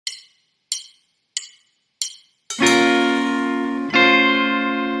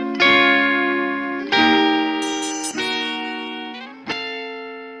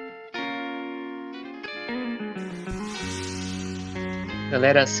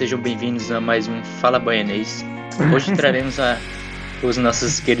galera, sejam bem-vindos a mais um Fala Baianês. Hoje traremos os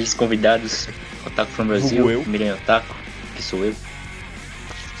nossos queridos convidados, Otaku from Brasil, eu. Miranha Otaku, que sou eu.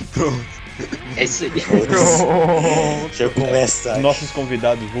 Pronto. É isso aí. Deixa eu começar. Nossos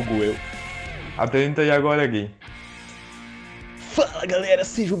convidados, vulgo eu. Apresenta aí agora, Gui. Fala galera,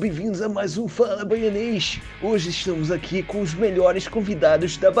 sejam bem-vindos a mais um Fala Baianês. Hoje estamos aqui com os melhores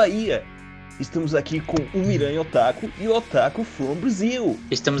convidados da Bahia. Estamos aqui com o Miranha Otaku e o Otaku from Brasil.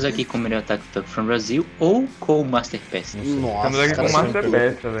 Estamos aqui com o Miranha Otaku from Brasil ou com o Master Pass. Estamos aqui com o Master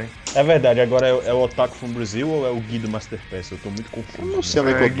Pass também. É verdade, agora é o Otaku from Brasil ou é o Gui do Master Pass? Eu tô muito confuso. Eu não sei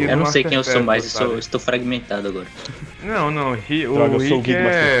onde é que eu tô. Eu não sei quem eu sou mais, sabe? estou fragmentado agora. Não, Droga, o eu sou o Rick Gui do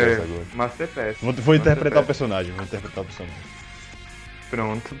Master é Pass agora. Master Pass. Vou interpretar o Pass. personagem,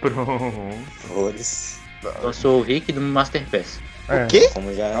 Pronto. Foda-se. Eu sou o Rick do Master Pass. É, O quê? Ao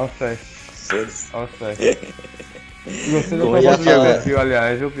Como já. certo, Foda-se. ao certo. Gostei da Como tua já voz, fala- desafio,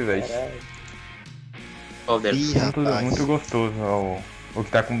 aliás, viu, Pivete? Caralho. Qual deles? Ih, Muito, rapaz. muito gostoso o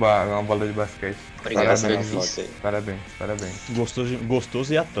que tá com uma bola de basquete. Obrigado, Parece senhor uma Luiz. foto aí. Parabéns.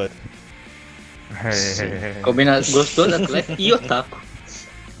 Gostoso e atleta. Gostou do atleta e otaku.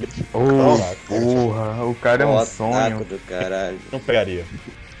 Porra, o cara é um Otaku sonho. do caralho. Não pegaria.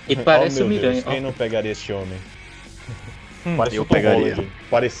 E parece Oh, o meu Deus, Miranha. quem não pegaria esse homem? Hum, Parece eu o Tom pegaria. Holland.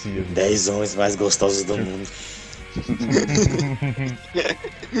 Parecia. 10 homens mais gostosos do mundo.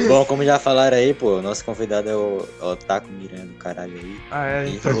 Bom, como já falaram aí, pô, nosso convidado é o Otaku Miranha do caralho aí. Ah, é, a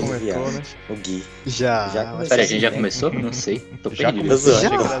gente E já falou do começou, viagem. né? O Gui. Já. Já começou. Pera, a gente já começou? Não sei. Tô Já perdido. começou, Já? achei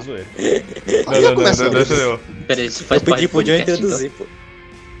que era zoeira. Não, deixa eu. Pera, isso faz Eu parte pedi do pro John podcast, introduzir, pô.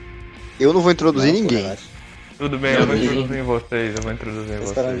 Eu não vou introduzir Não, pô, ninguém. relaxa. Tudo bem, eu vou Não, introduzir em vocês, Tô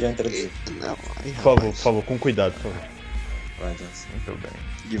esperando o John vocês. introduzir. Não, aí, Por favor, com cuidado, por favor. Vai, Johnson. Muito bem.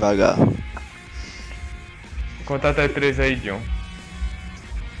 Devagar. Conta até 3 aí, John.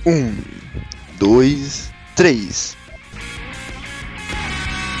 1, 2, 3.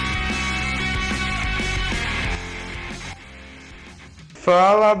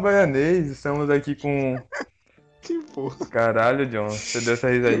 Fala, Baianês, estamos aqui com... Que porra. Caralho, John, você deu essa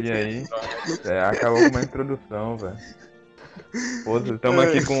risadinha aí. Acabou com uma introdução, velho. Foda-se, estamos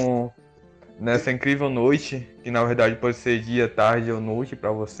aqui com... Nessa incrível noite, que na verdade pode ser dia, tarde ou noite pra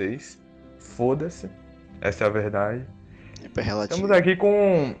vocês. Foda-se, essa é a verdade. Hiper relativo. Estamos aqui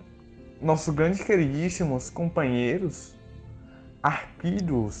com nossos grandes queridíssimos companheiros,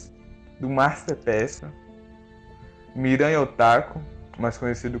 arquídeos do Master Peça, Miranha Otaku, mais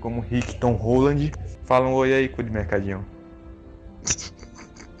conhecido como Rick Tom Holland. Fala um oi aí, cu de mercadinho.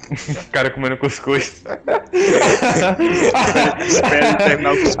 O cara comendo cuscuz. Espero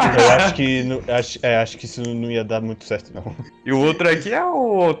terminar o Eu acho que, acho que isso não ia dar muito certo, não. E o outro aqui é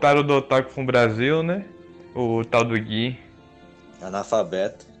o otário do Otaku from Brasil, né? O tal do Gui.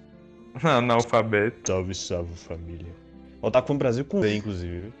 Analfabeto. Analfabeto. Salve, salve, família. Otaku no Brasil com V,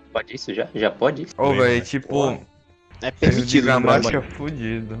 inclusive. Viu? Pode isso já? Já pode isso? Ô, Bem, velho, né? tipo, Porra. É erro de permitido no gramática Brasil.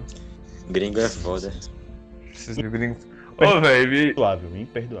 fudido. Gringo é foda. Esses gringos. Ô, velho, Imperdoável,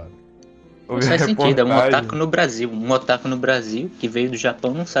 imperdoável. Não faz sentido, é um otaku no Brasil. Um otaku no Brasil que veio do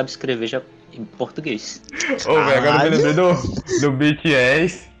Japão não sabe escrever em português. Ô, velho, agora eu me Caralho. lembrei do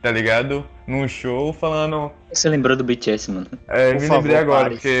BTS, tá ligado? Num show falando. Você lembrou do BTS, mano? É, Por me favor, lembrei agora,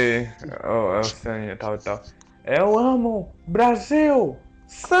 pare. porque. Ó, é o Sanha, tal. Eu amo Brasil!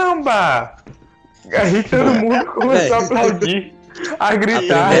 Samba! Aí todo mundo começou a aplaudir, a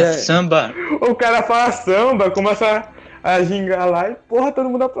gritar. primeira- Samba! O cara fala samba, começa a gingar lá e porra, todo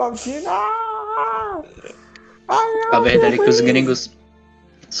mundo aplaudindo. Ah! A verdade é que os gringos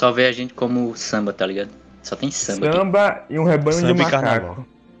só vê a gente como samba, tá ligado? Só tem samba aqui. Samba e um rebanho Samba de e carnaval. macaco.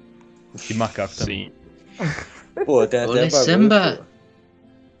 E macaco também. Pô, tem até Olê, bagulho, samba.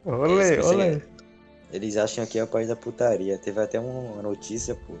 pô. Olê, Esqueci. olê. Eles acham que é o país da putaria. Teve até uma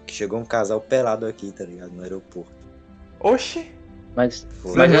notícia, pô, que chegou um casal pelado aqui, tá ligado? No aeroporto. Oxi! Mas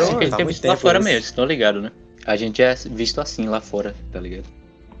Foi. eu não, acho que ele tá tem muito visto lá tempo fora isso. mesmo, tô ligado, né? A gente é visto assim lá fora, tá ligado?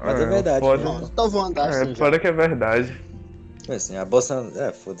 Mas é verdade, Foda, né? Não, então vou andar é, assim já. foda que é verdade. Assim, a bolsa.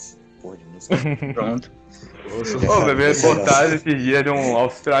 É, foda-se. Porra de música. Pronto. Ô, bebê, reportagem esse dia de um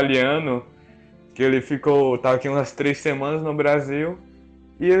australiano que ele tava aqui umas 3 semanas no Brasil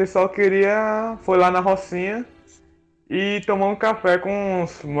e ele só queria, foi lá na Rocinha e tomar um café com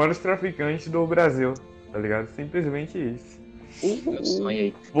os maiores traficantes do Brasil, tá ligado? Simplesmente isso. Meu sonho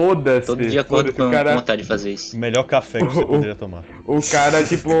aí. Foda-se. Todo dia acordo foda-se, com o cara, vontade de fazer isso. Melhor café que você poderia tomar. o cara,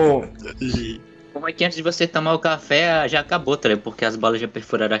 tipo, Como é que antes de você tomar o café já acabou, tá ligado? Porque as balas já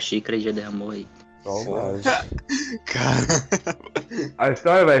perfuraram a xícara e já derramou aí. Cara, a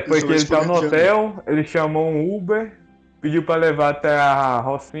história, velho, foi que ele Principalmente tava no por Rio de hotel, ele chamou um Uber pediu pra levar até a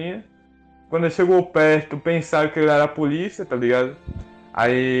Rocinha. Quando ele chegou perto, pensaram que ele era a polícia, tá ligado?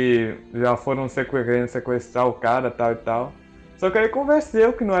 Aí já foram querendo sequestrar o cara, tal e tal. Só que ele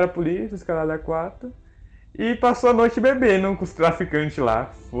convenceu que não era polícia, os caras da 4. E passou a noite bebendo com os traficantes lá.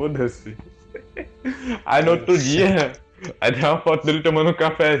 Foda-se. Aí no outro dia, aí tem uma foto dele tomando um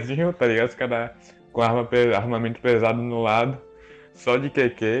cafezinho, tá ligado? Os caras com armamento pesado no lado. Só de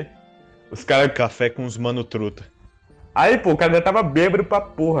QQ. Os caras. Café com os mano truta. Aí, pô, o cara já tava bêbado pra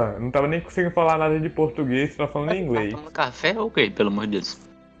porra. Não tava nem conseguindo falar nada de português, tava falando em inglês. Tomando café ou o quê? Pelo amor de Deus.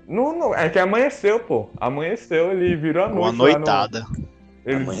 Não, é que amanheceu, pô. Amanheceu, ele virou a noite. Uma noitada.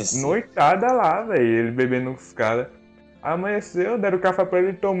 Ele, Amanheceu. noitada lá, velho. Ele bebendo com os caras. Amanheceu, deram café pra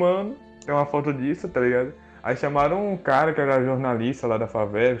ele tomando. Tem uma foto disso, tá ligado? Aí chamaram um cara que era jornalista lá da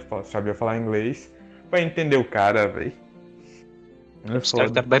favela, sabia falar inglês, pra entender o cara, velho. Os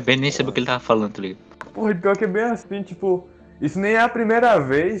caras tá bebendo nem sabia o que ele tava falando, tá ligado? Porra, pior que é bem assim, tipo, isso nem é a primeira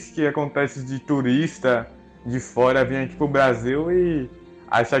vez que acontece de turista de fora vir aqui pro Brasil e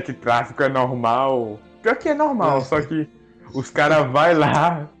achar que tráfico é normal. Pior que é normal, só que os caras vai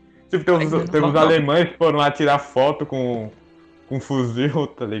lá. Tipo, tem uns alemães que foram lá tirar foto com fuzil,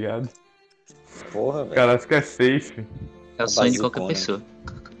 tá ligado? Porra, Os velho. caras acham que é safe. É o sonho de qualquer Basicona. pessoa.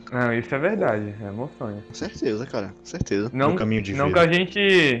 Não, isso é verdade, é meu sonho. Com certeza, cara. Com certeza. Não, No caminho de não vida.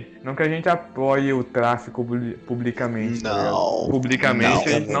 que a gente apoie o tráfico publicamente. tá ligado? Não. Publicamente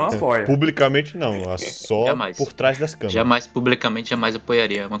a gente não apoia. Publicamente não, só Jamais. por trás das câmeras. Jamais, publicamente, jamais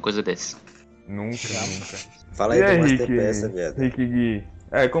apoiaria uma coisa dessa. Nunca, nunca. Fala E aí aí, do Rick? Master Peça, viado. Rick Gui.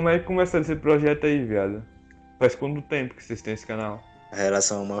 Como é que começou esse projeto aí, viado? Faz quanto tempo que vocês têm esse canal? A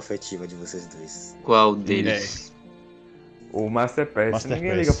relação homoafetiva de vocês dois. Qual deles? O Master Pass, Master ninguém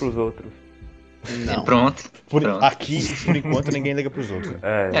Pass. liga pros outros. Não. Pronto. Pronto. Aqui, por enquanto, ninguém liga pros outros.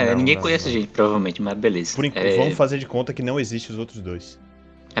 É, Não, ninguém não, conhece a não. gente, provavelmente, mas beleza. Por enquanto, vamos fazer de conta que não existe os outros dois.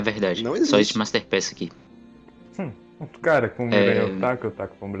 É verdade. Não Só existe. existe Master Pass aqui. Outro cara, com o Miranha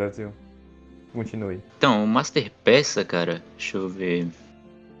Otaku pro Brasil. Continue. Então, o Master Peça, cara, deixa eu ver.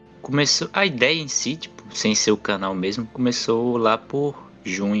 Começou. A ideia em si, tipo, sem ser o canal mesmo, começou lá por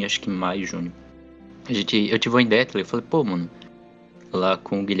junho, acho que maio, junho. Eu tive uma ideia, eu falei, pô, mano, lá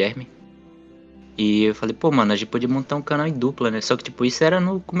com o Guilherme. E eu falei, pô, mano, a gente podia montar um canal em dupla, né? Só que, tipo, isso era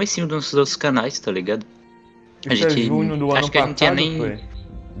no comecinho dos outros canais, tá ligado? Isso é junho do ano acho que a gente tinha passado, nem. foi?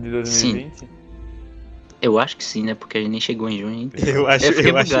 De 2020? Eu acho que sim, né? Porque a gente nem chegou em junho ainda. Eu acho, Eu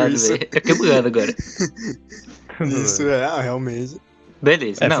fiquei eu acho bugado, isso. velho. Eu fiquei bugado agora. Isso é realmente.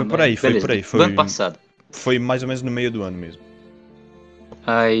 Beleza, É, não, foi por mas aí, foi beleza. por aí, Do foi- ano passado. Foi mais ou menos no meio do ano mesmo.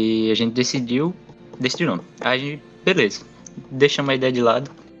 Aí a gente decidiu não. Aí a gente, beleza, deixamos a ideia de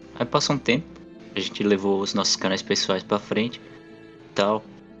lado. Aí passou um tempo, a gente levou os nossos canais pessoais pra frente e tal.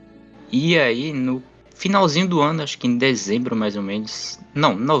 E aí no finalzinho do ano, acho que em dezembro mais ou menos,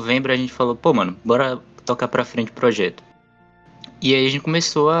 não, novembro a gente falou, pô mano, bora tocar pra frente o projeto. E aí a gente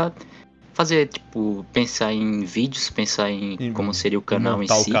começou a fazer, tipo, pensar em vídeos, pensar em E como seria o canal em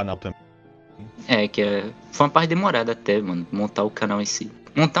montar si. o canal também. Foi uma parte demorada até, mano, montar o canal em si.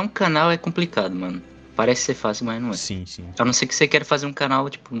 Montar um canal é complicado, mano. Parece ser fácil, mas não é. Sim, sim. A não ser que você queira fazer um canal,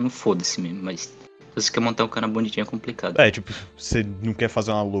 tipo, não foda-se mesmo, mas se você quer montar um canal bonitinho é complicado. É, tipo, você não quer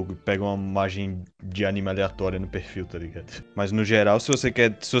fazer uma logo, pega uma imagem de anime aleatória no perfil, tá ligado? Mas no geral, se você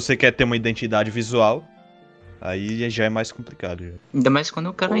quer ter uma identidade visual, aí já é mais complicado. Já. Ainda mais quando é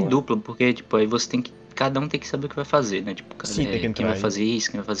um canal em Pô. dupla, porque, tipo, aí você tem que. Cada um tem que saber o que vai fazer, né? Tipo, Sim, tem que entrar quem vai aí. fazer isso,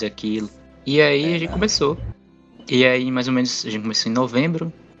 quem vai fazer aquilo. E aí a gente começou. E aí, mais ou menos, a gente começou em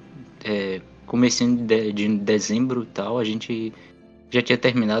novembro. Comecinho de dezembro e tal, a gente já tinha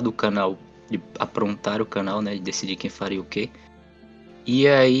terminado o canal, de aprontar o canal, né? De decidir quem faria o quê. E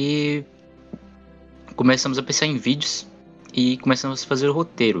aí começamos a pensar em vídeos e começamos a fazer o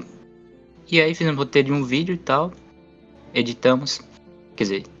roteiro. E aí fizemos o roteiro de um vídeo e tal, editamos. Quer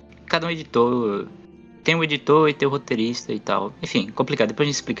dizer, cada um editor. Tem o editor e tem o roteirista e tal. Enfim, complicado, depois a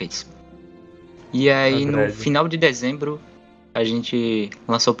gente explica isso. E aí no breve. final de dezembro a gente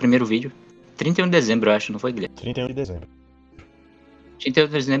lançou o primeiro vídeo. 31 de dezembro, eu acho, não foi, Guilherme? 31 de dezembro. 31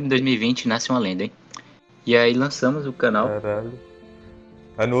 de dezembro de 2020, nasce uma lenda, hein? E aí lançamos o canal. Caralho.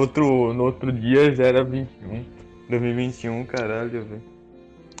 Aí no outro dia já era 2021, caralho, velho.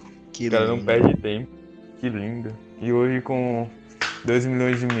 Que O cara não lindo. perde tempo. Que lindo. E hoje com 2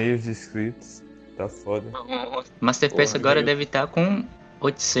 milhões e meio de inscritos. Tá foda. Masterpass Porra, agora viu? deve estar com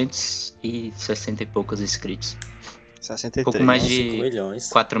 860 e poucos inscritos. 63. Pouco mais Não, de 5 milhões.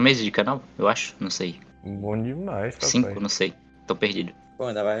 4 meses de canal, eu acho, não sei. Bom demais, papai. 5, não sei. Tô perdido. Pô,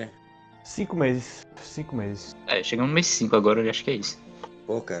 ainda vai. 5 meses. 5 meses. Chegamos no mês 5 agora, eu acho que é isso.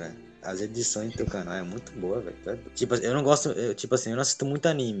 Pô, cara. as edições do teu canal é muito boa, velho. Tipo, eu não gosto, tipo assim, eu não assisto muito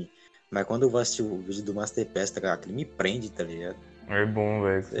anime. Mas quando eu vou assistir o vídeo do Master Pass, tá ligado? Aquilo me prende, tá ligado? É bom,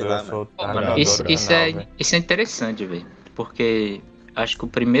 velho. Sei lá, mano. Pô, Eu mano, bravo, adoro o canal, velho. isso é interessante, velho. Porque acho que o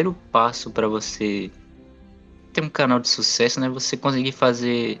primeiro passo pra você ter um canal de sucesso, né? Você conseguir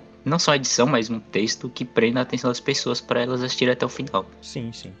fazer não só a edição, mas um texto que prenda a atenção das pessoas pra elas assistirem até o final.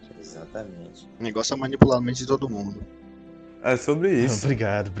 Sim, sim. Exatamente. O negócio é manipular a mente de todo mundo. É sobre isso.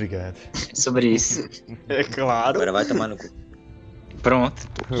 Obrigado. É sobre isso. É claro. Agora vai tomar no cu. Pronto.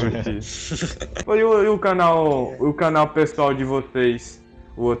 Pô, e o canal pessoal de vocês?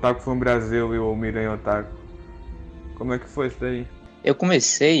 O Otaku Fan Brasil e o Miranha Otaku. Como é que foi isso aí? Eu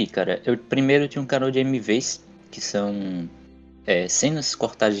comecei, cara, eu primeiro tinha um canal de MVs, que são cenas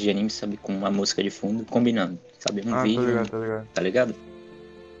cortadas de anime, sabe, com uma música de fundo, combinando, sabe, um Ah, vídeo, tô ligado. tá ligado?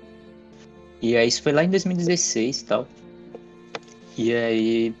 E aí isso foi lá em 2016 e tal. E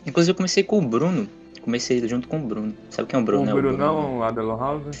aí, inclusive eu comecei com o Bruno, comecei junto com o Bruno. Sabe quem é o Bruno, né? O Brunão, lá da Lan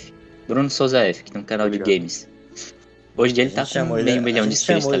House? Bruno Souza F, que tem um canal de Obrigado. games. Hoje em dia ele A tá gente com chamou ele- meio a milhão de gente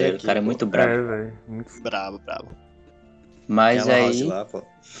inscritos, chamou tá ele ligado? O aqui, cara é pô. muito brabo. É, velho. Muito Brabo. Mas Tem a Lan House aí, lá, pô.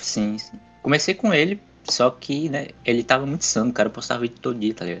 sim. Comecei com ele, só que, né, ele tava muito insano, o cara postava vídeo todo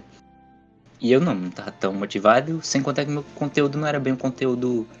dia, tá ligado? E eu não tava tão motivado, sem contar que meu conteúdo não era bem um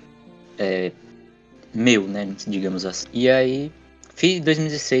conteúdo meu, né, digamos assim. E aí, em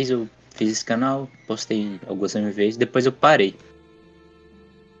 2016 eu fiz esse canal, postei algumas MVs, depois eu parei.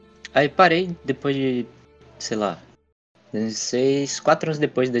 Aí parei depois de, sei lá, 2016, 4 anos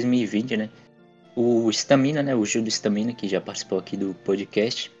depois, 2020, né? O Stamina, né? O Gil do Stamina, que já participou aqui do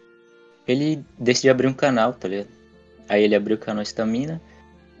podcast, ele decidiu abrir um canal, tá ligado? Aí ele abriu o canal Stamina.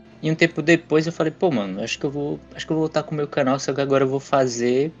 E um tempo depois eu falei, pô, mano, acho que eu vou voltar com o meu canal, só que agora eu vou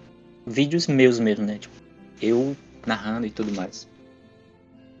fazer vídeos meus mesmo, né? Tipo, eu narrando e tudo mais.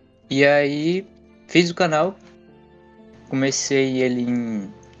 E aí fiz o canal. Comecei ele em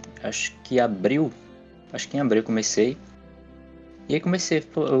acho que em abril eu comecei. E aí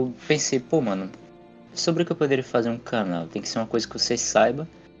eu pensei, pô, mano, sobre o que eu poderia fazer um canal? Tem que ser uma coisa que você saiba.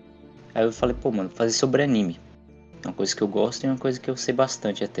 Aí eu falei, pô, mano, fazer sobre anime. É uma coisa que eu gosto e uma coisa que eu sei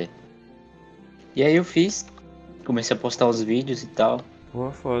bastante até. E aí eu fiz, comecei a postar uns vídeos e tal. Pô,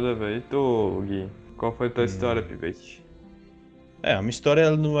 foda, velho. E tu, Gui? Qual foi a tua história, Pivete? A minha história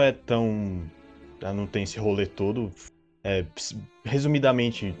ela não é tão. Ela não tem esse rolê todo.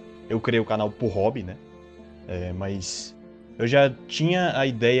 Resumidamente, eu criei o canal por hobby, né? Mas eu já tinha a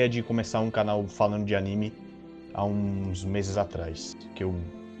ideia de começar um canal falando de anime há uns meses atrás.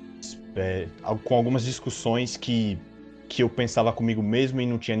 Com algumas discussões que eu pensava comigo mesmo e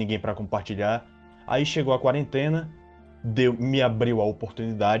não tinha ninguém pra compartilhar. Aí chegou a quarentena, me abriu a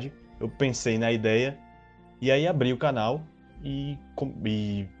oportunidade, eu pensei na ideia e aí abri o canal e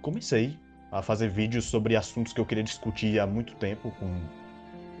comecei a fazer vídeos sobre assuntos que eu queria discutir há muito tempo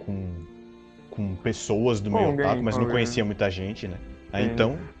com pessoas do Com meio alguém, otaku, mas com não alguém. conhecia muita gente, né? Aí, Sim.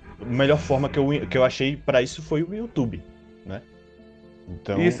 então, a melhor forma que eu achei pra isso foi o YouTube, né?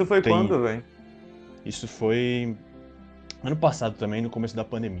 Então, E isso foi quando, velho? Isso foi ano passado também, no começo da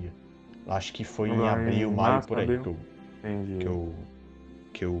pandemia. Acho que foi em abril, maio, março, por aí, abril. Entendi.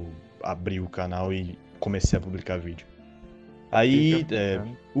 que eu abri o canal e comecei a publicar vídeo. Aí,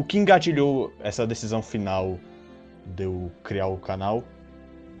 o que engatilhou essa decisão final de eu criar o canal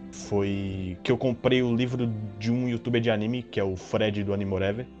foi que eu comprei o livro de um youtuber de anime, que é o Fred do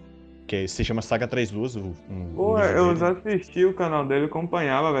Animorever, que se chama Saga Três Luas, Pô, livro eu dele. já assisti o canal dele,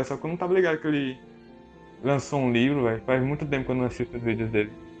 acompanhava, velho. Só que eu não tava ligado que ele lançou um livro, velho. Faz muito tempo que eu não assisto os vídeos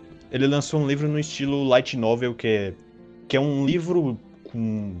dele. Ele lançou um livro no estilo light novel, que é um livro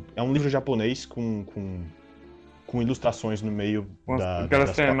é um livro japonês com ilustrações no meio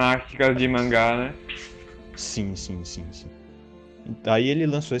Aquelas temáticas de mangá, né? Sim. Aí ele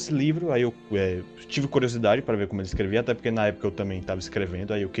lançou esse livro, aí eu tive curiosidade para ver como ele escrevia, até porque na época eu também estava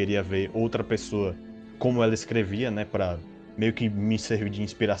escrevendo, aí eu queria ver outra pessoa como ela escrevia, né, para meio que me servir de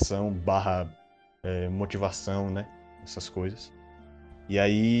inspiração / motivação, né, essas coisas. E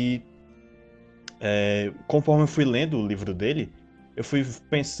aí, conforme eu fui lendo o livro dele, eu fui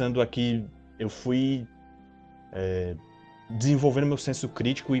pensando aqui, eu fui desenvolvendo meu senso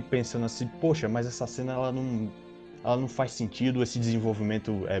crítico e pensando assim, poxa, mas essa cena ela não faz sentido, esse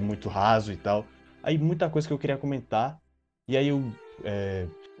desenvolvimento é muito raso e tal. Aí muita coisa que eu queria comentar, e aí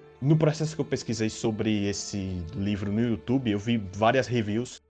no processo que eu pesquisei sobre esse livro no YouTube, eu vi várias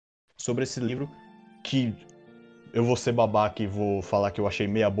reviews sobre esse livro, que eu vou ser babaca e vou falar que eu achei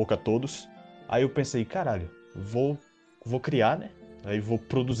meia boca todos. Aí eu pensei, caralho, vou criar, né? Aí vou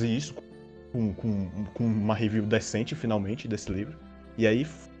produzir isso com uma review decente, finalmente, desse livro. E aí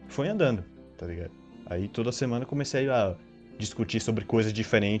foi andando, tá ligado? Aí toda semana eu comecei a discutir sobre coisas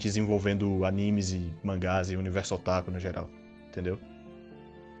diferentes envolvendo animes e mangás e universo otaku no geral, entendeu?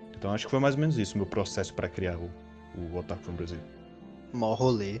 Então acho que foi mais ou menos isso, o meu processo pra criar o Otaku no Brasil. Mó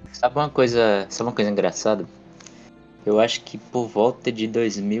rolê. Sabe uma coisa engraçada? Eu acho que por volta de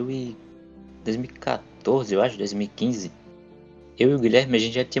 2014, eu acho, 2015, eu e o Guilherme, a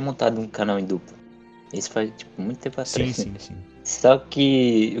gente já tinha montado um canal em dupla. Isso faz, tipo, muito tempo atrás. Sim. Só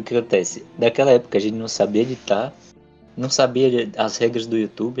que, o que acontece? Naquela época a gente não sabia editar, não sabia as regras do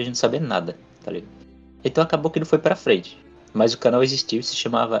YouTube, a gente não sabia nada, tá ligado? Então acabou que não foi pra frente. Mas o canal existiu e se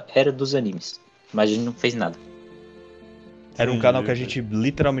chamava Era dos Animes. Mas a gente não fez nada. Era um canal que a gente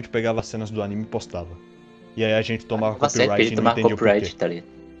literalmente pegava as cenas do anime e postava. E aí a gente tomava Tava certo que a copyright gente e não tomava entendia o copyright, porquê. tá ligado?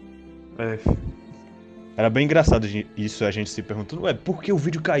 É, Era bem engraçado isso, a gente se perguntando, ué, por que o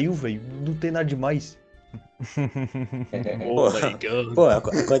vídeo caiu, velho? Não tem nada demais. Pô,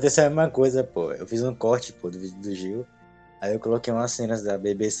 aconteceu a mesma coisa, pô. Eu fiz um corte, pô, do vídeo do Gil. Aí eu coloquei umas cenas da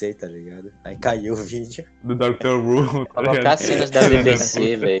BBC, tá ligado? Aí caiu o vídeo. do Dr. Who. tá Colocar ligado? as cenas da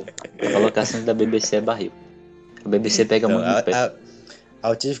BBC, velho. Colocar as cenas da BBC é barril. A BBC pega Então, muito no pé.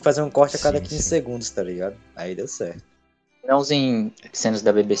 Aí eu tive que fazer um corte a cada Sim, 15 sim. segundos, tá ligado? Aí deu certo. Não usem cenas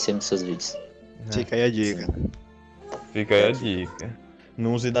da BBC nos seus vídeos. Fica aí a dica. Fica aí a dica.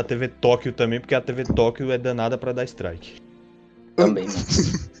 Não use da TV Tóquio também, porque a TV Tóquio é danada pra dar strike. Também, mano.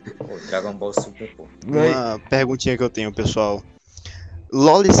 Pô, Dragon Ball Super, pô. Uma perguntinha que eu tenho, pessoal.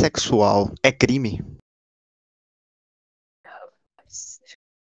 Loli sexual é crime?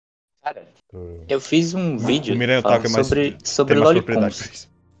 Cara, eu fiz um vídeo O Miranha falando Otaku é mais, sobre tem mais propriedade lolicons. pra isso.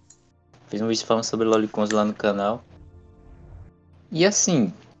 Fiz um vídeo falando sobre lolicons lá no canal. E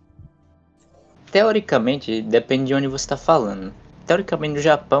assim, teoricamente, depende de onde você tá falando. Teoricamente, no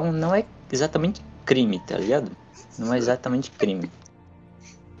Japão não é exatamente crime, tá ligado? Não é exatamente crime.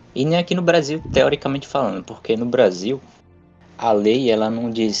 E nem aqui no Brasil, teoricamente falando, porque no Brasil a lei ela não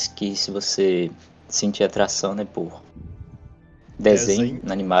diz que se você sentir atração, né, por desenho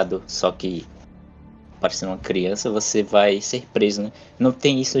animado, só que parecendo uma criança, você vai ser preso, né? Não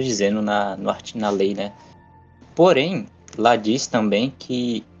tem isso dizendo na lei, né? Porém, lá diz também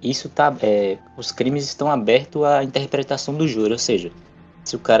que isso tá, os crimes estão abertos à interpretação do júri, ou seja,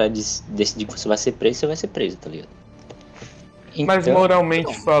 se o cara decidir que você vai ser preso, tá ligado? Mas Então,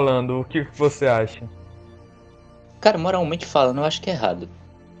 moralmente falando, o que você acha? cara, moralmente falando, eu acho que é errado.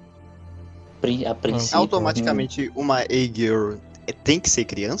 A princípio. Automaticamente uma A-girl tem que ser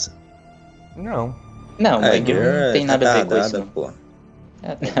criança? Não. Não, a girl não tem nada a ver com isso. retardada, pô.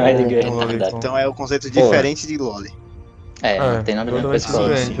 A girl é Então, retardada. Então é um conceito diferente de Loli. Não tem nada a ver com isso.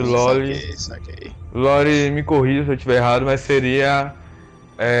 totalmente diferente. Loli- Saquei. Lori, me corrija se eu estiver errado, mas seria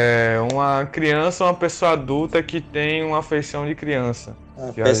uma criança ou uma pessoa adulta que tem uma afeição de criança.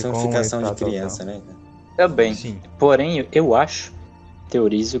 Uma Que aí, personificação como de tá, criança, né? Também. Sim. Porém, eu acho,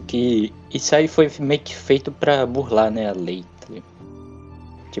 teorizo que isso aí foi meio que feito pra burlar, né, a lei. Tá ligado?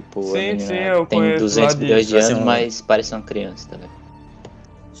 Tipo, a Sim, menina sim, eu tem conheço 200 lá milhões de disso. anos, Assim, mas parece uma criança, tá ligado?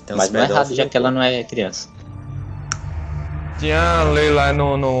 Tem uns Mas não é errado, pedófilos, já que ela não é criança. Tinha lei lá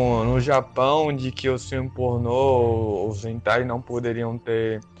no Japão de que os filmes pornô, os hentai não poderiam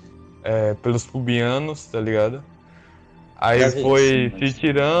ter pelos pubianos, tá ligado? Aí Já vi foi isso, se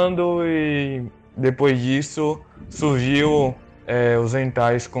tirando e depois disso surgiu os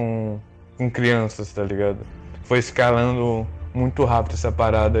hentais com crianças, tá ligado? Foi escalando muito rápido essa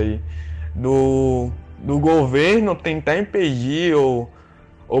parada aí. Do governo tentar impedir ou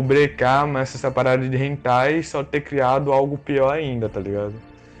brecar, mas essa parada de hentai só ter criado algo pior ainda, tá ligado?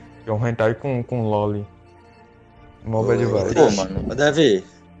 Que é um hentai com loli. Mó bad vibes. Pô, mano. Ô, Davi,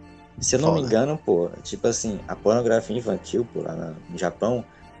 se eu não me Foda. engano, pô, tipo assim, a pornografia infantil, pô, lá no Japão,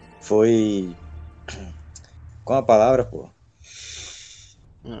 foi... Qual a palavra, pô?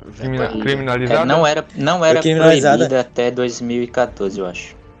 Criminalizada? Não era Foi criminalizada. proibida até 2014, eu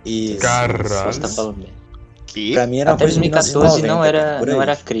acho. Isso. Caralho. Você tá falando bem. Que? Pra mim era uma Até coisa de 2014 não 1990, por aí.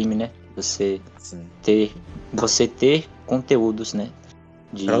 era crime, né? Você Sim. ter conteúdos, né?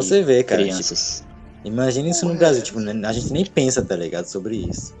 De Pra você ver, cara, crianças. Imagina isso no Brasil, tipo, a gente nem pensa, tá ligado, sobre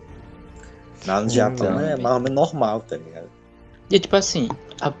isso. Lá no Japão é mais ou menos normal, tá ligado? E tipo assim,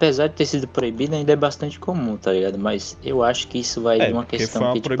 apesar de ter sido proibido, ainda é bastante comum, tá ligado? Mas eu acho que isso vai de uma porque questão foi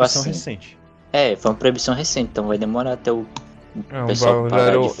uma que, tipo proibição assim. recente. Foi uma proibição recente, então vai demorar até o É um pessoal bagulho,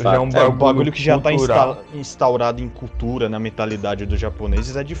 parar de já é um fato. É, o bagulho que já tá cultural. instaurado em cultura, na mentalidade dos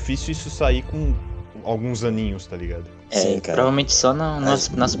japoneses, é difícil isso sair com alguns aninhos, tá ligado? Sim, cara. provavelmente só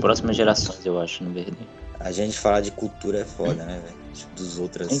nas próximas gerações, eu acho, na verdade. A gente falar de cultura é foda, né, velho? Tipo, dos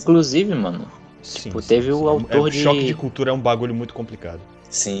outros. Inclusive, mano, Sim, Tipo, teve o autor choque de- de cultura é um bagulho muito complicado.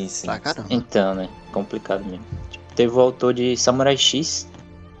 Sim, sim. Pra caramba. Então, né? Complicado mesmo. Tipo, teve o autor de Samurai X,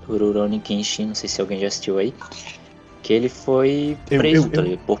 Rurouni Kenshin, não sei se alguém já assistiu aí, que ele foi preso, tá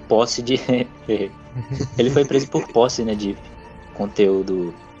ligado? Por posse de... Ele foi preso por posse, né, de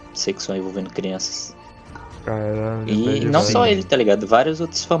conteúdo sexual envolvendo crianças. Caralho, E não só ele, tá ligado? Vários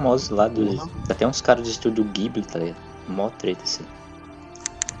outros famosos lá do... Porra. Até uns caras do estúdio Ghibli, tá ligado? Mó treta, assim.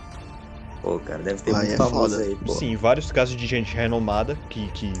 Pô, cara, deve ter Aí muito é famoso foda. aí, pô. Sim, vários casos de gente renomada que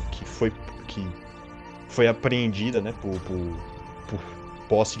foi apreendida, né, por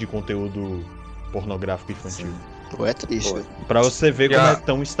posse de conteúdo pornográfico infantil. Sim. Pô, é triste. Pô. Pra você ver E como a- é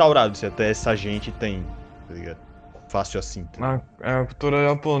tão instaurado, se até essa gente tem, tá ligado? Fácil assim. Tá? A cultura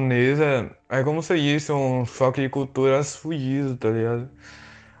japonesa é como você disse, um choque de culturas fugido, tá ligado?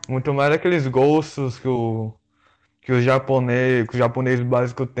 Muito mais daqueles gostos que o japonês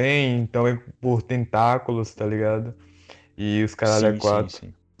básico tem, então é por tentáculos, tá ligado? E os caralho é Sim, sim, quatro.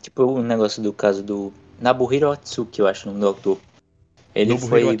 sim. Tipo o negócio do caso do Nabuhiro Atsuki, eu acho, o nome do autor. Ele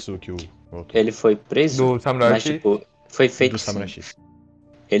Nobuhiro foi, Atsuki, o autor ele foi preso, Do Samurai mas X? tipo, foi feito do Samurai sim. X.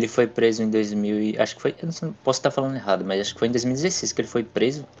 Ele foi preso em 2000 acho que foi, eu não sei, posso estar falando errado, mas acho que foi em 2016 que ele foi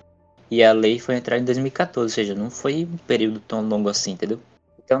preso. E a lei foi entrar em 2014, ou seja, não foi um período tão longo assim, entendeu?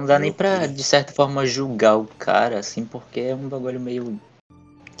 Então não dá nem pra, Loucura. de certa forma, julgar o cara, assim, porque é um bagulho meio...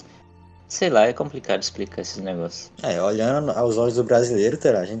 Sei lá, é complicado explicar esses negócios. Olhando aos olhos do brasileiro,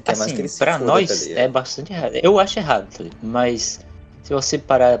 tá, a gente quer mais que Assim, ele se pra foda, nós tá ligado? é bastante errado. Eu acho errado, tá ligado? Mas se você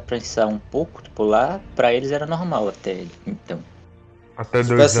parar pra pensar um pouco, tipo, lá, pra eles era normal até, então. Até Tipo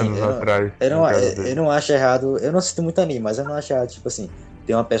 2 assim, anos eu não, atrás, eu, no não, caso eu dele. não acho errado, eu não assisto muito anime, mas eu não acho errado, tipo assim,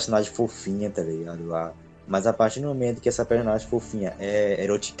 ter uma personagem fofinha, tá ligado? Lá. Mas a partir do momento que essa personagem fofinha é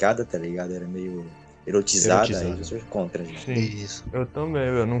eroticada, tá ligado? Era meio erotizada, aí eu Erotizada. sou contra, gente. Sim, Isso. eu também,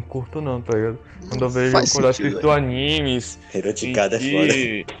 eu não curto não, tá ligado? Quando eu Faz quando eu sentido, assisto animes, Eroticada é foda.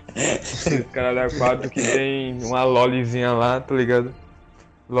 esses caralho é quatro que tem uma lolizinha lá, tá ligado?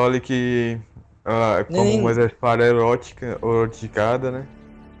 Loli que, como o Nem, Moisés fala, é eroticada, né?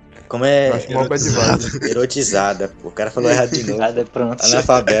 como Eu é acho mó bad vibe. erotizada, pô. O cara falou errado de novo. Nada é Pô. pronto.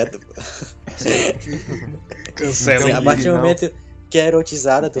 Analfabeto, pô. Cancela Assim, a partir do não. momento que é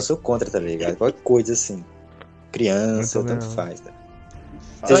erotizada, eu sou contra, tá ligado? Qualquer coisa assim. Criança, Eu também tanto não. faz, tá?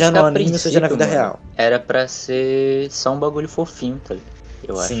 Eu Seja acho que no a anime ou seja na vida princípio, mano, real. era pra ser só um bagulho fofinho, tá ligado?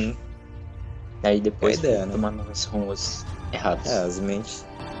 Eu acho. Sim, Aí depois É a ideia, foi né? tomando uns rumos errados. as mentes.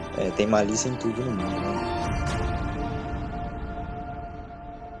 Tem malícia em tudo no mundo, né?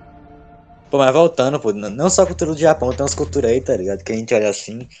 Pô, mas voltando, pô, não só a cultura do Japão, tem umas culturas aí, tá ligado? Que a gente olha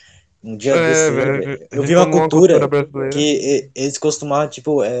assim. Um dia desse aí, Velho, velho. a Eu gente vi uma tomou uma cultura cultura brasileira. que eles costumavam,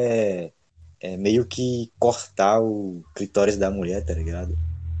 tipo, meio que cortar o clitóris da mulher, tá ligado?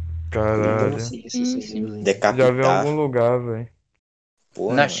 Caralho. Sim, sim, sim. Já vi em Decapitar. algum lugar, velho. Pô,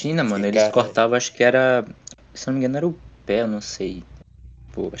 Na mano. China, mano, Fiquei, eles cara. cortavam, acho que era. Se não me engano, era o pé, eu não sei.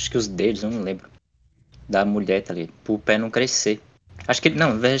 Pô, acho que os dedos, eu não lembro. Da mulher, tá ligado? Pro pé não crescer. Acho que. Não,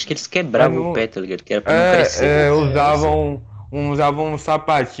 na verdade, acho que eles Mas quebravam o não. pé, tá ligado? Que era pra não crescer. Usavam um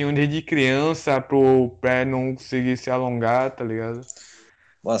sapatinho desde criança pro pé não conseguir se alongar, tá ligado?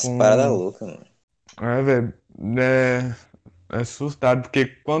 Umas paradas Com. loucas, mano. Velho. É assustado, porque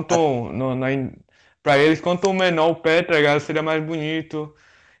pra eles, quanto menor o pé, tá ligado? Seria mais bonito,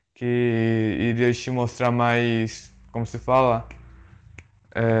 que iria te mostrar mais, como se fala?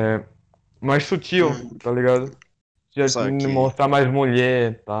 Mais sutil, tá ligado? Já te Saquei. mostrar mais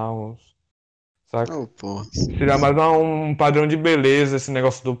mulher e tal, saca? Oh, porra. Seria mais um padrão de beleza esse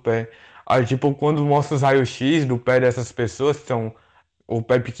negócio do pé. Aí, tipo, quando mostra os raios-x do pé dessas pessoas, que são o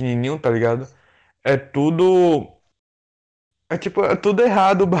pé pequenininho, tá ligado? É tudo. É tipo, é tudo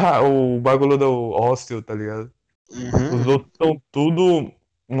errado o bagulho do ósseo, tá ligado? Os Uhum. outros estão tudo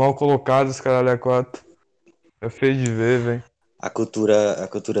mal colocados, caralho, é quatro. É feio de ver, velho. A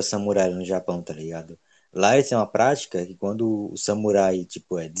cultura samurai no Japão, tá ligado? Lá eles têm uma prática que quando o samurai,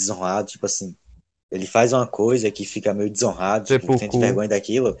 tipo, é desonrado, tipo assim, ele faz uma coisa que fica meio desonrado, tipo, sente Seppuku. vergonha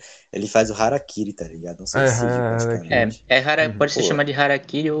daquilo, ele faz o harakiri, tá ligado? Não sei É, se você viu, aqui. basicamente. Uhum. Pode ser Pô, chamado de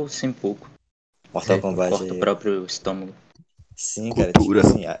harakiri ou senpuku. Mortal Tipo, Kombat corta o próprio estômago. sim, cara, tipo Cultura.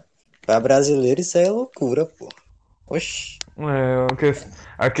 assim, pra brasileiro isso é loucura, pô. Oxi.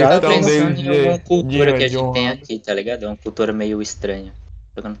 A Eu tava Claro que questão não. deles pensando em alguma cultura que a de gente tem honrar. aqui, tá ligado? É uma cultura meio estranha.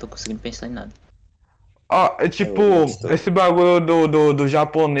 Só que eu não tô conseguindo pensar em nada. Ó, é tipo, Eu estou. esse bagulho dos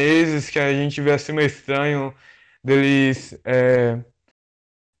japoneses que a gente vê assim meio estranho, deles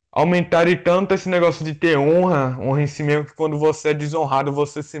aumentarem tanto esse negócio de ter honra em si mesmo, que quando você é desonrado,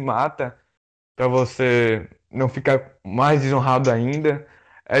 você se mata, pra você não ficar mais desonrado ainda.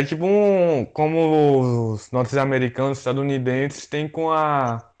 É tipo como os norte-americanos, estadunidenses têm com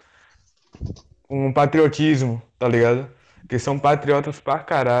o patriotismo, tá ligado? Que são patriotas pra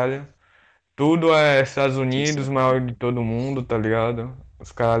caralho. Tudo é Estados Sim, Unidos, sim. maior de todo mundo, tá ligado?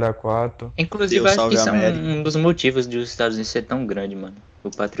 Os caralho a quatro. Inclusive, eu Deus acho que salve a isso é América. um dos motivos dos Estados Unidos ser tão grande, mano.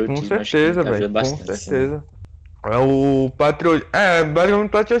 O Com patriotismo acho que certeza, ajuda velho. Com bastante. Sim. certeza. É o basicamente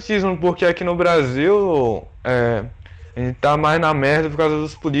patriotismo, porque aqui no Brasil a gente tá mais na merda por causa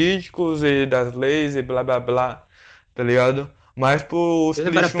dos políticos e das leis e blá blá blá, tá ligado? Mas os Se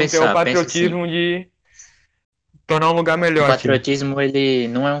você para políticos não têm o pensar, pensa assim, patriotismo de tornar um lugar o melhor aqui. patriotismo ele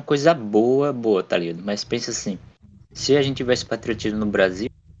não é uma coisa boa, tá ligado? Mas pensa assim, se a gente tivesse patriotismo no Brasil,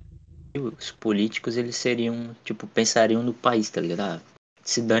 os políticos eles seriam, tipo, pensariam no país, tá ligado? Ah,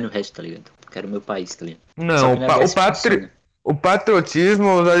 se dane o resto, tá ligado? Quero meu país, tá ligado? Só Não, que não é bem assim que funciona. o patriotismo,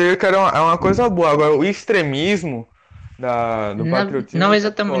 eu usaria que é uma coisa boa. Agora, o extremismo do Não patriotismo tá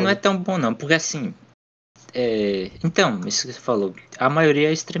exatamente, não é foda. tão bom não, porque assim, então, isso que você falou, a maioria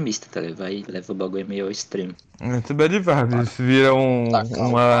é extremista, tá ligado? Vai, leva o bagulho meio ao extremo. Muito bad vibes, vira Tacar o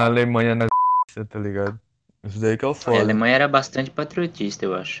uma pau. Alemanha nazista, tá ligado? Isso daí que é o A foda. Alemanha era bastante patriotista,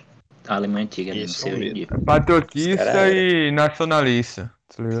 eu acho. A Alemanha antiga, né? Não Esse é sei o hoje em medo. dia. É Os caras patriotista eram. e nacionalista,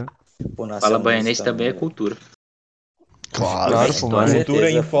 tá ligado? Pô, Fala nacionalista baianês também é também, velho. cultura. Claro, Claro, Tem pô, velho. Com história. mas. Cultura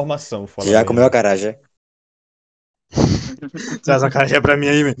e certeza. informação, Você fala já comeu baianês. acarajé? Traz a cara pra mim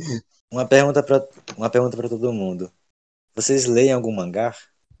aí, velho. Uma pergunta pra, uma pergunta pra todo mundo. Vocês leem algum mangá?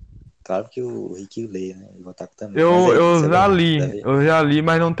 Claro que o Rick lê, né? E o Otaku também. Mas aí, você lê? Davi? Eu já li,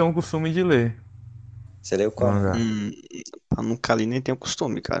 mas não tenho o costume de ler Você leu qual, mano? mangá. Eu nunca li nem tenho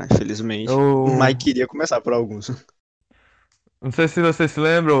costume, cara, infelizmente. Eu Mas queria começar por alguns. não sei se você se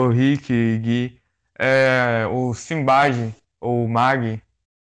lembra, o Rick e Gui, o Simbad, ou Mag,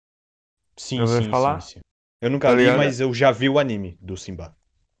 já Sim, ouviu sim, sim, falar? sim. Eu nunca Tá li, ligado? mas eu já vi o anime do Simba.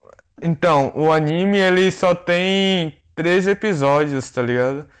 Então, o anime ele só tem 13 episódios, tá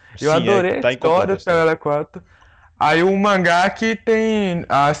ligado? Eu Sim, adorei a tá incompleta história, a os história. caras 4. Aí o mangá que tem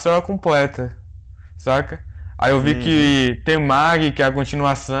a história completa, saca? Aí eu vi Uhum. que tem Mag, que é a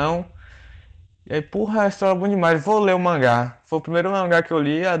continuação. E aí, porra, a história é boa demais. Vou ler o mangá. Foi o primeiro mangá que eu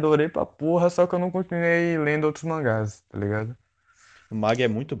li, adorei pra porra, só que eu não continuei lendo outros mangás, tá ligado? O Mag é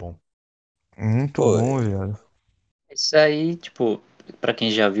muito bom. Muito Pô, bom, viado. Isso aí, tipo, pra quem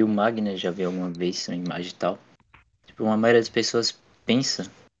já viu o Magna, já viu alguma vez uma imagem e tal. Tipo, uma maioria das pessoas pensa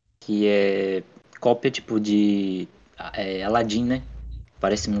que é cópia, tipo, de Aladdin, né?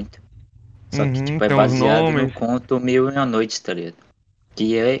 Parece muito. Só que, Uhum, tipo, é tem os baseado no nomes. conto Mil e Uma Noites, tá ligado?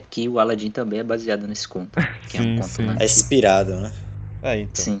 Que o Aladdin também é baseado nesse conto. Que é um Sim, conto, né? sim. é inspirado, né? É,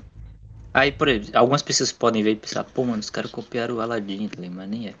 então. Sim. Aí, por exemplo, algumas pessoas podem ver e pensar, pô, mano, os caras copiaram o Aladdin, tá ligado? Mas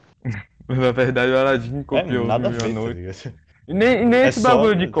nem é. Mas na verdade o Aladdin É copiou os nada a Mil e Uma ver, tá Noites. ligado? E nem É esse só,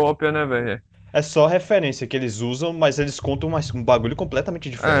 bagulho de cópia, né, velho? é só referência que eles usam, mas eles contam um bagulho completamente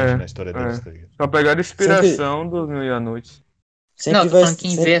diferente na história deles, É. tá ligado? Só pegaram Sempre, inspiração dos Mil e Uma Noites. Não, eu sempre tô vai, falando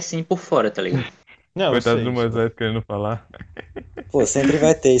quem vê sempre, assim por fora, tá ligado? Não, eu Coitado do sei, tipo, Moisés querendo falar. pô, sempre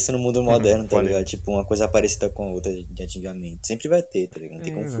vai ter isso no mundo moderno, tá falei. ligado? Tipo, uma coisa parecida com a outra de antigamente. Sempre vai ter, tá ligado? Não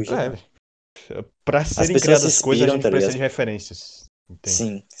tem como Sim, velho. fugir, não. Pra As serem pessoas se criadas coisas, a inspiram, gente tá precisa ligado? de referências, entende?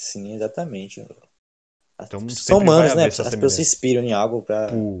 Sim, sim, exatamente. Então São sempre vai humanos, né? haver essa As pessoas se semelhança. inspiram em algo pra,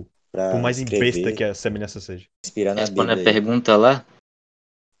 Por, por pra mais besta que escrever, a semelhança seja. inspirar na Respondendo a Bíblia aí. pergunta lá,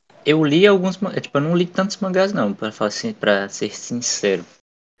 eu li alguns, tipo, eu não li tantos mangás não, pra falar assim, para ser sincero.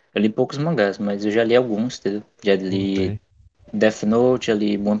 Eu li poucos mangás, mas eu já li alguns, entendeu? Já li Voltei. Death Note, já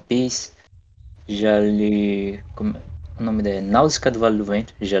li One Piece, já li, o nome dele? Náusica do Vale do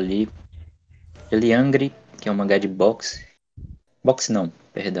Vento, já li Angry, que é um mangá de boxe. Boxe não,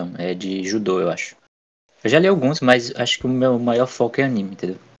 perdão, é de judô, eu acho. Eu já li alguns, mas acho que o meu maior foco é anime,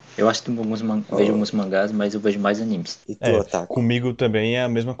 entendeu? Eu assisto vejo Ó, alguns mangás, mas eu vejo mais animes. e tu, É, Otaku? comigo também é a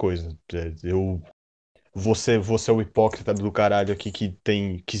mesma coisa. Eu você é o hipócrita do caralho aqui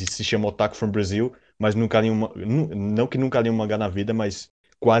que se chama Otaku from Brazil, mas nunca li uma, não que nunca li um mangá na vida, mas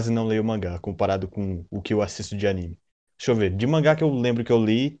quase não leio mangá comparado com o que eu assisto de anime. Deixa eu ver, de mangá que eu lembro que eu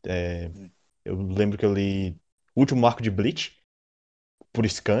li, eu lembro que eu li o último arco de Bleach por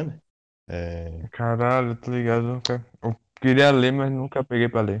scan, né? Caralho, tô ligado. Eu queria ler, mas nunca peguei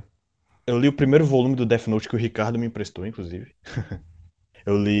pra ler. Eu li o primeiro volume do Death Note que o Ricardo me emprestou, inclusive.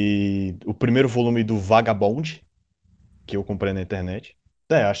 Eu li o primeiro volume do Vagabond, que eu comprei na internet.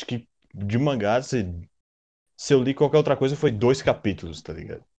 Acho que de mangá, se eu li qualquer outra coisa, foi 2 capítulos, tá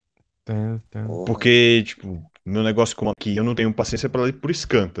ligado? Tenho. Porra, Porque, tipo, meu negócio como aqui, eu não tenho paciência pra ler por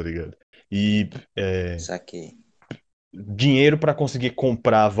scan, tá ligado? E saquei. dinheiro pra conseguir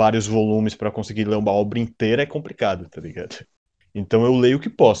comprar vários volumes pra conseguir ler uma obra inteira é complicado, tá ligado? Então eu leio o que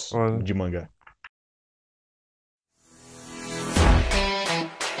posso Foda. de mangá.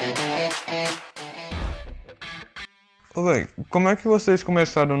 Ô, véi, como é que vocês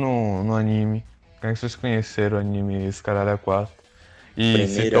começaram no anime? Como é que vocês conheceram o anime Escalada 4? E se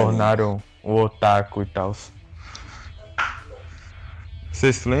Primeiramente. tornaram o otaku e tal?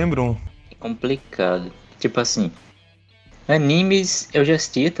 Vocês se lembram? É complicado. Tipo assim, animes eu já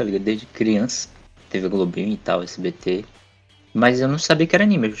assistia, tá ligado? Desde criança. TV Globinho e tal, SBT. Mas eu não sabia que era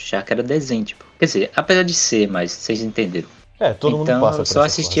anime, eu achava que era desenho, tipo. Quer dizer, apesar de ser, mas vocês entenderam. Todo mundo Então passa eu por só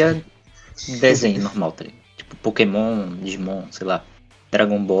essa assistia desenho normal, tá ligado? Tipo Pokémon, Digimon, sei lá,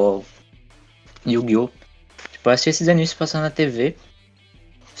 Dragon Ball, Yu-Gi-Oh! Tipo, eu assistia esses animes passando na TV.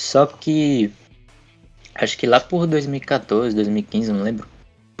 Só que acho que lá por 2014, 2015, eu não lembro.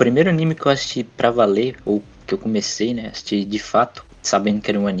 O primeiro anime que eu assisti pra valer, ou que eu comecei, né, assistir de fato, sabendo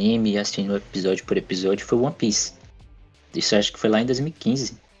que era um anime e assistindo episódio por episódio, foi One Piece. Isso eu acho que foi lá em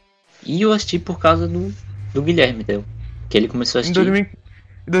 2015. E eu assisti por causa do Guilherme, entendeu? Que ele começou a Em assistir.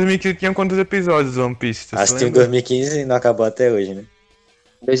 2015 tinha quantos episódios One Piece? Tu se Assisti em lembra? 2015 e não acabou até hoje, né?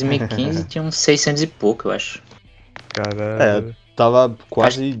 Em 2015 tinha uns 600 e pouco, eu acho. Caralho. Tava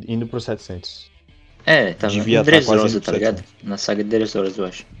quase indo pro 700. É, tava Devia em tá quase Dressrosa, indo pro tá ligado? 700. Na saga de Dressrosa, eu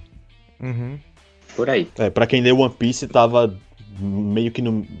acho. Uhum. Por aí. Pra quem lê One Piece, tava meio que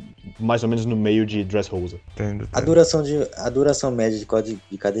mais ou menos no meio de Dressrosa. Entendo. A duração média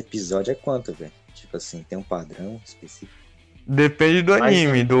de cada episódio é quanto, velho? Tipo assim, tem um padrão específico? Depende do Mais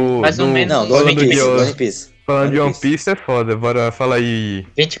anime, mais ou menos Não, do falando One Piece, de, do One Piece. falando de One One Piece é foda. Bora, fala aí,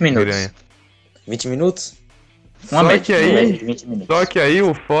 20 minutos. Miranha. 20 minutos? Uma Só média, que uma aí- média de 20 minutos. Só que aí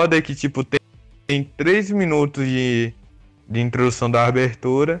o foda é que, tipo, tem 3 minutos de introdução da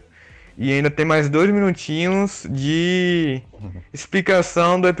abertura e ainda tem mais 2 minutinhos de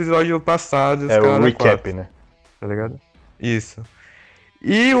explicação do episódio passado. É o Escalada recap, 4, né? tá ligado? Isso.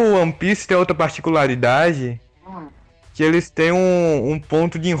 E o One Piece tem outra particularidade, que eles têm um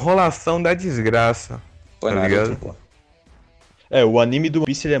ponto de enrolação da desgraça. Foi Tá Naruto, ligado? pô. O anime do One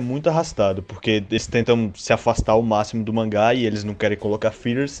Piece ele é muito arrastado, porque eles tentam se afastar ao máximo do mangá e eles não querem colocar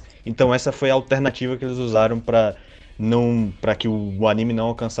fillers, então essa foi a alternativa que eles usaram pra que o anime não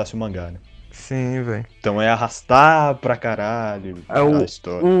alcançasse o mangá, né? Sim, velho. Então é arrastar pra caralho a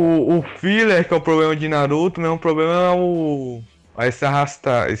história. O filler, que é o problema de Naruto, o mesmo problema é essa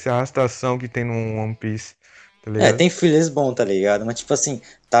arrastação que tem no One Piece, tá ligado? Tem fillers bom, tá ligado? Mas tipo assim,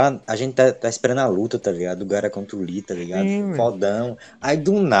 a gente tá esperando a luta, tá ligado? O Gara contra o Lee, tá ligado? Sim, mano. Fodão. Aí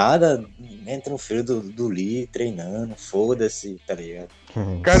do nada entra um filho do Lee treinando, foda-se, tá ligado?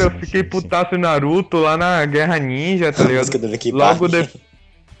 Cara, eu Sim, fiquei sim, putaço em Naruto lá na Guerra Ninja, tá A ligado? música do Linkin Logo, Park.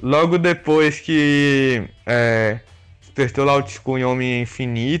 logo depois que despertou lá o Tsukuyomi Homem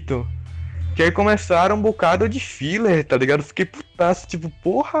Infinito, que aí começaram um bocado de filler, tá ligado? Fiquei putaço, tipo,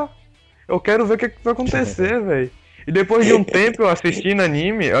 porra, eu quero ver o que vai acontecer, velho. E depois de um tempo eu assistindo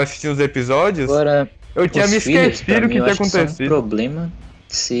anime, eu assisti os episódios, Agora, eu tinha os me fillers, pra esquecido o mim, que eu tinha acho que são um acontecido. problema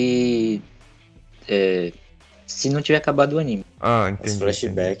se não tiver acabado o anime. Ah, Os entendi.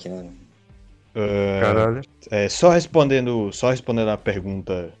 flashback, né? Caralho. Só respondendo a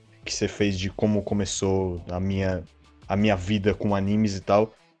pergunta que você fez de como começou a minha vida com animes e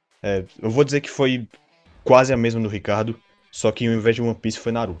tal, eu vou dizer que foi quase a mesma do Ricardo, só que ao invés de One Piece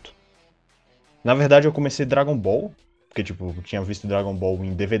foi Naruto. Na verdade eu comecei Dragon Ball, porque tipo, eu tinha visto Dragon Ball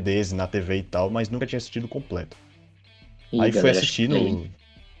em DVDs, na TV e tal, mas nunca tinha assistido completo. Ih, Aí fui galera, assistir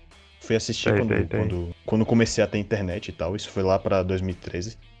Fui assistir Tem. quando comecei a ter internet e tal, isso foi lá pra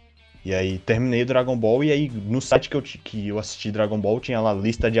 2013. E aí terminei o Dragon Ball e aí no site que eu assisti Dragon Ball tinha lá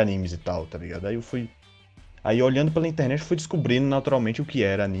lista de animes e tal, tá ligado? Aí eu fui. Aí olhando pela internet fui descobrindo naturalmente o que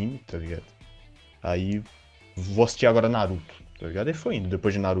era anime, tá ligado? Aí vou assistir agora Naruto, tá ligado? Aí foi indo.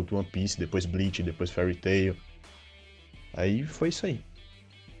 Depois de Naruto, One Piece, depois Bleach, depois Fairy Tail. Aí foi isso aí.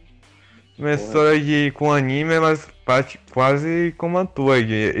 Minha história com anime é quase como a tua,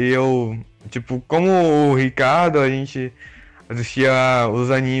 Gui. E eu, tipo, como o Ricardo, a gente assistia os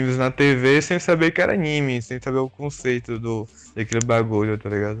animes na TV sem saber que era anime, sem saber o conceito daquele bagulho, tá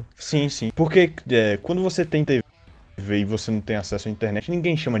ligado? Sim, sim. Porque quando você tem TV e você não tem acesso à internet,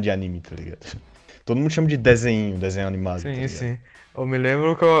 ninguém chama de anime, tá ligado? Todo mundo chama de desenho animado, tá Sim, ligado? sim. Eu me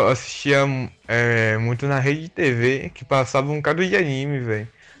lembro que eu assistia muito na rede TV, que passava um bocado de anime, velho.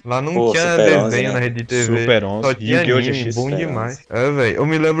 Lá não Pô, tinha Super 11, desenho né? na rede TV, Super 11, só tinha Yu-Gi-Oh! anime, GX, bom Super demais. Velho, eu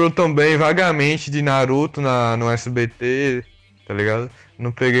me lembro também vagamente de Naruto no SBT, tá ligado?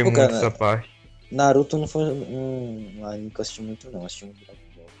 Não peguei Pô, muito cara, essa parte. Naruto não foi um anime que eu assisti muito, não. Assisti um Dragon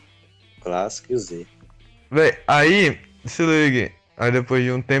Ball clássico e o Z. Véi, aí, se ligue, aí depois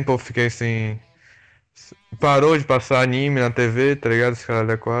de um tempo eu fiquei sem parou de passar anime na TV, tá ligado? Esse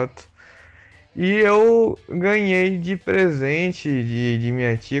cara é 4. E eu ganhei de presente de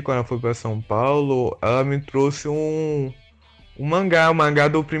minha tia quando ela foi pra São Paulo. Ela me trouxe um mangá, o mangá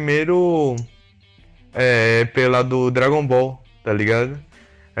do primeiro pela do Dragon Ball, tá ligado?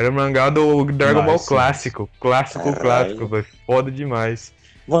 Era o mangá do Dragon Ball Nice. clássico. Clássico, Caralho. velho. Foda demais.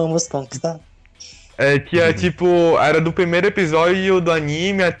 Vamos conquistar. Tinha tipo, era do primeiro episódio do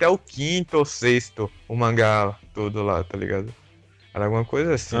anime até o quinto ou sexto, o mangá todo lá, tá ligado? Era alguma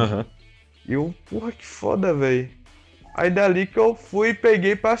coisa assim. Aham. E eu, porra, que foda, velho. Aí dali que eu fui e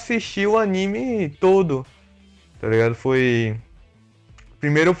peguei pra assistir o anime todo, tá ligado? Foi.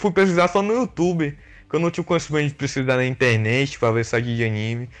 Primeiro eu fui pesquisar só no YouTube, que eu não tinha conhecimento de pesquisar na internet pra ver site de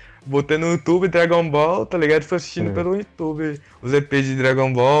anime. Botei no YouTube Dragon Ball, tá ligado? Fui assistindo pelo YouTube os EPs de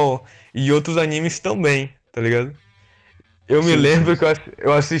Dragon Ball e outros animes também, tá ligado? Eu me lembro que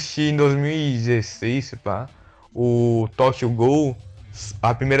eu assisti em 2016, pá, o Tokyo Ghoul,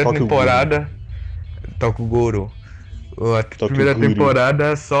 a primeira Tokyo temporada. Tokyo Ghoul. A primeira Ghoul.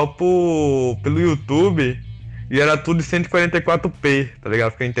 temporada só pelo YouTube e era tudo em 144p, tá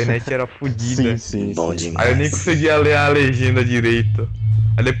ligado? Porque a internet era fodida. Sim. Bom sim. demais. Aí eu nem conseguia ler a legenda direito.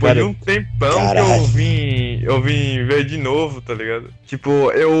 Aí depois Cara, de um tempão caralho. que eu vim ver de novo, tá ligado? Tipo,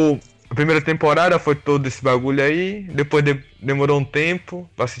 a primeira temporada foi todo esse bagulho aí, depois demorou um tempo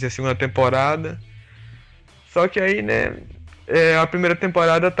pra assistir a segunda temporada. Só que aí, né, a primeira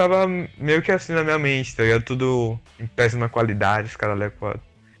temporada tava meio que assim na minha mente, tá ligado? Tudo em péssima qualidade, os caras levam.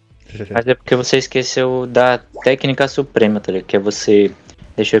 Mas é porque você esqueceu da técnica suprema, tá ligado? Que é você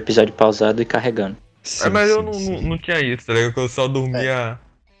deixar o episódio pausado e carregando. Mas eu não tinha isso, tá ligado? Que eu só dormia.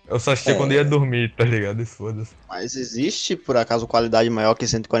 Eu só assistia quando ia dormir, tá ligado? E foda-se. Mas existe, por acaso, qualidade maior que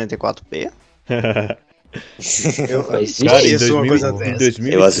 144p? Eu Existe? Cara, em, conheço uma 2000, coisa em dessa.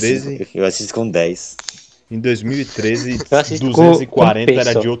 2013, Eu assisto com 10. em 2013, Eu assisto 240 com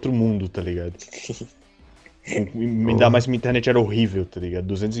era só. de outro mundo, tá ligado? Ainda mais minha internet era horrível, tá ligado?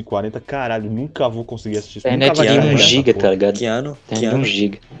 240, caralho, nunca vou conseguir assistir isso. Internet Nunca vai de dar 1 essa giga, porra. tá ligado? Que ano? Internet de 1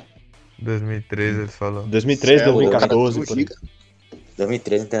 giga. 2013 ele falou. 2013, É, o 2014, cara, por aí.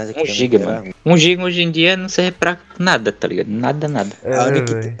 2013 a internet aqui 1 também giga, era mano. ruim. 1 giga hoje em dia não serve pra nada, tá ligado? Nada. A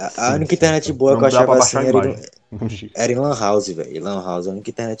única, velho. a única internet boa que eu Não dá pra achava assim baixar era, imagem. 1 giga. era em Lan House, velho. Lan House, a única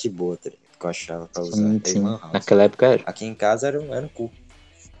internet boa tá ligado? Que eu achava pra usar. Sim, Era em sim. Lan House. Naquela época era. Aqui em casa era um cu.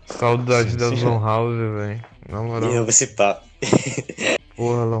 Saudade Sim, da sim. Lan House, velho. Na moral. E eu vou citar.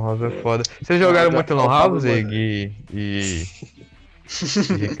 Porra, Lan House é foda. Vocês jogaram já muito Lan faltava, House, mano. Gui e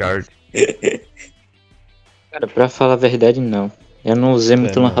Ricardo? Cara, pra falar a verdade, não. Eu não usei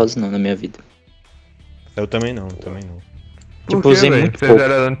muito não. Lan House não na minha vida. Eu também não, também não. Tipo, Por quê, usei velho? muito Vocês pouco.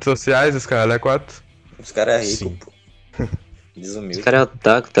 eram antissociais, os caras, é 4? Os caras é rico, Sim. pô. Desumilde. Esse cara é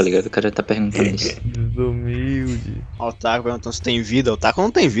otaku, tá ligado? O cara tá perguntando isso. Desumilde. Otaku perguntando se tem vida. Otaku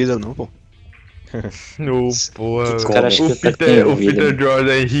não tem vida, não, pô. Porra. Os caras acham que O o otaku Peter, tem o vida. Peter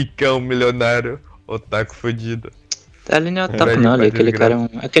Jordan é ricão, milionário. Otaku fodido. Ali não é otaku Velho, não, ali, vai aquele cara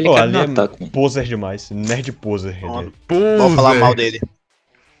desgraça. é um... Aquele Pô, cara ali não é é otaku, mano. poser demais, nerd poser. Ele é. Vamos falar mal dele.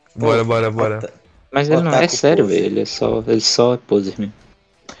 Bora. Mas ele não é Otaku sério, poser. velho. Ele só é poser mesmo.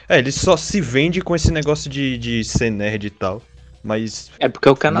 Ele só se vende com esse negócio de ser nerd e tal. Mas. É porque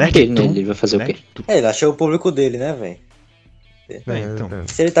é o canal nerd dele, né? true, Ele vai fazer o nerd quê? true. Ele achou o público dele, né, velho? Então.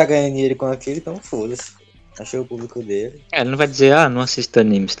 Se ele tá ganhando dinheiro com aquilo, então foda-se. Achou o público dele. É, ele não vai dizer, não assisto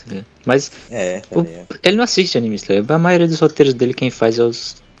animes, tá ligado? Mas Tá o- ligado? ele não assiste animes, tá ligado? A maioria dos roteiros dele, quem faz é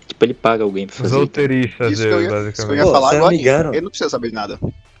os... Tipo, ele paga alguém pra Os fazer. roteiristas Isso que eu dele, ia, isso que eu basicamente. ia Pô, falar se eu não agora. me engano- Ele não precisa saber de nada.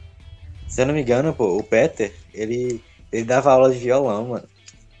 Se eu não me engano, pô, o Peter, ele dava aula de violão, mano.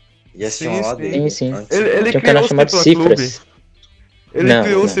 E assistia Sim, uma aula sim. dele. Sim. antes. Ele Tinha um criou canal o chamado Cifra Clube. Cifras. Ele Não,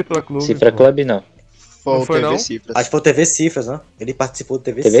 criou o não. Cifra Clube. Cifra pô. Club não. Foi Não o foi, TV não? Cifras. Acho que foi o TV Cifras, não? Ele participou do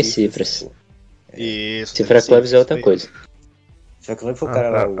TV, TV Cifras. Cifras. pô. Isso. Cifra TV Clubs é outra foi- coisa. Só que não foi o Ah,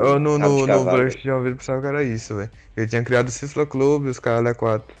 cara tá. lá. o Eu no Rabo de Cavalo, Blast velho. tinha ouvido pensava que era isso, velho. Ele tinha criado o Cifra Clube e os caras é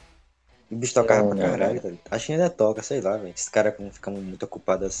 4. O bicho tocava Não, pra não, caralho, não. velho. Acho que ainda toca, sei lá, velho. Esses caras não ficam muito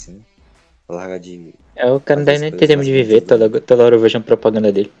ocupados assim. Larga de. É, o cara não Fazer dá nem as tempo coisas de mais viver, bonitas, toda hora eu vejo uma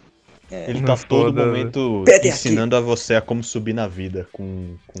propaganda dele. É, Ele Não tá todo foda, momento Pede aqui. ensinando a você a como subir na vida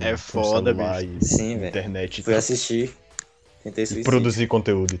com É foda, celular e Sim, velho. internet e fui tal. assistir. Tentei E suicídio. produzir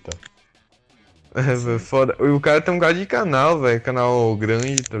conteúdo e tal. É, velho, foda. E o cara tem um cara de canal, velho. Canal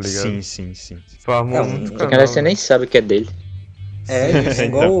grande, tá ligado? Sim. Farmou É, muito um canal. Cara, você velho. nem sabe que é dele. É, isso, é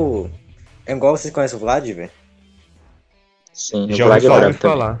Então. igual. É igual vocês conhecem o Vlad, velho? Sim, Já o Vlad ouvi é Só falar, brabo ouvi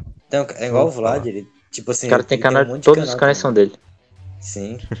também. falar. Então, é igual o Vou Vlad, falar. ele. Tipo assim. O cara tem ele canal, um monte de todos os canal canais são também. dele.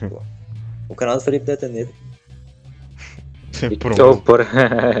 Sim, pô. O canal do Felipe Detoneiro. Pronto.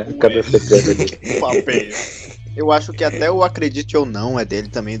 Cadê você dele? Papel. Eu acho que até o Acredite ou Não é dele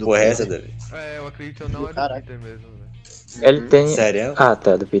também, do Porra, Peter. essa, Davi? Eu acredito ou não, é do Caraca. Peter mesmo, velho. Ele tem. Sério? Ah,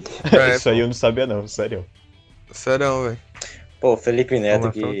 tá, do Peter. Isso aí eu não sabia não, sério. Sério, velho. Pô, Felipe Neto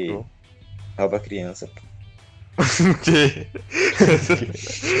Informação que tua. rouba criança. O quê?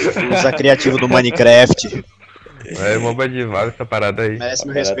 Usa criativo do Minecraft. É mó badivado essa parada aí. Merece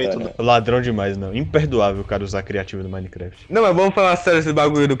meu respeito. Não. Ladrão demais, não. Imperdoável o cara usar criativo do Minecraft. Não, mas vamos falar sério esse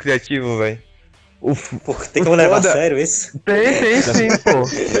bagulho do criativo, velho. Pô, tem como levar a Foda. sério isso? Tem sim,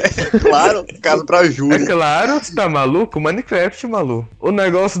 pô. Claro, caso pra É Júlio. claro, você tá maluco? Minecraft, maluco. O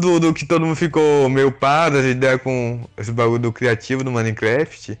negócio do que todo mundo ficou meio pá das ideias com esse bagulho do criativo do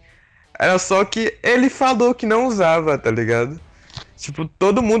Minecraft era só que ele falou que não usava, tá ligado? Tipo,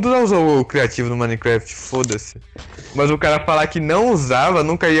 todo mundo já usou o criativo no Minecraft, foda-se. Mas o cara falar que não usava,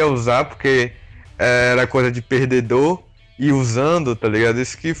 nunca ia usar porque era coisa de perdedor e usando, tá ligado?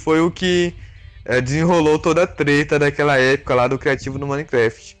 Isso que foi o que desenrolou toda a treta daquela época lá do criativo no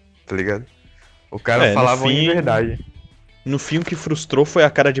Minecraft, tá ligado? O cara No falava fim- em verdade. No fim, o que frustrou foi a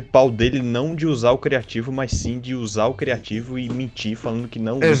cara de pau dele não de usar o criativo, mas sim de usar o criativo e mentir falando que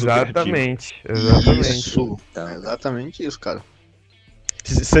não usa o criativo. Exatamente. Isso. Tá. Exatamente isso, cara.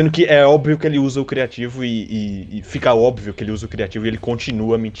 Sendo que é óbvio que ele usa o criativo e fica óbvio que ele usa o criativo e ele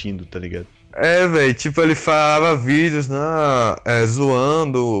continua mentindo, tá ligado? É, velho, tipo, ele falava vídeos,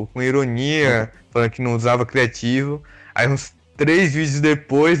 zoando, com ironia, falando que não usava criativo. Aí uns 3 vídeos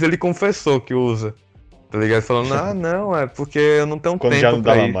depois ele confessou que usa. Tá ligado? Falando, não, é porque eu não tenho Quando tempo já não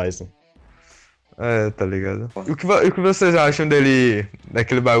pra dava isso. mais, né? Tá ligado? E o que vocês acham dele,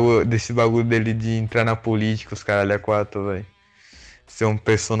 desse bagulho dele de entrar na política, os caralho é 4, velho? Ser um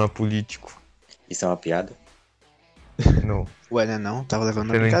persona político. Isso é uma piada? Não, Ué, né, não? Tava levando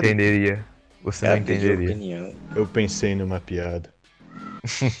você na não brincadeira. entenderia. Você não Piada de entenderia. opinião. Eu pensei numa piada.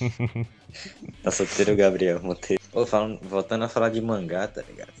 Tá solteiro, Gabriel Monteiro. Ô, voltando a falar de mangá, tá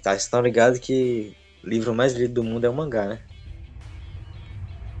ligado? Vocês estão ligados que o livro mais lido do mundo é o mangá, né?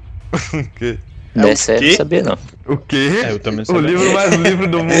 O quê? Dessa eu não sabia, não. O quê? Eu também não O sabia. livro mais livre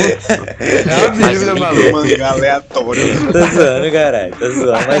do mundo. É a Bíblia, Um maluco. mangá aleatório. Tô zoando, caralho. Tô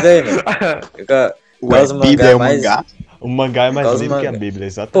zoando. Mas aí, mano. Ué, Os mangá Bíblia é o mais- mangá? O mangá é mais Causa lido que a mangá. Bíblia,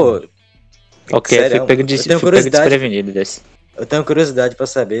 exatamente. Pô, Ok, sério, fui pego, eu tenho fui pego curiosidade. desprevenido desse. Eu tenho curiosidade pra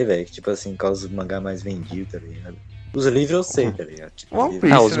saber, velho. Tipo assim, qual os mangá mais vendidos, tá ligado? Os livros eu sei, tá ligado? Tipo, One livro-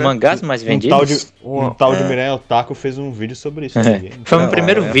 Piece. Ah, os né? mangás mais Um vendidos? tal de Miranha Otaku fez um vídeo sobre isso. É. Ninguém- Foi o Não,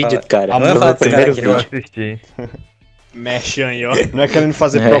 primeiro eu ia vídeo, falar- cara. eu ia Foi falar o pro primeiro cara que Eu vídeo. assisti. Mexe aí, ó. Não é querendo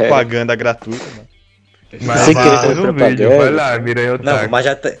fazer É. propaganda gratuita, né? Mas Sem querer faz um propaganda. vídeo, vai lá, Miranha Não, Otaku.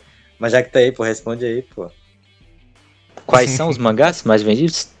 mas já que tá aí, pô, responde aí, pô. Quais são os mangás mais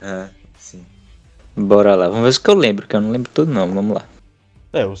vendidos? Ah, sim. Bora lá, vamos ver o que eu lembro, que eu não lembro tudo não, vamos lá.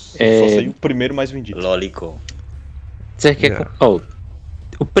 Eu só É. sei o primeiro mais vendido. Lolicon. Você quer Yeah.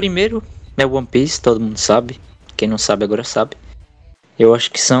 o primeiro é One Piece, todo mundo sabe. Quem não sabe agora sabe. Eu acho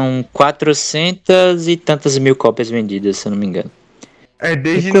que são 400 e tantas mil cópias vendidas, se eu não me engano. É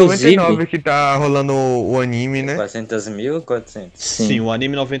desde Inclusive- 99 que tá rolando o anime, né? 400 mil ou 400? Sim, o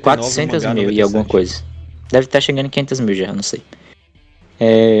anime 99, 400 o mangá mil 97. e alguma coisa. Deve estar chegando em 500 mil já, não sei.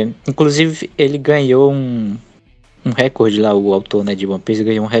 Inclusive, ele ganhou um recorde lá, o autor, né, de One Piece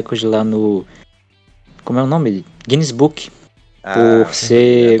ganhou um recorde lá no... Como é o nome? Guinness Book. Por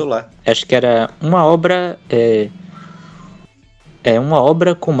ser... eu tô lá. Acho que era uma obra... É uma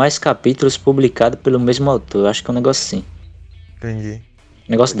obra com mais capítulos publicado pelo mesmo autor. Acho que é um negócio assim. Entendi.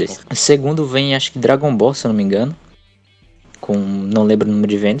 Um negócio desse. Segundo vem, acho que Dragon Ball, se eu não me engano. Com... Não lembro o número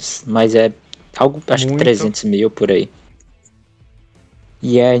de vendas. Mas é algo... Acho que Muito. 300 mil por aí.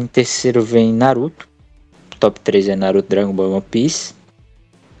 E aí em terceiro vem Naruto. Top 3 é Naruto, Dragon Ball e One Piece.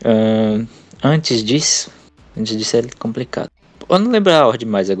 Antes disso é complicado. Eu não lembro a ordem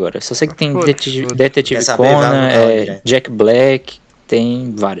mais agora. Só sei que tem Foda-se. Detetive Quer saber? Vai Conan, anotar aí, né? Jack Black.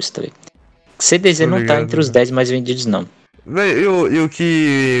 Tem vários também. CDZ Tô não tá ligado, entre os né? 10 mais vendidos, não. Véi, e o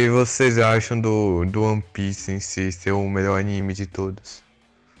que vocês acham do One Piece em si ser o melhor anime de todos?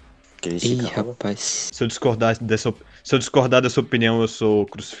 Ih, rapaz. Se eu discordar dessa opinião, eu sou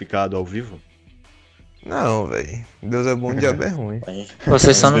crucificado ao vivo? Não, velho. Deus é bom, o diabo é ruim.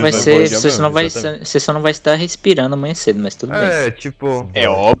 Você só não vai Deus ser. vai Você só não vai, exatamente. você só não vai estar respirando amanhã cedo, mas tudo bem. É, tipo, É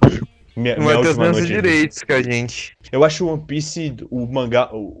óbvio. Minha não vai ter os última mesmos noite disso. direitos que a gente. Eu acho o One Piece, o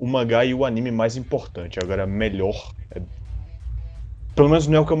mangá e o anime mais importante. Agora, melhor. Pelo menos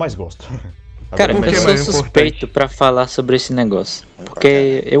não é o que eu mais gosto. Cara, Por que eu sou mais suspeito importante? pra falar sobre esse negócio.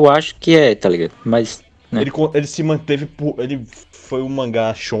 Porque eu acho que é, tá ligado? Mas. né? Ele se manteve por. Ele foi um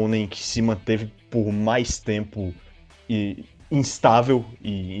mangá shonen que se manteve por mais tempo instável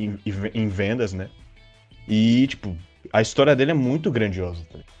em vendas, né? E, tipo, a história dele é muito grandiosa.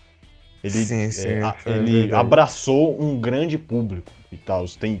 Tá? Ele, ele abraçou um grande público e tal.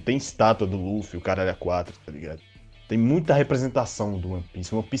 Tem estátua do Luffy, o caralho A4, tá ligado? Tem muita representação do One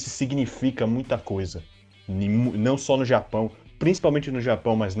Piece. One Piece significa muita coisa. Não só no Japão, principalmente no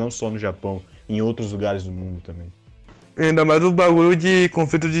Japão, mas não só no Japão, em outros lugares do mundo também. Ainda mais o bagulho de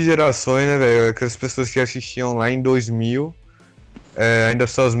conflito de gerações, né, velho? Aquelas pessoas que assistiam lá em 2000, ainda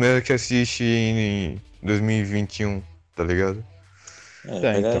são as mesmas que assistem em 2021, tá ligado?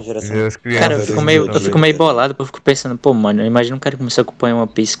 Pega a geração. Cara, eu fico meio bolado, porque eu fico pensando, pô, mano, imagina um cara que começou a acompanhar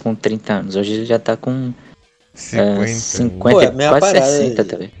One Piece com 30 anos, hoje ele já tá com 50, Pô, é quase 60,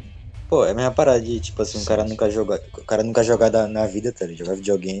 tá ligado? Pô, é a mesma parada de, tipo assim, o cara nunca jogar na vida, tá ligado? Jogar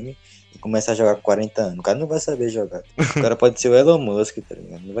videogame e começar a jogar com 40 anos. O cara não vai saber jogar. O cara pode ser o Elon Musk, tá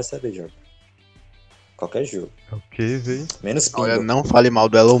ligado? Não vai saber jogar. Qualquer jogo. Ok, velho. Menos pinball. Olha, não fale mal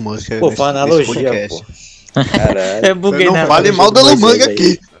do Elon Musk. Pô, foi uma analogia, pô. Caralho. Eu buguei Não fale mal do Elon Musk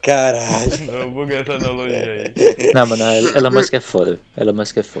aqui. Caralho. Eu buguei essa analogia aí. Não, mano, Elon Musk é foda. Elon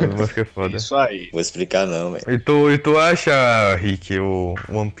Musk é foda. Elon Musk é foda. Isso aí. Vou explicar não, velho. E tu acha, Rick, o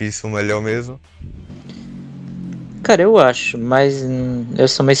One Piece o melhor mesmo? Cara, eu acho, mas eu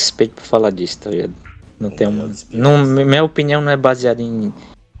sou meio suspeito pra falar disso, tá ligado? Não tenho. melhor dos piratas. Minha opinião não é baseada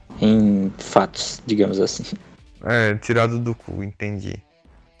em fatos, digamos assim. Tirado do cu, entendi.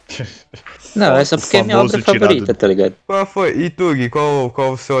 Não, é só porque é minha famoso obra favorita, tirado. tá ligado? Qual foi? E Tug, qual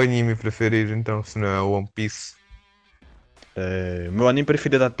o seu anime preferido, então, se não é o One Piece? Meu anime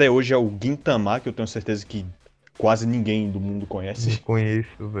preferido até hoje é o Gintama, que eu tenho certeza que quase ninguém do mundo Não conhece. conheço,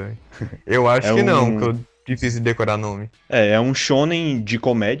 velho. Eu acho É que não, um- porque é difícil de decorar nome. É um shonen de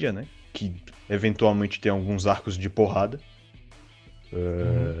comédia, né? Que eventualmente tem alguns arcos de porrada.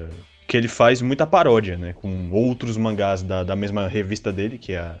 Que ele faz muita paródia, né? Com outros mangás da mesma revista dele,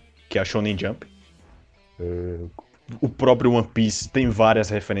 que é a Shonen Jump. O próprio One Piece tem várias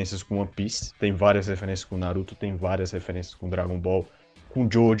referências com One Piece, tem várias referências com Naruto, tem várias referências com Dragon Ball, com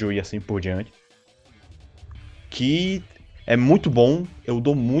Jojo e assim por diante. Que é muito bom, eu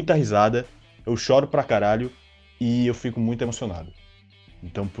dou muita risada, eu choro pra caralho e eu fico muito emocionado.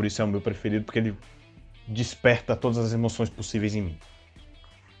 Então por isso é o meu preferido, porque ele desperta todas as emoções possíveis em mim.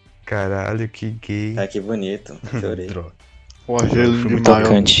 Caralho, que gay. Ah, que bonito. Chorei. Droga. O Angelo Foi de muito Maio.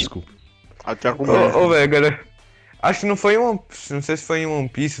 tocante. Desculpa. Até com Ô, velho, galera. Acho que não foi não sei se foi em One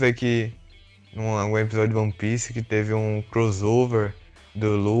Piece, velho, que. Num episódio de One Piece que teve um crossover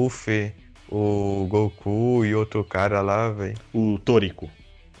do Luffy, o Goku e outro cara lá, velho. O Toriko.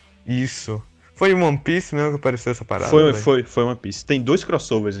 Isso. Foi em One Piece mesmo que apareceu essa parada? Foi velho? One Piece. Tem 2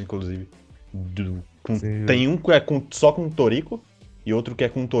 crossovers, inclusive. Sim. Tem um que é só com o Toriko e outro que é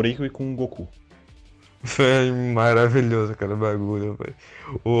com o Toriko e com o Goku. Foi maravilhoso aquele bagulho, velho.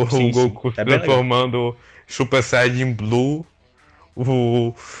 O Sim, sim. Goku É bem transformando Super Saiyajin Blue.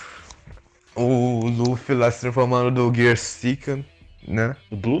 O Luffy lá se transformando do Gear Seeker, né?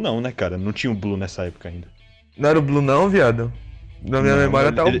 O Blue não, né, cara? Não tinha o Blue nessa época ainda. Não era o Blue não, viado? Na minha Não,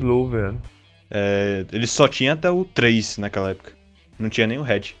 memória tá ele- o Blue, velho. Ele só tinha até o 3 naquela época. Não tinha nem o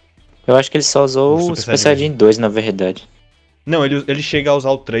Red. Eu acho que ele só usou O o Super Super Saiyajin. Saiyajin 2, na verdade. Não, ele chega a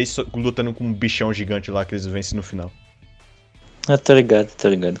usar o 3 lutando com um bichão gigante lá que eles vencem no final. Eu tô ligado,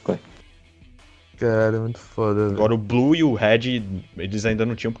 qual é. Cara, muito foda, velho. Agora o Blue e o Red, eles ainda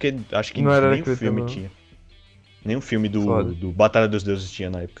não tinham, porque acho que Não era nem o daquele filme tamanho. tinha. Nem o filme Foda. do Batalha dos Deuses tinha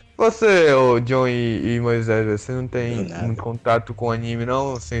na época. Você, ô John e Moisés, velho, você não tem Não, nada. muito contato com anime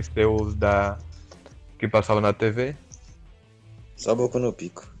não, sem ser os que passava na TV? Só boca no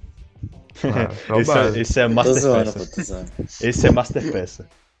pico. Só o básico. Esse é Tô Master zoando, Peça. pô, tô zoando. Esse é Master Peça.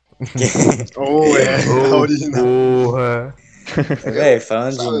 Oh, a original. Porra. Véi,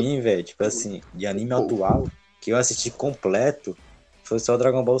 falando de mim, velho, tipo assim, de anime atual, que eu assisti completo, foi só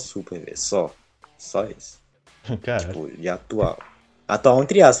Dragon Ball Super, velho. Só isso. Cara, Tipo, de atual. Atual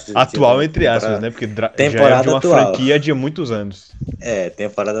entre aspas. atual tipo, entre aspas, temporada- né? Porque já é temporada de uma atual. franquia de muitos anos. É,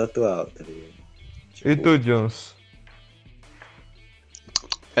 temporada atual, tá ligado? Tipo, E tu, Jones?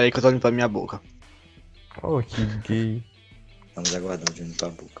 Peraí que eu tô limpando minha boca. Oh, que gay. Estamos aguardando de pra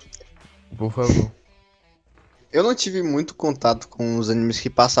boca. Por favor. Eu não tive muito contato com os animes que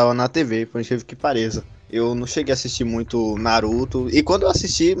passavam na TV, por incrível que pareça. Eu não cheguei a assistir muito Naruto. E quando eu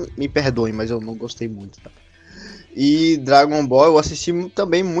assisti, me perdoem, mas eu não gostei muito, tá? E Dragon Ball eu assisti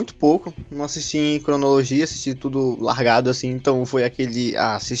também muito pouco. Não assisti em cronologia, assisti tudo largado assim. Então foi aquele.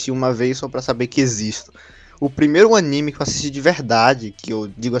 Assisti uma vez só pra saber que existo. O primeiro anime que eu assisti de verdade, que eu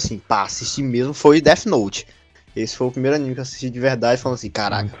digo assim, pá, assisti mesmo, foi Death Note. Esse foi o primeiro anime que eu assisti de verdade, falando assim,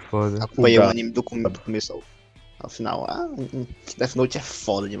 caraca, Muito foda. acompanhei o Gato. anime do começo ao Afinal, Death Note é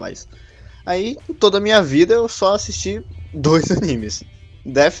foda demais. Aí, toda a minha vida, eu só assisti 2 animes.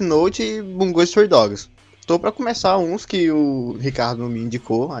 Death Note e Bungo Stray Dogs. Tô pra começar uns que o Ricardo me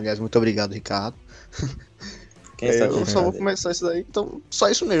indicou. Aliás, muito obrigado, Ricardo. Eu só vou começar isso daí. Então, só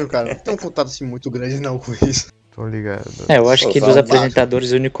isso mesmo, cara. Não tem um contato assim muito grande não com isso. Tô ligado. Eu acho que dos fala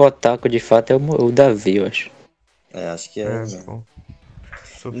apresentadores, o único otaku de fato é o Davi, eu acho. Acho que é mesmo.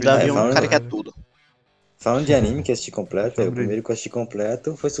 Pô. O Davi é um falando- cara que é tudo. Falando de anime que eu assisti completo, o Sobre- primeiro que eu assisti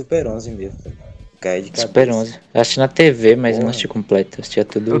completo foi Super 11 mesmo. Caí de cabeça. Super 11. Eu assisti na TV, mas eu não Porra. assisti completo. Eu assistia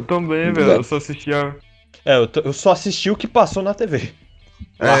tudo. Eu também, velho. Eu só assistia. Eu só assisti o que passou na TV.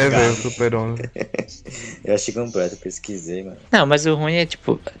 É, velho, Super 11. Eu assisti completo, pesquisei, mano. Não, mas o ruim é,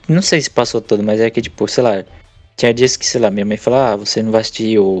 tipo, não sei se passou todo, mas é que, tipo, sei lá, tinha dias que, sei lá, minha mãe falava, você não vai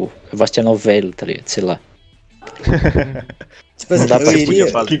assistir eu vou assistir a novela, tá ligado? Sei lá. Tipo assim, Não dá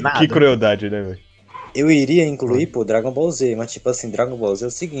pra Que crueldade, né, velho? eu iria incluir, pô, Dragon Ball Z, mas tipo assim, Dragon Ball Z é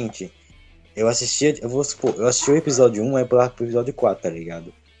o seguinte, eu assistia, eu vou supor, eu assisti o episódio 1, aí pulava pro episódio 4, tá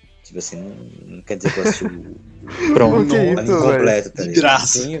ligado? Tipo assim, não quer dizer que eu assisti o Pronto. Por que anime isso, velho? completo, tá De ligado?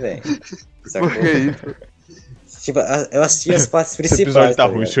 graça. Sim, velho. Sacou? Por que isso? Tipo, eu assistia as partes episódio principais, tá tá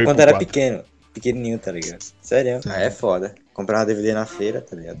ruim, ligado? deixa eu ir Quando pro era 4. pequenininho, tá ligado? Sério, é foda. Comprava DVD na feira,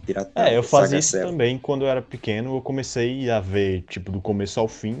 tá ligado? Piratão, Eu fazia Saga isso Cell. também quando eu era pequeno. Eu comecei a ver, tipo, do começo ao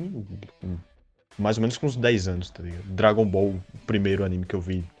fim, mais ou menos com uns 10 anos, tá ligado? Dragon Ball, o primeiro anime que eu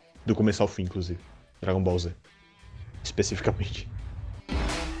vi, do começo ao fim, inclusive. Dragon Ball Z, especificamente.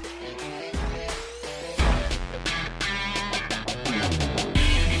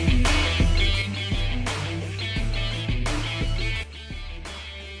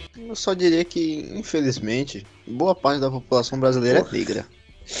 Eu só diria que, infelizmente, boa parte da população brasileira é negra.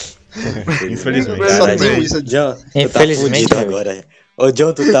 Infelizmente. Caralho, Só tenho isso. John, tu tá Infelizmente, fudido meu. agora. Ô,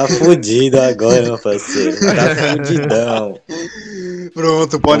 John, tu tá fudido agora, meu parceiro. Tá fudidão.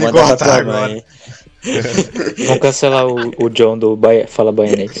 Pronto, Vou pode mandar pra cortar tua agora. mãe. Vamos cancelar o John do Fala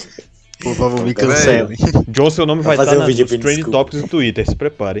Baianês. Por favor, me Então, cancelem. John, seu nome vai Vai estar fazer um vídeo nos pedindo Trending desculpa. Topics do Twitter, se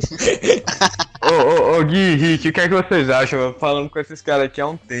preparem. Ô, Gui, Rick, o que é que vocês acham? Falando com esses caras aqui há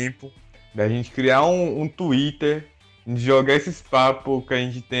um tempo, da gente criar um Twitter, de jogar esses papos que a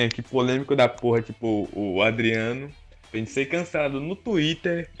gente tem aqui, polêmico da porra, tipo o Adriano, pra gente ser cansado no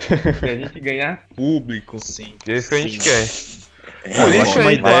Twitter e a gente ganhar público. Sim. É isso que a gente quer. É, Por isso acho que a uma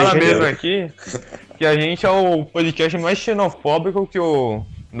gente ideia fala genial. mesmo aqui que a gente é o podcast mais xenofóbico que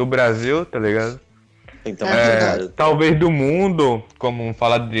no Brasil, tá ligado? Então, É verdade. Talvez do mundo, como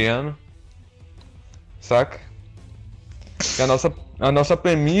fala Adriano. Saca? Que a nossa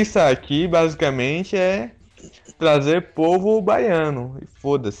premissa aqui, basicamente, é trazer povo baiano. E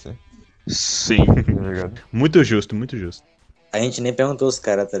foda-se, Sim. tá ligado? Muito justo, muito justo. a gente nem perguntou os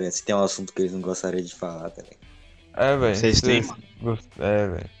caras, tá ligado? Se tem um assunto que eles não gostariam de falar, tá ligado? É, velho. Vocês têm, mano. É,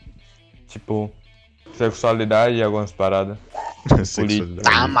 velho. Tipo, sexualidade e algumas paradas. Sexualidade.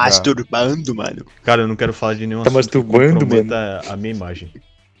 Tá masturbando, mano. Cara, eu não quero falar de nenhum Tá assunto que masturbando, comprometa a minha imagem.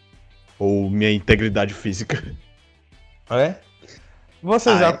 Ou minha integridade física. É? Você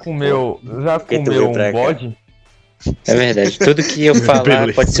Ah, já é? comeu Porque tu um veio pra cá. bode? É verdade. Tudo que eu falar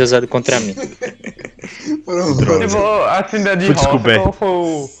Beleza. pode ser usado contra mim. Pronto. Droga. Tipo, assim, de Fui roça, descoberto. qual foi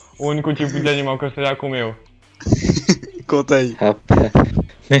o único tipo de animal que você já comeu? Conta aí. Rapaz.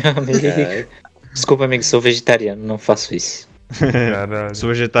 Meu amigo. Caralho. Desculpa, amigo, sou vegetariano, não faço isso. Caralho. Sou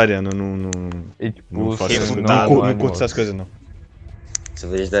vegetariano, não E, tipo, faço você essas coisas. não Não, é curto animal. essas coisas, não. Sou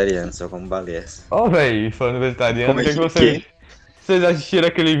vegetariano, só como baleias. Ó, véi, falando vegetariano, Como o que, é que que- vocês... Vocês assistiram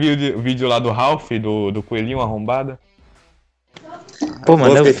aquele vídeo lá do Ralph, do coelhinho arrombado? Pô,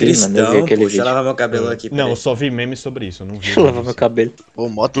 mano, eu fiquei vi, mano, eu vi aquele Deixa eu vídeo. lavar meu cabelo aqui, Não, eu peraí. só vi memes sobre isso, eu não vi. Deixa eu lavar meu cabelo. Pô,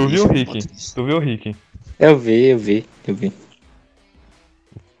 mó Tu triste, viu, mó Rick? triste. Tu viu, Rick? Eu vi.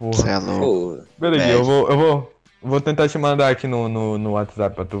 Porra. Cê é louco. Pô, Beleza, Bad. eu vou tentar te mandar aqui no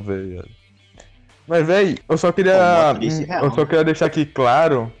WhatsApp pra tu ver. Viado. Mas, véi, eu só queria. Pô, mó triste, real. Eu só queria deixar aqui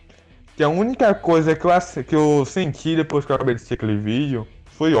claro que a única coisa que eu senti depois que eu acabei de assistir aquele vídeo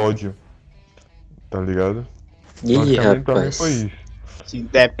foi ódio. Tá ligado? Ih, Basicamente, pra mim rapaz. foi isso. Assim,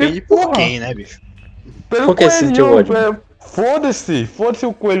 depende E, porra. por quem, né, bicho? Pelo Por que sentiu ódio? Foda-se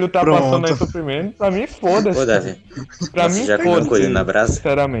o coelho tá Pronto. passando aí sofrimento. Pra mim, foda-se. Ô, Davi, Pra você mim, já comeu foda-se. coelho na brasa?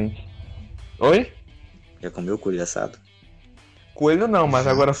 Sinceramente. Oi? Já comeu coelho assado? Coelho não, mas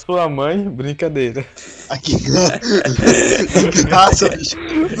agora sua mãe, brincadeira. Aqui. Nossa, bicho.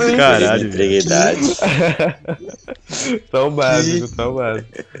 Caralho, velho. Integridade. Só o básico, só o básico.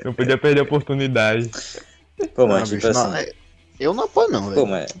 Não podia perder a oportunidade. Pô, Não, mas tipo bicho, não, assim... eu não apoio, não, Pô,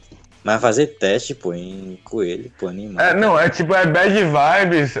 velho. mas fazer teste, pô, em coelho, pô, animal. É, não, é tipo, é bad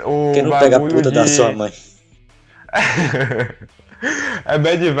vibes o Por que não pega a bagulho puta de... da sua mãe? É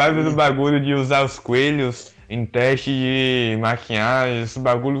bad vibe do bagulho de usar os coelhos em teste de maquiagem, esse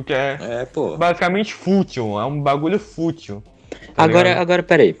bagulho que é É, pô. basicamente fútil, é um bagulho fútil. Tá ligado? Agora,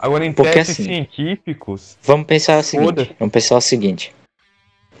 peraí. Agora em Porque testes assim, científicos, vamos pensar o Foda-se. seguinte.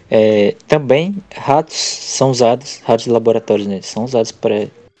 Também ratos de laboratórios, né? São usados para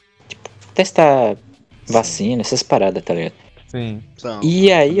testar vacina, essas paradas, tá ligado? sim. São,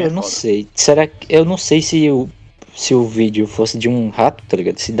 E aí também é eu não foda. sei. Eu não sei se o vídeo fosse de um rato, tá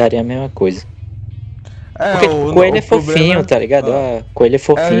ligado? Se daria a mesma coisa. Porque tipo, coelho é fofinho, tá ligado? ó, Coelho é É a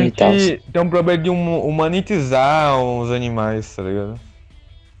fofinho e tal. gente tem um problema de humanitizar os animais, tá ligado?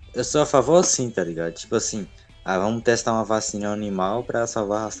 eu sou a favor assim, tá ligado? Tipo assim, vamos testar uma vacina animal pra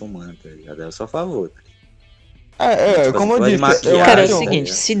salvar a raça humana, tá ligado? Eu sou a favor. Tipo Como assim, eu pode disse, eu maquiar, Cara, é acho... o tá seguinte,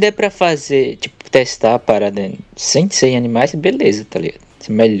 ligado? se der pra fazer, tipo, testar a parada sem ser em animais, beleza, tá ligado?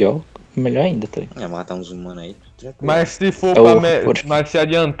 Melhor ainda, tá ligado? Matar uns humanos aí, tranquilo. Mas se for É o- mas se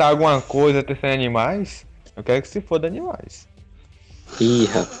adiantar alguma coisa testar em animais, eu quero que se foda animais. Ih,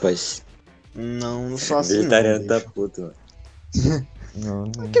 rapaz. Não sou assim. Vegetariano Não, tá bicho. puto, mano.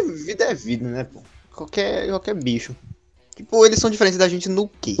 Não. Porque vida é vida, né, pô? Qualquer bicho. Tipo, eles são diferentes da gente no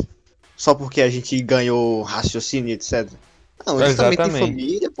quê? Só porque a gente ganhou raciocínio, etc. Não, eles também têm Exatamente.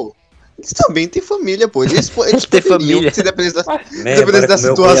 família, pô. Eles também têm família, pô. Eles Tem poderiam, família. se dependesse da, Né, dependesse bora da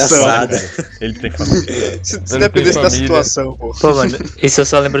comer o situação. palhaçada. Ele tem família. se tem dependesse da família. situação, pô. Pô, mano, isso eu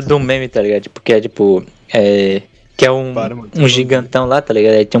só lembro do meme, tá ligado? Porque é tipo. Que é um, Para, mano, um gigantão lá, tá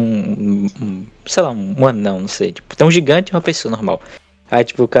ligado? Aí tem sei lá, um anão, não sei. Tipo, tem um gigante e uma pessoa normal. Aí,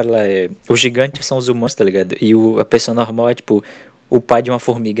 tipo, o cara lá os gigantes são os humanos, tá ligado? E a pessoa normal é, tipo, o pai de uma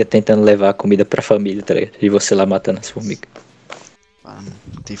formiga tentando levar a comida pra família, tá ligado? E você lá matando as formigas. Ah, mano,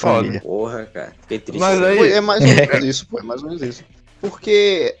 tem Foda. família. Porra, cara. Fiquei triste. Mas aí- Pô, é mais ou menos isso, pô. É mais ou menos isso.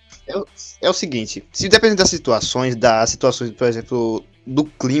 Porque é o seguinte, se depender das situações, por exemplo, do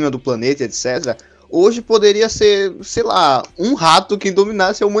clima do planeta, etc., hoje poderia ser, sei lá, um rato que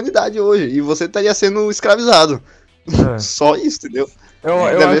dominasse a humanidade hoje. E você estaria sendo escravizado. É. Só isso, entendeu? Eu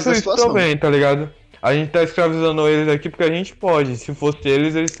Depende acho da isso situação. também, tá ligado? A gente tá escravizando eles aqui porque a gente pode. Se fosse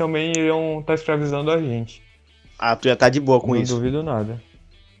eles, eles também iriam estar escravizando a gente. Ah, tu já tá de boa com Não isso. duvido nada.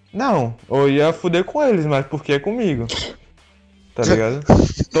 Não, eu ia fuder com eles, mas porque é comigo. Tá ligado?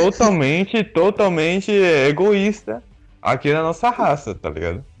 Totalmente egoísta aqui na nossa raça, tá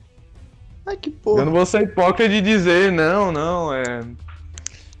ligado? Ai, que Eu porra. não vou ser hipócrita de dizer, não,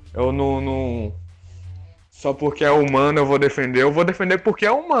 eu não. Só porque é humano eu vou defender porque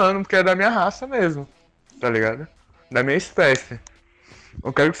é humano, porque é da minha raça mesmo. Tá ligado? Da minha espécie.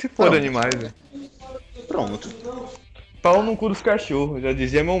 Eu quero que se foda Pronto. animais, velho. Pronto. Pau no cu dos cachorros, já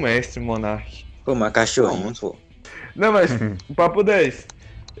dizia meu mestre, Monark. Pô, mas cachorrinho, pô. Não, mas, papo 10.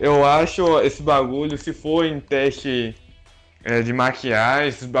 Eu acho esse bagulho, se for em teste de maquiagem,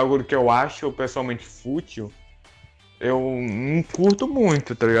 esses bagulho que eu acho pessoalmente fútil, eu não curto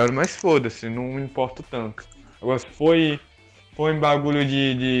muito, tá ligado? Mas foda-se, não me importo tanto. Agora, se for em bagulho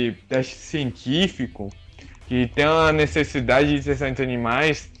de teste científico, que tem uma necessidade de testar em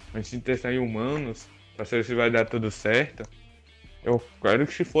animais, antes de testar em humanos, pra saber se vai dar tudo certo, eu quero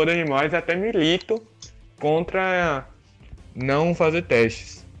que se for animais até milito contra não fazer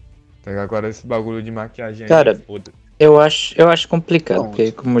testes. Tá ligado? Agora esse bagulho de maquiagem Cara, aí, foda. Eu acho complicado, Pronto.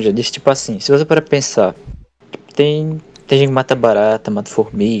 porque, como eu já disse, tipo assim, se você para pensar, tem gente que mata barata, mata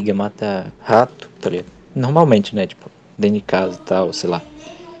formiga, mata rato, tá ligado? Normalmente, né? Tipo, dentro de casa e tal, sei lá.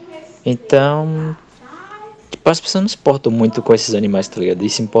 Então, tipo, as pessoas não se importam muito com esses animais, tá ligado? E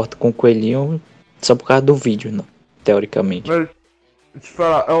se importam com o coelhinho só por causa do vídeo, não, teoricamente. Mas, te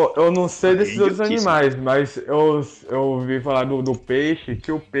falar, eu não sei desses outros idiotice. animais, mas eu ouvi falar do peixe,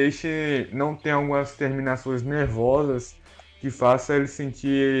 que o peixe não tem algumas terminações nervosas que façam ele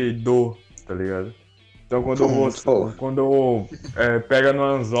sentir dor, tá ligado? Então quando pega no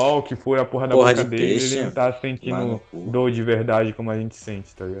anzol, que foi a porra da Porra boca de dele, peixe, ele não tá mano sentindo no cu. dor de verdade como a gente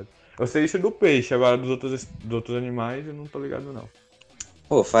sente, tá ligado? Eu sei isso do peixe, agora dos outros animais eu não tô ligado não.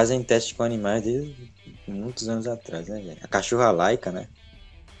 Pô, fazem teste com animais desde muitos anos atrás, né, velho? A cachorra laica, né?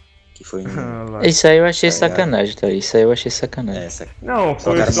 Que foi Isso aí eu achei Tá ligado? sacanagem, tá? Isso aí eu achei sacanagem. essa. Não,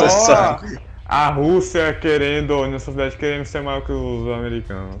 Só foi quero só mostrar. a Rússia querendo, a União Soviética querendo ser maior que os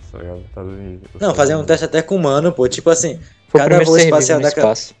americanos, tá ligado? Estados Unidos. Não, fazer um teste até com humano, pô. Tipo assim, Foi o cada primeiro voo ser vivo espacial no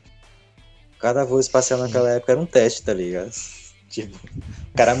daquela. espaço. Cada voo espacial naquela época era um teste, tá ligado? Tipo,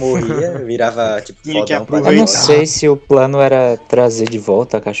 o cara morria, virava, tipo, Tinha que fodão pra Eu não aproveitar. dentro. sei se o plano era trazer de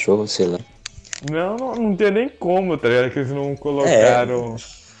volta a cachorro, sei lá. Não tem nem como, tá ligado? Que eles não colocaram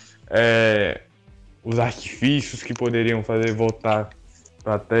os artifícios que poderiam fazer voltar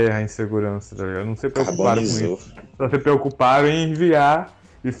pra terra em segurança, tá ligado? Não se preocuparam com Carbonizou. isso. Só se preocuparam em enviar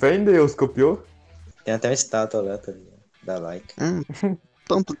e fé em Deus, copiou? Tem até uma estátua lá, tá ligado? Da like.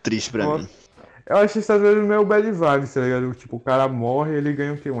 Tanto triste pra mim. Eu acho isso às vezes meio bad vibes, tá ligado? Tipo, o cara morre e ele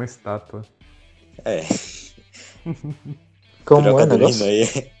ganha o quê? Uma estátua. É. Como é o Trocadilho negócio?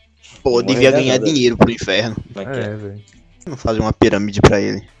 aí. Pô, Não devia é ganhar nada. dinheiro pro inferno. Como é que é? Velho. Não fazer uma pirâmide pra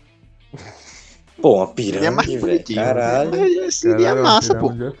ele. Pô, uma Seria mais pirâmide, velho. bonitinho. Caralho. Mas seria Caralho, massa, pô.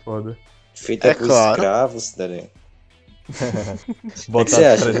 pirâmide é foda. Feita É por claro. escravos, tá ligado? Botar você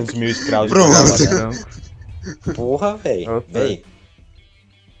acha? 300 mil escravos Pronto. pra trabalhar. Branco. Porra, velho. Nossa. Véi.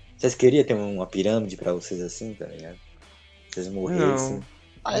 Vocês queriam ter uma pirâmide pra vocês assim, tá ligado? Vocês morressem.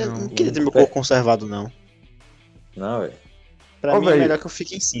 Ah, eu não Não, queria ter meu corpo conservado, não. Não, velho. Pra Ô, mim é velho. melhor que eu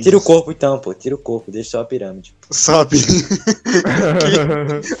fique em cinza. Tira o corpo então, pô. Tira o corpo, deixa só a pirâmide. Sobe.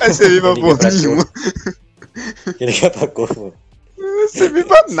 Vai servir pra Liga porra pra nenhuma. Que liga pra corpo. Não vai servir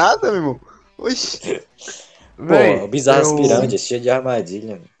pra nada, meu irmão. Oxi. Pô, bizarras eu- pirâmides, cheia de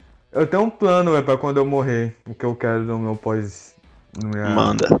armadilha, mano. Eu tenho um plano, pra quando eu morrer. O que eu quero no meu pós. No minha...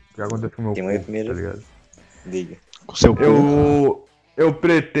 Manda. O que acontece com o meu Tem um corpo, primeiro. tá ligado? Liga. Com seu cu. Eu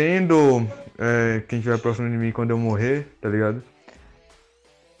pretendo, quem estiver próximo de mim quando eu morrer, tá ligado?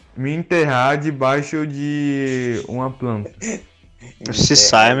 Me enterrar debaixo de uma planta. Se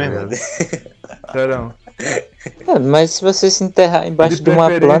sai, meu irmão. Serão? É, mas se você se enterrar embaixo De de uma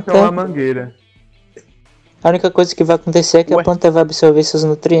preferência planta, uma mangueira. a única coisa que vai acontecer é que Ué. a planta vai absorver seus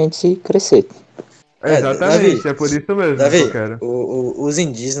nutrientes e crescer. Exatamente, Davi, é por isso mesmo que Davi, eu quero. os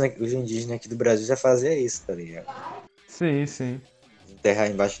indígenas aqui do Brasil já faziam isso, tá ligado? Sim, sim. Enterrar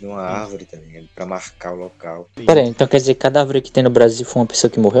embaixo de uma árvore, tá ligado? Pra marcar o local. Pera aí, então quer dizer que cada árvore que tem no Brasil foi uma pessoa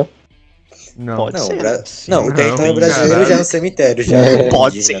que morreu? Não. Pode Não, ser. não, o território Não, brasileiro caralho. já é um cemitério, já É.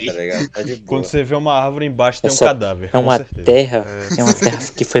 Pode indígena, ser. tá ligado? Tá de boa. Quando você vê uma árvore embaixo, tem um Essa cadáver. É com uma certeza. terra, é uma terra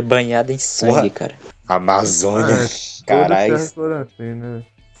que foi banhada em sangue, Porra. cara. Amazônia, Todas caralho, as foram assim, né?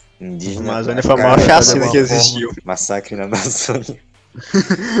 indígena. A Amazônia foi a maior Caralho, chacina uma que forma. existiu. Massacre na Amazônia.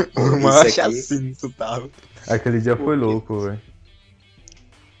 A maior Isso aqui- chacina que tava. Aquele dia foi louco, velho.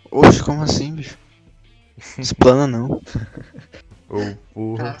 Oxe, como assim, bicho? Explana não. Ô,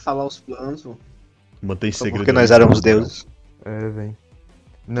 porra. Falar os planos, pô. Mantém Só segredo. porque nós éramos deuses. É, velho.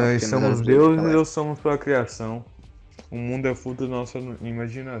 Porque Nós nós somos éramos deuses deuses, e eu somos sua criação. O mundo é fruto da nossa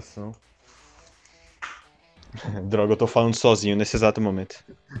imaginação. Droga, eu tô falando sozinho nesse exato momento.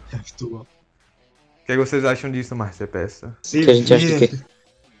 O que vocês acham disso, Márcia Peça? Que a gente acha que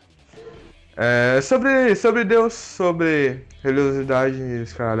Sobre Deus, sobre religiosidade e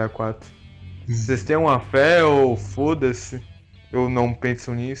os caralho a quatro. Vocês têm uma fé ou foda-se? Ou não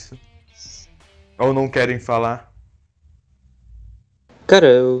pensam nisso? Ou não querem falar? Cara,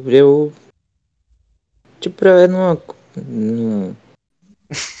 eu tipo, eu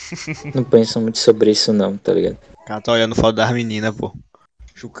não penso muito sobre isso não, tá ligado? O cara tá olhando foto das meninas, pô.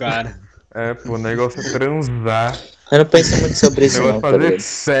 Chucara. É, pô, o negócio é transar. Eu não penso muito sobre O isso negócio não, é tá fazer ligado?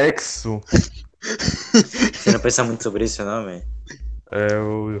 sexo. Você não pensa muito sobre isso, não, velho?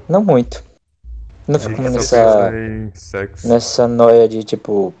 Não muito. Não A fico gente só nessa, pensa em sexo. nessa noia de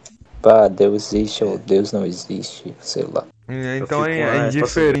tipo, pá, Deus existe ou Deus não existe, sei lá. Então fico com é a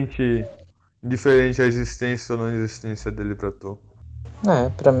indiferente a existência ou não existência dele pra tu.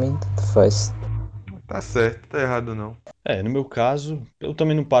 Pra mim tanto faz. Tá certo, tá errado não. No meu caso, eu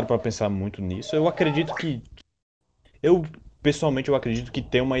também não paro pra pensar muito nisso. Eu acredito que. Pessoalmente, eu acredito que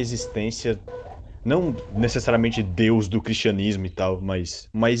tem uma existência. Não necessariamente Deus do cristianismo e tal, mas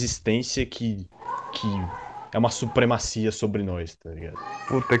uma existência que é uma supremacia sobre nós, tá ligado?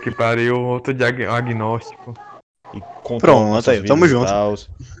 Puta que pariu, outro agnóstico. E controla Pronto, nossas aí, tamo vidas e junto. tal.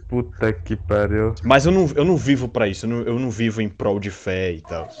 Puta que pariu. Mas eu não vivo pra isso, eu não vivo em prol de fé e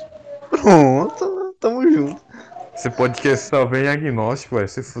tal. Pronto, tamo junto. Esse podcast só vem agnóstico, vai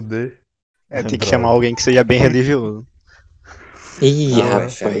se fuder. É, tem que Droga. chamar alguém que seja bem religioso. Ih, Não,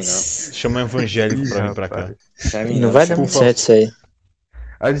 rapaz. Chama um evangélico pra vir pra cá. rapaz. Chame Não vai dar chame muito certo isso aí.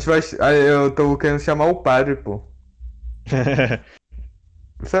 A gente vai. Eu tô querendo chamar o padre, pô.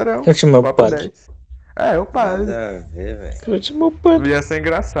 Sério? Eu chamo o papo padre. 10. É o padre. Nada a ver, velho. Eu chamo o padre. Ia ser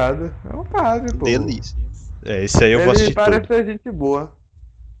engraçado. É o padre, pô. Delícia. Esse aí eu vou Ele assistir parece todo. ser gente boa.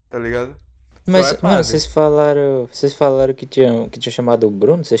 Tá ligado? Mas, Só é mano, padre. vocês falaram que tinha chamado o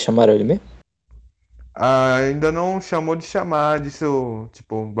Bruno? Vocês chamaram ele mesmo? Ah, ainda não chamou de chamar, disse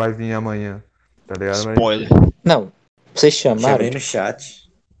tipo, vai vir amanhã. Tá ligado? Mas- Spoiler. Não. Vocês chamaram? Chamei no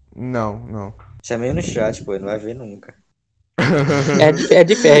chat. Não. Chamei no chat, pô, ele não vai ver nunca.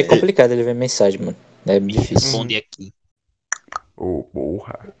 É complicado ele ver mensagem, mano. É difícil. Responde aqui. Ô,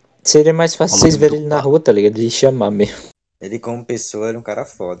 porra. Seria mais fácil Fala vocês muito verem ele na rua, tá ligado? E chamar mesmo. Ele como pessoa era um cara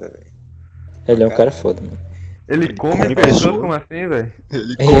foda, velho. Ele é um cara foda, mano. Ele come come pessoas? pessoa? Como assim, velho?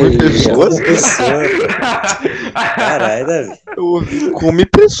 Ele come Ele- pessoas? Como pessoa, velho. Caralho, Davi. Eu ouvi, come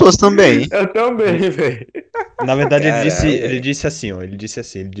pessoas também. Eu também, velho. Na verdade, ele disse, Caralho, ele velho. disse assim, ó. Ele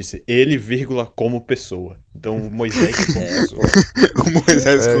disse ele, vírgula, como pessoa. Então, Moisés como pessoa. O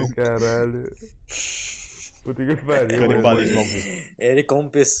Moisés Ai, come. caralho. Puta que pariu. Canibalismo ao mano. vivo. Ele como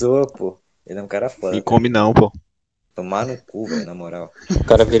pessoa, pô. Ele é um cara foda. Não come não, pô. Tomar no cu, velho, na moral. O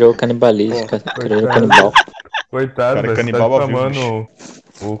cara virou canibalista, virou canibal. Coitado, Cara, velho. Você canibal tá ao vivo, chamando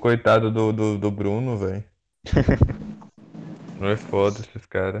o coitado do Bruno, velho. Não é foda esses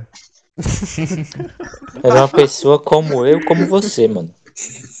caras. Ele é uma pessoa como eu, como você, mano.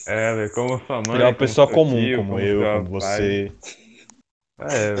 É, velho, como sua mãe. Ele é uma como pessoa seu comum, tio, como eu, seu como pai. você. É,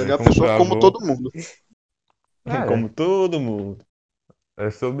 velho, Ele é uma como pessoa seu como avô. todo mundo. Ah, Como todo mundo.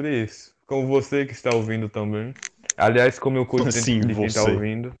 é sobre isso. Como você que está ouvindo também. Aliás, como eu cuido Sim, de quem tá você.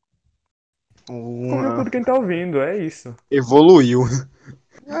 ouvindo. Como eu cuido de quem tá ouvindo, é isso. Evoluiu.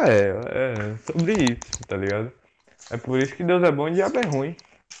 É sobre isso, tá ligado? É por isso que Deus é bom e o diabo é ruim.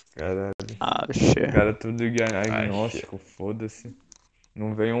 Caralho, cara tudo agnóstico, foda-se.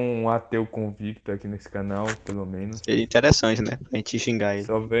 Não vem um ateu convicto aqui nesse canal, pelo menos. Seria interessante, né? Pra gente xingar ele.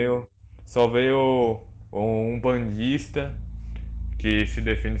 Só veio um bandista que se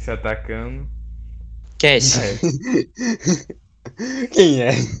defende se atacando. Que é isso? Quem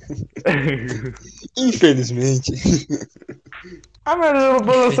é? Infelizmente. Ah, mas a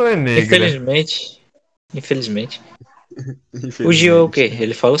população é negra. Infelizmente. O Gio é o quê?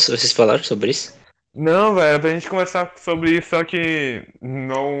 Ele falou, vocês falaram sobre isso? Não, velho, pra gente conversar sobre isso, só que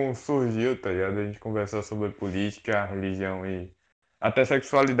não surgiu, tá ligado? A gente conversar sobre política, religião e até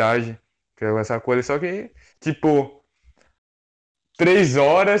sexualidade. Queria conversar com ele, só que, tipo, 3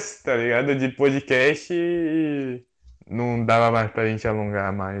 horas, tá ligado? De podcast e não dava mais pra gente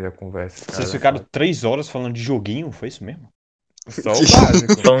alongar mais a conversa. Vocês cara. ficaram 3 horas falando de joguinho, foi isso mesmo? Só o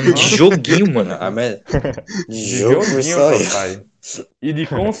básico. Falando de joguinho, mano. Ah, mas... De Jogo foi joguinho, só isso. papai. E de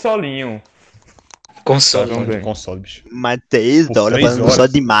consolinho. Console. Tá bom. Falando de bem. console, bicho. Mas 3 Por horas 3 falando só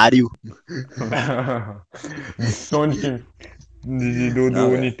horas. de Mario. De Sonic. Do Não,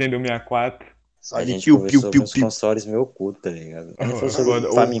 velho. Nintendo 64. Só A de gente piu, conversou piu, piu, nos piu. consoles meu cu, tá ligado? A gente falou Agora,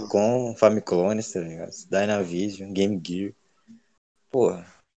 sobre Famicom, Famiclones, tá ligado? Dynavision, Game Gear. Porra,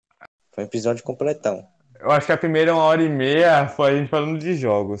 foi um episódio completão. Eu acho que a primeira 1h30 foi a gente falando de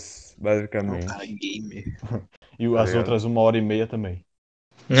jogos, Um basicamente. cara gamer. E Tá as ligado? outras 1h30 também.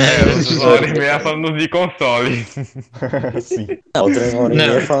 Outras 1h30 falando de console. Sim. A outra hora e Não.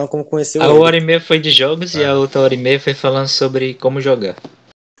 meia falando como conheceu A ele. 1h30 foi de jogos e a outra 1h30 foi falando sobre como jogar.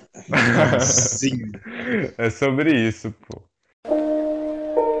 Sim. É sobre isso, pô.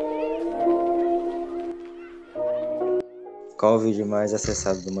 Qual o vídeo mais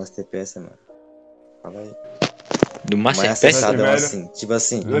acessado do Master PS, mano? Fala aí. Do Mais Master PS? acessado tiveram- assim, tipo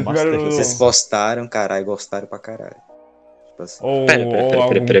assim, Já tiveram- vocês postaram, caralho, gostaram pra caralho. Tipo assim. Ou, Pera, ou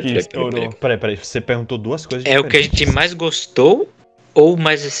algum pera, que estourou. Peraí, você perguntou duas coisas É o que a diferentes. gente mais gostou ou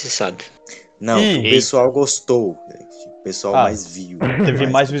mais acessado? Não, Ih. o pessoal gostou, velho. O pessoal Ah, mais viu. Teve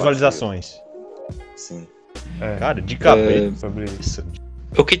mais visualizações. compartilhou. Sim. É, Cara, de cabeça. sobre isso.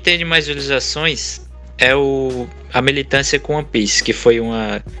 O que tem de mais visualizações é a militância com One Piece, que foi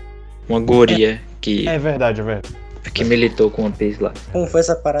uma guria que É verdade. militou com One Piece lá. Como foi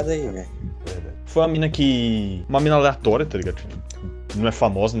essa parada aí, velho? Foi uma mina aleatória, tá ligado? Não é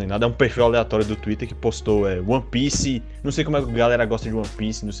famosa nem nada, é um perfil aleatório do Twitter que postou One Piece, não sei como é que a galera gosta de One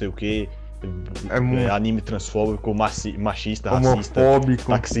Piece, não sei o que. É muito Anime transfóbico, machista, racista,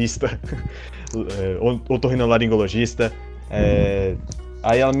 homofóbico. taxista, otorrinolaringologista.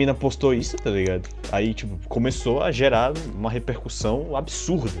 Aí a mina postou isso, tá ligado? Aí, tipo, começou a gerar uma repercussão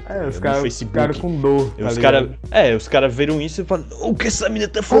absurda. tá É, os ligado? caras no Facebook. ficaram com dor. E tá os ligado? caras viram isso e falaram, o que essa mina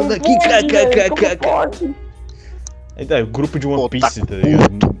tá falando aqui? KKKK. Então, o grupo de One Piece, tá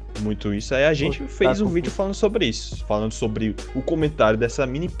ligado? Muito isso. Aí a gente fez um vídeo falando sobre isso. Falando sobre o comentário dessa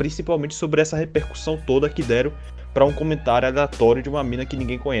mina e principalmente sobre essa repercussão toda que deram pra um comentário aleatório de uma mina que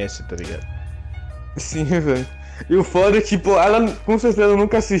ninguém conhece, tá ligado? Sim, velho. E o foda é, tipo, ela com certeza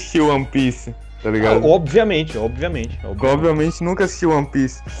nunca assistiu One Piece, tá ligado? Obviamente. Obviamente nunca assistiu One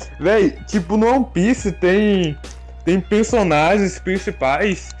Piece. Véi, tipo, no One Piece tem personagens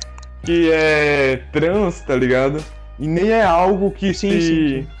principais que é trans, tá ligado? E nem é algo que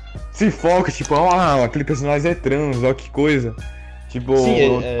Sim. se foca, tipo, aquele personagem é trans, ó que coisa. Tipo,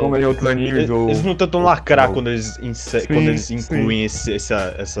 Sim, como é em outros animes ou... Eles não tentam lacrar ou- quando eles incluem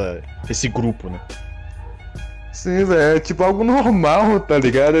esse grupo, né? Sim, velho, é tipo algo normal, tá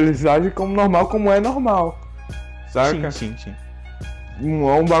ligado? Eles agem como normal, como é normal. Saca? Sim. É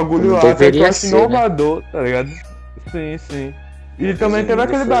um bagulho Como lá que eu deveria acho ser, inovador, tá ligado? Sim. E também teve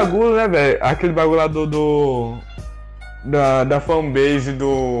aquele bagulho, né, velho? Aquele bagulho lá da fanbase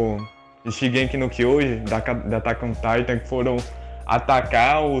do Shingeki no Kyojin, da Attack on Titan, que foram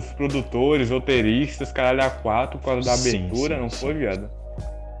atacar os produtores, roteiristas, caralho, a 4 por causa da Sim, abertura, sim, não sim. foi, viado?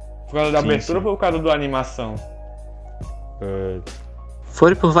 Por causa da Sim, abertura sim. ou por causa da animação?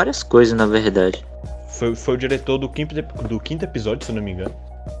 Foram por várias coisas, na verdade. Foi o diretor do quinto episódio, se eu não me engano.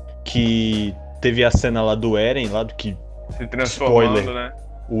 Que teve a cena lá do Eren, lá do que Se transformando, Spoiler. né?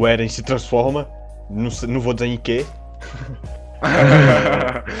 o Eren se transforma. Não vou dizer em quê.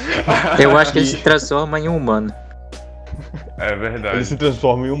 Eu acho que ele se transforma em um humano. É verdade. Ele se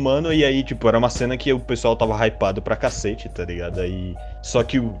transforma em humano e aí, tipo, era uma cena que o pessoal tava hypado pra cacete, tá ligado? Aí, só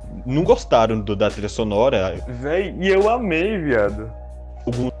que não gostaram da trilha sonora. Véi, e eu amei, viado.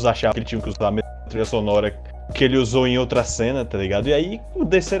 Alguns achavam que ele tinha que usar a mesma trilha sonora que ele usou em outra cena, tá ligado? E aí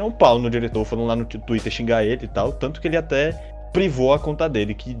desceram um pau no diretor, foram lá no Twitter xingar ele e tal, tanto que ele até privou a conta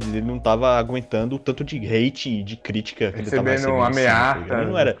dele, que ele não tava aguentando o tanto de hate e de crítica que ele tava Recebendo recebendo. em cima, tá ameaça, ligado? E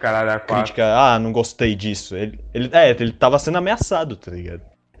não era caralho, a 4. crítica, não gostei disso. Ele tava sendo ameaçado, tá ligado?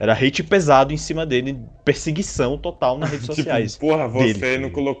 Era hate pesado em cima dele, perseguição total nas redes sociais. Tipo, porra, você dele, não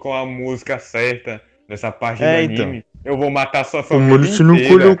tá colocou a música certa nessa parte do É, anime. Eu vou matar sua Ô, família mano, você não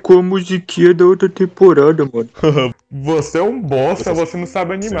inteira. colocou a musiquinha da outra temporada, mano. Você é um bosta, você não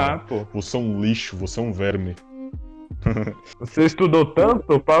sabe animar, pô. Você é um lixo, você é um verme. Você estudou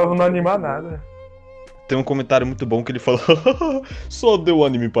tanto pra não animar nada. Tem um comentário muito bom que ele falou: só deu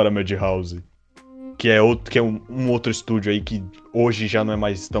anime para Madhouse. Que é um outro estúdio aí que hoje já não é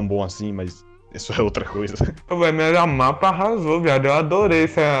mais tão bom assim, mas isso é outra coisa. Pô, velho, mas a mapa arrasou, viado. Eu adorei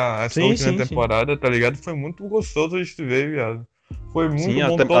essa Sim, última sim, temporada, tá ligado? Foi muito gostoso de se ver, viado. Foi muito Sim,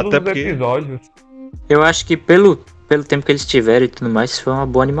 bom até todos os porque- episódios. Eu acho que pelo tempo que eles tiveram e tudo mais, foi uma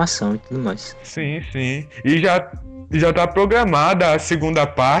boa animação e tudo mais. Sim. E já tá programada a segunda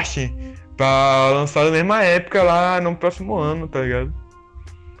parte pra lançar na mesma época lá no próximo ano, tá ligado?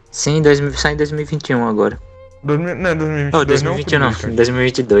 Sim, sai em 2021 agora. Não, 2022 Oh, 2021 não, cara.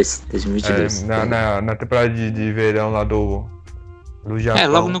 2022. 2022. Na temporada de verão lá do Japão. É,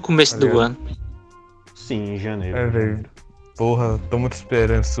 logo no começo tá do ligado? ano. Sim, em janeiro. É, velho. Porra, tô muito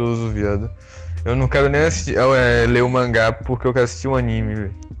esperançoso, viado. Eu não quero nem assistir, ler o mangá porque eu quero assistir o anime,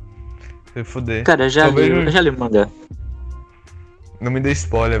 velho. Se fuder. Cara, eu já vejo- li o mangá. Não me dê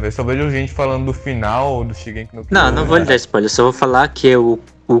spoiler, velho. Só vejo gente falando do final do Shingeki no Kyojin. Não vou lhe dar spoiler, só vou falar que o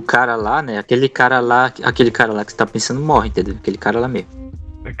cara lá, né, aquele cara lá que você tá pensando morre, entendeu? Aquele cara lá mesmo.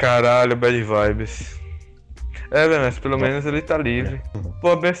 Caralho, bad vibes. É, velho, mas pelo menos ele tá livre.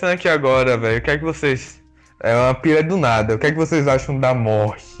 Pô, pensando aqui agora, velho, o que é que vocês... É uma pira do nada. O que é que vocês acham da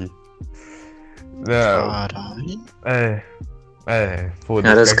morte? Caralho. Foda-se.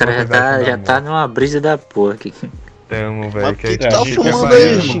 Cara, o os que é que caras vocês acham da já tá morte? numa brisa da porra aqui. Tamo, velho. Mas por que que tá a gente fumando vai aí,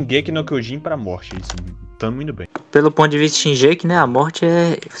 fazendo- mano? Shingeki no Kyojin pra morte, isso. Tamo indo bem. Pelo ponto de vista de Shingeki, né, a morte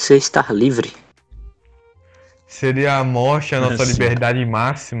é você estar livre. Seria a morte a nossa Sim. liberdade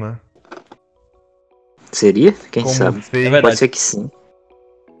máxima? Seria? Quem Como sabe? ser? verdade. Pode ser que sim.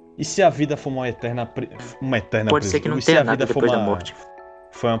 E se a vida for uma eterna Pode ser que não E se tenha a nada vida for depois da uma- morte.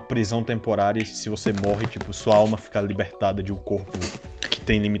 Foi uma prisão temporária e se você morre, tipo, sua alma fica libertada de um corpo que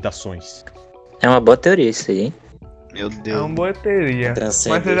tem limitações. É uma boa teoria isso aí, hein? Meu É Deus. uma boa teoria.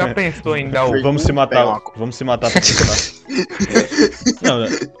 Transcende. Mas você já pensou em dar o... Vamos se matar pra pensar. Não,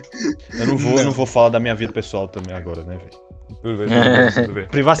 eu não vou falar da minha vida pessoal também agora, né, velho? Tudo bem.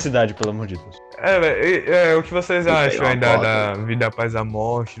 Privacidade, pelo amor de Deus. Velho, o que vocês acham aí uma da vida após a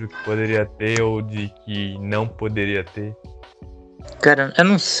morte, do que poderia ter ou de que não poderia ter? Cara, eu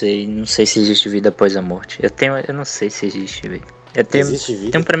não sei se existe vida após a morte. Eu não sei se existe, velho. Existe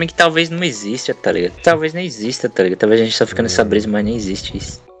vida? Tem um pra mim que talvez não exista, tá ligado? Talvez nem exista, tá ligado? Talvez a gente só fica nessa brisa, mas nem existe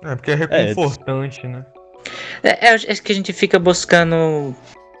isso. É, porque é reconfortante, né? Acho que a gente fica buscando um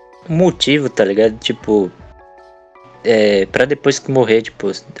motivo, tá ligado? Tipo, pra depois que morrer,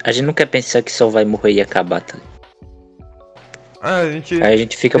 tipo, a gente não quer pensar que só vai morrer e acabar, tá ligado? Aí a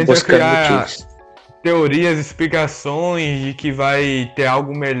gente fica tenta buscando criar motivos. teorias, explicações de que vai ter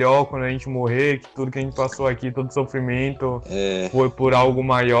algo melhor quando a gente morrer, que tudo que a gente passou aqui, todo sofrimento foi por algo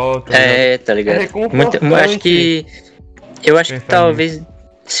maior. Tá ligado? Tá ligado? É reconfortante. Eu acho que pensar talvez,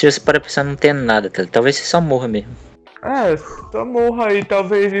 se você parar pra pensar, não tenha nada, tá ligado? Talvez você só morra mesmo. Só morra aí,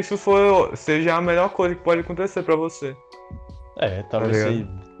 talvez isso seja a melhor coisa que pode acontecer pra você.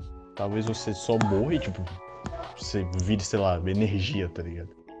 Talvez você só morra e, tipo, você vire, sei lá, energia, tá ligado?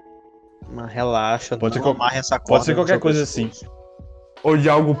 Mas relaxa, Pode não ser amarre essa corda pode ser no qualquer seu coisa pescoço. assim. ou de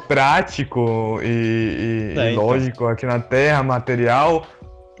algo prático e Então. lógico aqui na Terra, material,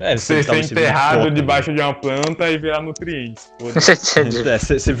 você ser enterrado debaixo de uma planta e virar nutrientes.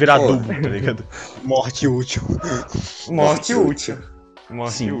 Você virar adubo, tá ligado? Morte útil. Morte útil.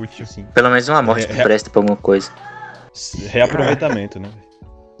 Morte Sim, útil. sim. Pelo menos uma morte que presta pra alguma coisa. Reaproveitamento, né?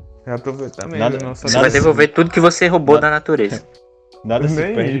 Reaproveitamento. Nada- nossa Você vai devolver tudo que você roubou da natureza. Nada se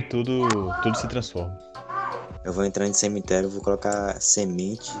Nem perde, isso. tudo se transforma. Eu vou entrar em cemitério, vou colocar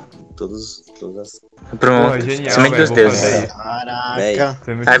semente em todas as. Pronto. Porra, genial, Semente velho, dos vou deuses. fazer isso.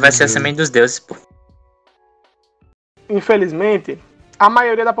 Caraca. Aí vai ser a semente dos deuses, pô. Infelizmente, a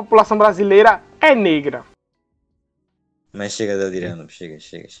maioria da população brasileira é negra. Mas chega do Adriano, chega.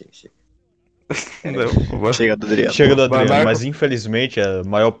 Não, Chega do Adriano. Chega do Adriano, Vai- mas infelizmente a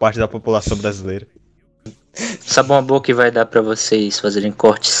maior parte da população brasileira. Sabe uma boa que vai dar pra vocês fazerem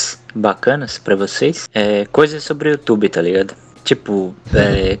cortes bacanas pra vocês? É coisas sobre o YouTube, tá ligado? Tipo,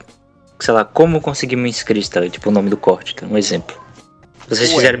 sei lá, como conseguir mil inscritos, tá ligado? Tipo o nome do corte, tá? Um exemplo. Se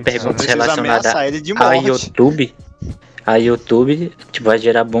vocês fizerem perguntas relacionadas a YouTube, tipo, vai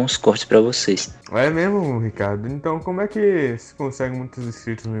gerar bons cortes pra vocês. É mesmo, Ricardo? Então como é que se consegue muitos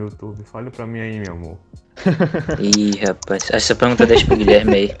inscritos no YouTube? Fale pra mim aí, meu amor. Ih, rapaz, essa pergunta deixa pro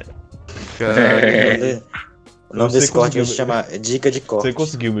Guilherme aí. Caralho. O nome Você desse corte conseguiu- se chama Dica de Corte. Você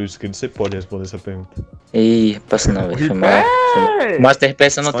conseguiu mil inscritos, você pode responder essa pergunta. Ih, passa não, velho. Foi mal. O Master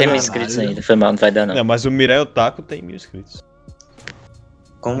RPS não tem mil inscritos ainda. Foi mal, não vai dar não. Não, mas o Mirai Otaku tem 1000 inscritos.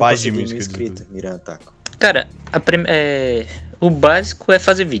 Como Mais de conseguir 1000 mil inscritos, inscritos, Miran Taco? Cara, o básico é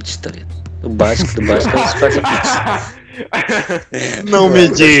fazer vídeos, tá ligado? O básico do básico é fazer vídeos. Não me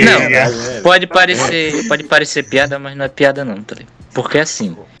diga. Não, pode parecer piada, mas não é piada não, tá ligado? Porque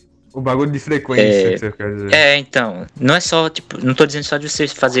assim, O bagulho de frequência que você quer dizer. então, não é só, tipo, não tô dizendo só de você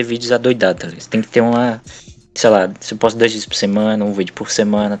fazer vídeos adoidado, tá ligado? Você tem que ter uma, sei lá, você posta 2 vídeos por semana, um vídeo por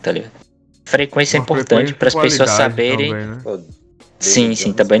semana, tá ligado? Frequência é Uma importante frequência para as de pessoas qualidade saberem. também, né? Pô, Sim, David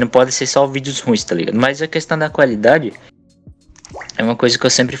Jones. também não pode ser só vídeos ruins, tá ligado? Mas a questão da qualidade é uma coisa que eu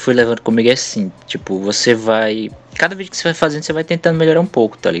sempre fui levando comigo é assim, tipo, você vai, cada vídeo que você vai fazendo, você vai tentando melhorar um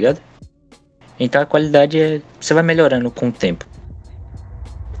pouco, tá ligado? Então a qualidade você vai melhorando com o tempo.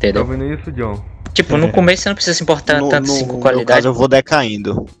 Tá Entendeu? vendo isso, John? Tipo, no começo você não precisa se importar tanto assim com No meu qualidade. caso, eu vou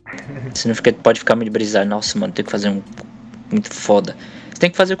decaindo. Você não pode ficar muito brisado, nossa, mano, tem que fazer um muito foda. Você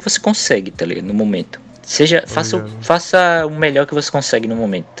tem que fazer o que você consegue, tá ligado? No momento. Faça o melhor que você consegue no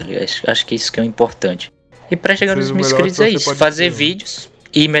momento, tá ligado? Acho que isso que é o importante. E pra chegar nos Seja o mil melhor inscritos que é você isso, pode fazer ser. vídeos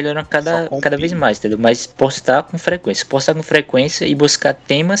e melhorar cada compre. vez mais, entendeu? Mas postar com frequência. Postar com frequência e buscar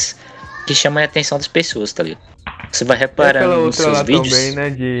temas que chamem a atenção das pessoas, tá ligado? Você vai E aquela reparando nos outra seus lá vídeos. também, né?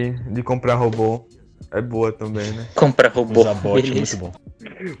 De comprar robô. É boa também, né? Comprar robô. Usar bot é beleza. muito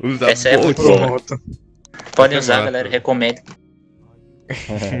bom. Usar Essa é muito boa. Podem Essa é usar, massa. galera, recomendo.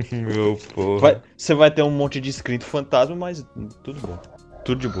 Meu porra. Você vai ter um monte de inscrito fantasma, mas tudo bom.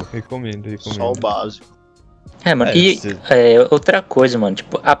 Tudo de boa. Recomendo. Só o básico. Mano, É, e você- outra coisa, mano,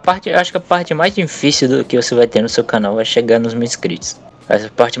 tipo, eu acho que a parte mais difícil do que você vai ter no seu canal é chegar nos mil inscritos. Essa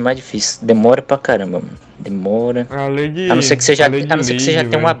parte mais difícil, demora pra caramba, mano. Demora. A não ser que você já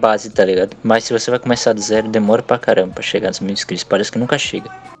tenha uma base, tá ligado? Mas se você vai começar do zero, demora pra caramba pra chegar nos mil inscritos. Parece que nunca chega.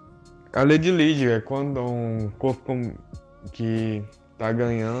 A lei de lead é quando um corpo que tá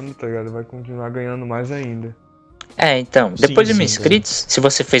ganhando, tá ligado? Vai continuar ganhando mais ainda. Então, Sim, depois de mil sim, inscritos, se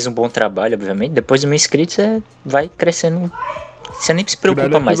você fez um bom trabalho, obviamente, depois de mil inscritos vai crescendo. Você nem se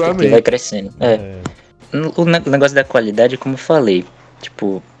preocupa mais, porque Gradativamente. vai crescendo. O negócio da qualidade, como eu falei,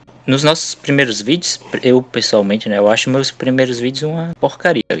 tipo, nos nossos primeiros vídeos, eu pessoalmente, né, eu acho meus primeiros vídeos uma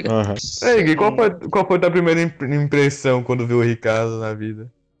porcaria, tá ligado? Aham. Ei, Gui, qual foi a tua primeira impressão quando viu o Ricardo na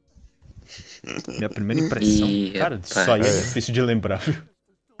vida? Minha primeira impressão. Ih, Cara, rapaz. isso aí é difícil de lembrar, viu?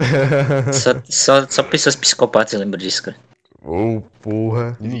 Só pessoas psicopatas lembram disso, cara. Ô,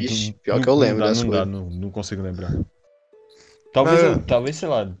 porra. Vixe, pior que eu lembro dessa coisa. Não consigo lembrar. Não. Talvez, sei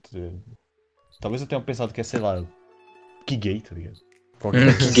lá. Talvez eu tenha pensado que é, sei lá. Que gay, tá ligado?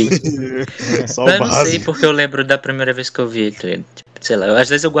 Que gay. Só Eu o não sei básico. porque eu lembro da primeira vez que eu vi ele, tá ligado? Tipo, sei lá, às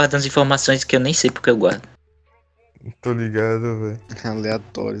vezes eu guardo umas informações que eu nem sei porque eu guardo. Tô ligado, velho.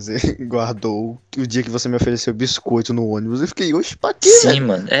 Aleatório. Você guardou o dia que você me ofereceu biscoito no ônibus. Eu fiquei, oxe, pra quê, Sim, velho?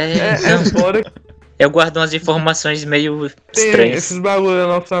 mano. É fora que Eu guardo umas informações meio tem estranhas. esses bagulho na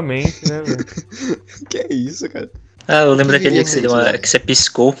nossa mente, né, velho? Que é isso, cara? Eu lembro daquele dia que você, Velho. que você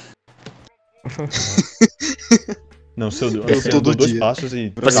piscou. Não, você andou todo dois dia. passos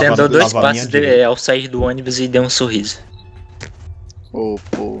e. Você tava- andou 2 tava à minha passos direita. ao sair do ônibus e deu um sorriso. Ô,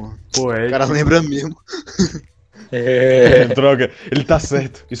 pô. Pô, O é. cara lembra mesmo. Droga, ele tá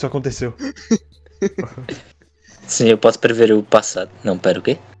certo. Isso aconteceu. Sim, eu posso prever o passado. Não, pera, o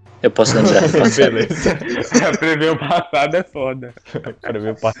quê? Eu posso lembrar do passado. Beleza. Prever o passado é foda.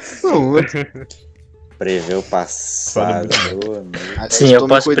 Prever o passado. Não, Prever o passado. ô, amigo. Sim, eu tome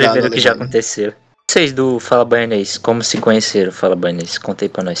posso cuidado, prever o que já Alemanha. aconteceu. Vocês do Fala Baianês, como se conheceram, Fala Baianês? Conta aí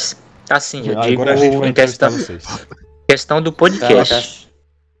pra nós. Assim, eu digo Agora a gente vai em entrevistar questão, vocês. questão do podcast.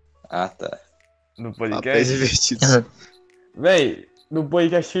 Ah, tá. No Papéis podcast. invertidos. Véi, no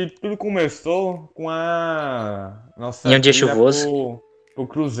podcast tudo começou com a nossa Em um dia ida chuvoso. pro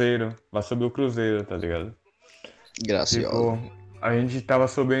Cruzeiro. Lá sobre o Cruzeiro, tá ligado? Graciola. Tipo, a gente tava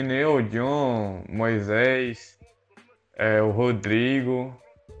subindo eu, o John, Moisés, o Rodrigo.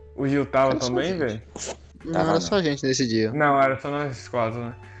 O Gil tava Era só também, gente. velho? Não Tava era não. só a gente nesse dia. Não, era só nós quatro,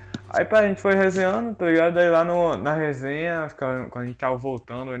 né? Aí a gente foi resenhando, tá ligado? Aí lá na resenha, quando a gente tava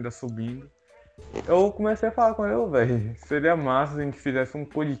voltando, ainda subindo, eu comecei a falar com ele, velho. Seria massa se a gente fizesse um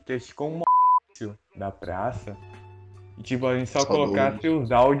podcast com o Maurício da praça. E tipo, a gente só Saudade. colocasse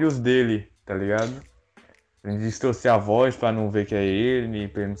os áudios dele, tá ligado? A gente distorcer a voz pra não ver que é ele,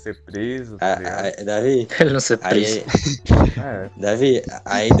 pra ele não ser preso, tá ligado? Davi, Ele não ser preso. aí, É. Davi,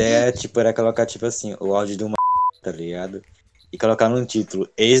 a ideia tipo, era colocar tipo assim, o áudio de uma tá ligado? E colocar no título,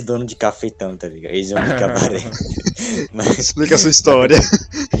 ex-dono de cafetão, tá ligado? Ex-dono de cabaré. Mas, Explica a sua história.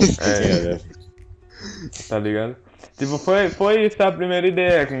 É, tá ligado? Tipo, foi isso a primeira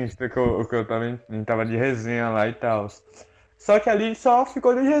ideia que a gente tava de resenha lá e tal. Só que ali só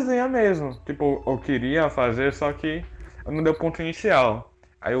ficou de resenha mesmo. Tipo, eu queria fazer, só que não deu ponto inicial.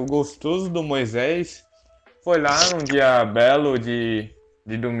 Aí o gostoso do Moisés foi lá num dia belo de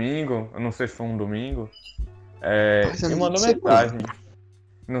domingo, eu não sei se foi um domingo, Mas eu e não mandou sei, mensagem.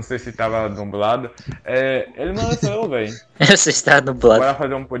 Não sei se tava dublado. Ele mandou assim, velho, Você está dublado. bora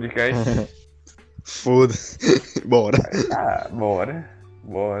fazer um podcast. Foda-se. Bora. Ah,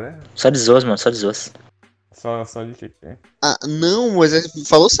 bora. Só de zoas, mano, só de zoas. Só de que tem. Ah, não, mas ele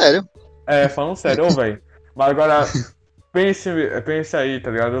falou sério. Falando sério, velho. Mas agora, pense aí,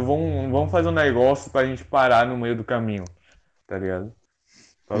 tá ligado? Vamos fazer um negócio pra gente parar no meio do caminho, tá ligado?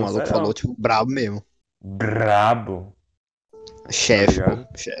 O Falando maluco sério, falou, tipo, brabo mesmo. brabo. Chefe, Tá pô. ligado?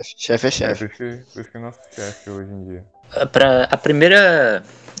 Chefe é Por chefe. isso que é nosso chefe hoje em dia. A primeira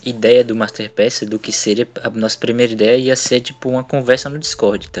ideia do Masterpass, do que seria, a nossa primeira ideia ia ser tipo uma conversa no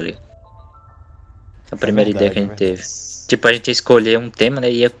Discord, tá ligado? A primeira ideia que a gente teve. Tipo, a gente ia escolher um tema, né,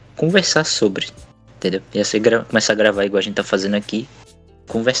 e ia conversar sobre, entendeu? Ia ser começar a gravar igual a gente tá fazendo aqui,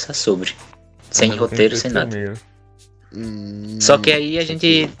 conversar sobre. Sem roteiro, sem nada. Só que aí a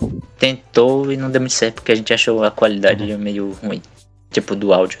gente tentou e não deu muito certo, porque a gente achou a qualidade meio ruim. Tipo,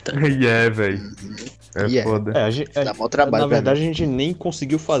 do áudio, tá? Velho. É Yeah. foda. Dá mó trabalho Na pra verdade, a gente nem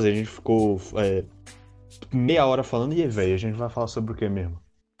conseguiu fazer. A gente ficou meia hora falando e, velho, a gente vai falar sobre o que mesmo?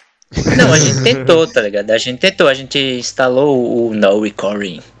 Não, a gente tentou, tá ligado? A gente instalou o No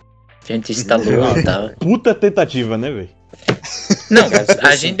Recording. A gente instalou e tal. Puta tentativa, né, velho? Não,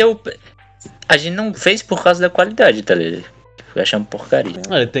 a gente deu. A gente não fez por causa da qualidade, tá ligado? Achamos porcaria.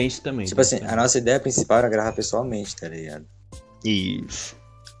 Olha, tem isso também. tipo assim, a nossa ideia principal era gravar pessoalmente, tá ligado? Isso.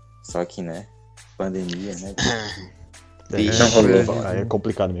 Só que, né, pandemia, né? Não rolou. Aí é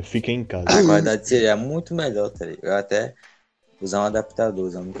complicado mesmo. Fiquem em casa. A qualidade seria muito melhor, tá ligado? Eu até usar um adaptador,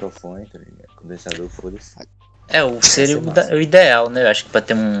 usar um microfone, tá ligado? Condensador, foda-se. Seria Vai ser massa. o ideal, né? Eu acho que pra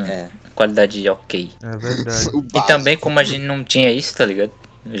ter uma É, qualidade ok. É verdade. O E básico. também, como a gente não tinha isso, tá ligado?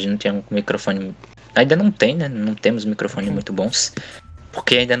 A gente não tinha um microfone. Ainda não tem, né? Não temos microfones muito bons.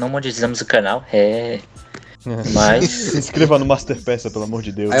 Porque ainda não monetizamos o canal. Mas. Se inscreva no Masterpass, pelo amor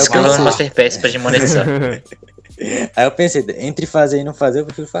de Deus. Aí eu Escreva no pensei- Masterpass pra gente monetizar. Aí eu pensei, entre fazer e não fazer, eu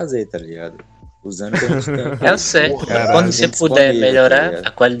prefiro fazer, tá ligado? Usando o que a gente tem. É o certo. Caralho, Quando você tem puder disponível, tá melhorar ligado?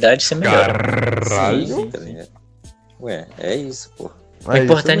 a qualidade, você melhora. Caralho. Sim, tá ligado? Ué, é isso, pô. O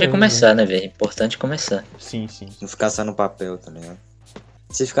importante é começar, né, velho? Importante é começar. Sim, sim. Não ficar só no papel, tá ligado?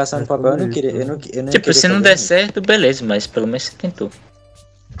 Se ficar só no papel, eu não queria. Eu não ia Tipo, querer se não fazer der muito. certo, beleza, mas pelo menos você tentou.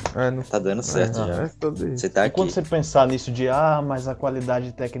 Não Tá dando certo já. é tudo isso. Você tá E aqui. quando você pensar nisso de, mas a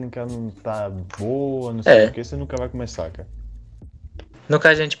qualidade técnica não tá boa, não sei o que, você nunca vai começar, cara. No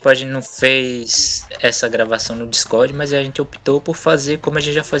caso, a gente não fez essa gravação no Discord, mas a gente optou por fazer como a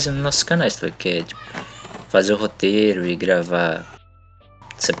gente já fazia nos nossos canais, tá? Que é, tipo, fazer o roteiro e gravar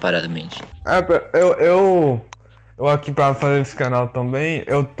separadamente. Eu aqui pra fazer esse canal também,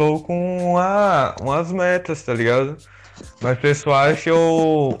 eu tô com umas metas, tá ligado? Mas pessoais que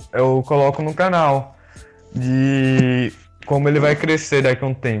eu coloco no canal. De como ele vai crescer daqui a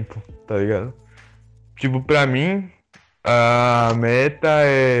um tempo, tá ligado? Tipo, pra mim, a meta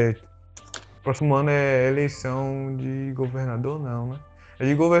é... Próximo ano é eleição de governador, não, né? É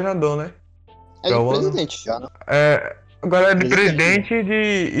de governador, né? É de presidente já, né? Agora é de Presidente. presidente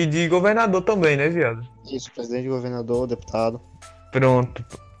e de governador também, né, viado? Isso, presidente, governador, deputado. Pronto.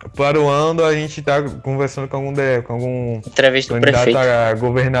 Para o ano a gente tá conversando com algum Entrevista do candidato prefeito. a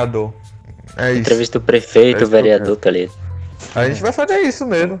governador. É isso. Entrevista do prefeito, É isso vereador, tá ligado? A gente vai fazer isso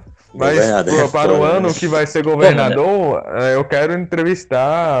mesmo. Mas Governador. para o ano que vai ser governador, eu quero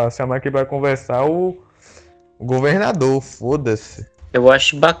entrevistar, chamar aqui para conversar o governador, foda-se. Eu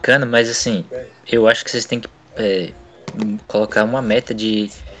acho bacana, mas assim, eu acho que vocês têm que colocar uma meta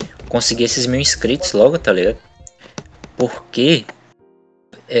de conseguir esses 1000 inscritos logo, tá ligado? Porque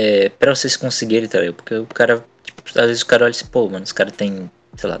pra vocês conseguirem, tá ligado? Porque o cara, tipo, às vezes o cara olha assim, pô, mano, os caras tem,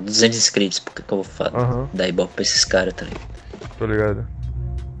 sei lá, 200 inscritos, por que eu vou Aham, dar ibope pra esses caras, tá ligado? tô ligado.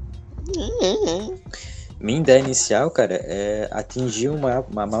 Minha ideia inicial, cara, é atingir uma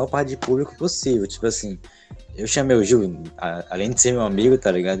maior parte de público possível. Tipo assim, eu chamei o Gil, além de ser meu amigo,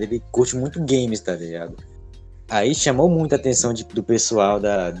 tá ligado? Ele curte muito games, tá ligado? Aí chamou muita atenção do pessoal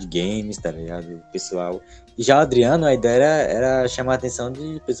de games, tá ligado? O pessoal. E já o Adriano, a ideia era chamar a atenção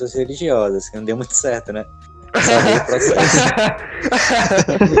de pessoas religiosas, que não deu muito certo, né? Só veio o processo.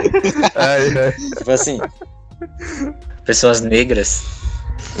 Tipo assim, Pessoas negras.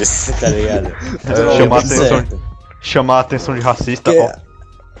 tá ligado? Chamar Deu a muito atenção certo. Chamar a atenção de racista, Porque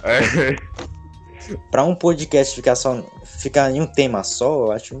ó. pra um podcast ficar em um tema só,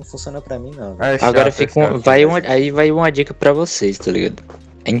 eu acho que não funciona pra mim, não. É chato, Agora é fica chato. aí vai uma dica pra vocês, tá ligado?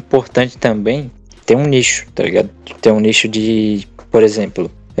 É importante também ter um nicho, tá ligado? Ter um nicho de, por exemplo,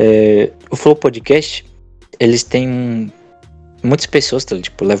 o Flow Podcast, eles têm muitas pessoas, tá ligado?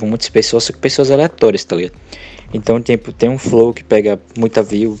 Tipo, levam muitas pessoas, só que pessoas aleatórias, tá ligado? Então, tipo, tem um Flow que pega muita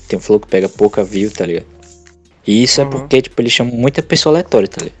view, tem um Flow que pega pouca view, tá ligado? E isso é porque, tipo, eles chamam muita pessoa aleatória,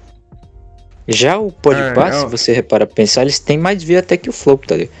 tá ligado? Já o Podpah, se você reparar pensar, eles têm mais view até que o Flow,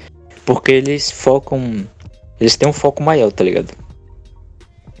 tá ligado? Porque eles têm um foco maior, tá ligado?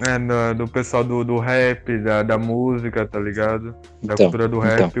 Do pessoal do rap, da música, tá ligado? Da Então, cultura do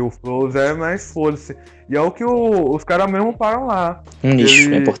rap, o Flow é mais foda-se. E é o que os caras mesmo param lá. Um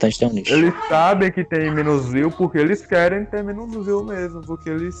nicho, é importante ter um nicho. Eles sabem que tem menos view porque eles querem ter menos view mesmo, porque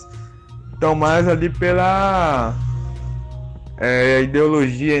eles estão mais ali pela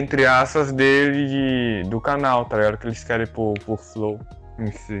ideologia, entre aspas, do canal, tá ligado? Que eles querem por Flow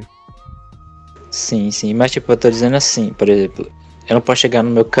em si. Sim, mas tipo, eu tô dizendo assim, por exemplo, eu não posso chegar no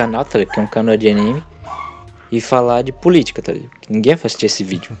meu canal, tá ligado? Que é um canal de anime, e falar de política, tá ligado? Que ninguém vai assistir esse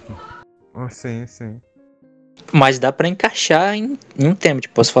vídeo. Sim. Mas dá pra encaixar em um tema,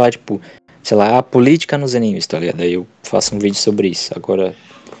 tipo, posso falar, tipo, sei lá, a política nos animes, tá ligado? Aí eu faço um vídeo sobre isso. Agora,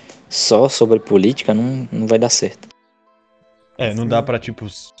 só sobre política não vai dar certo. Não dá pra, tipo,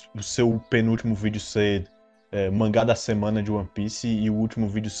 o seu penúltimo vídeo ser mangá da semana de One Piece e o último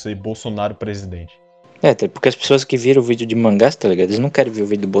vídeo ser Bolsonaro presidente. Porque as pessoas que viram o vídeo de mangás, tá ligado? Eles não querem ver o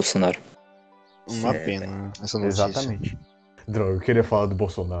vídeo do Bolsonaro. Uma pena essa notícia. Exatamente. Droga, eu queria falar do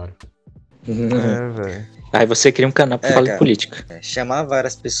Bolsonaro. Velho. Aí você cria um canal pra falar de política. Chamar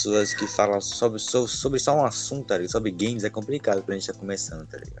várias pessoas que falam sobre só um assunto, tá ligado? Sobre games é complicado pra gente tá começando,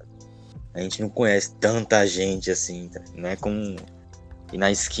 tá ligado? A gente não conhece tanta gente assim, tá ligado? Não é como ir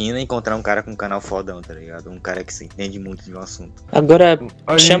na esquina e encontrar um cara com um canal fodão, tá ligado? Um cara que se entende muito de um assunto. Agora,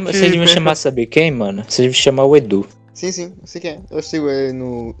 A vocês gente deviam pensa- chamar, sabe quem, mano? Vocês deviam chamar o Edu. Sim, você quer. Eu sigo ele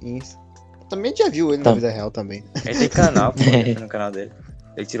no Insta. Também já viu ele Tá. na vida real também. Ele tem canal, pô, ele tá no canal dele.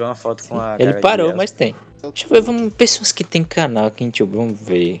 Ele tirou uma foto com a Ele Gaga de parou, Biel. mas tem. Deixa eu ver, pessoas que tem canal aqui em YouTube, vamos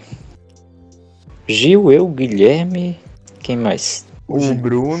ver. Gil, eu, Guilherme, quem mais? O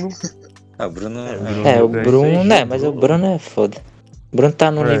Bruno. Ah, o Bruno... O Bruno, mas o Bruno é foda. O Bruno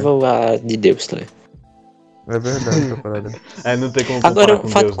tá no nível de Deus, tá ligado? É verdade essa parada. Não tem como comparar Agora, com um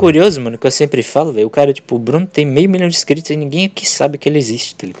fato Deus, né? curioso, mano, que eu sempre falo, velho, o cara, tipo, o Bruno tem 500 mil de inscritos e ninguém aqui sabe que ele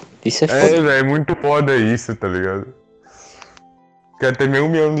existe, tá ligado? Isso é foda. Velho, é muito foda isso, tá ligado? Quer ter 1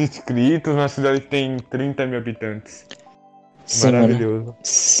 milhão de inscritos na cidade que tem 30 mil habitantes. Sim, mano. Maravilhoso.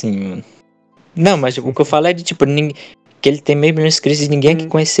 Sim, mano. Não, mas o que eu falo é de, tipo, que ele tem 500 mil de inscritos e ninguém aqui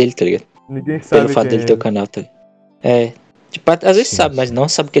conhece ele, tá ligado? Ninguém sabe Pelo fato quem dele ter o canal, tá ligado? Tipo, às vezes Sim, sabe, mas não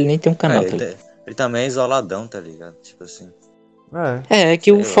sabe que ele nem tem um canal, tá ligado? Ele também é isoladão, tá ligado? Tipo assim. É. É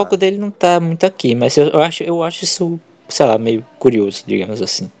que o Sei foco lá. dele não tá muito aqui, mas eu acho isso, sei lá, meio curioso, digamos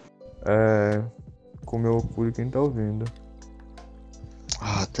assim. Com o meu cu quem tá ouvindo.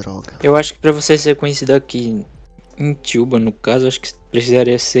 Ah, droga. Eu acho que pra você ser conhecido aqui em Tuba, no caso, acho que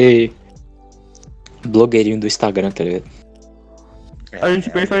precisaria ser blogueirinho do Instagram, tá ligado? A gente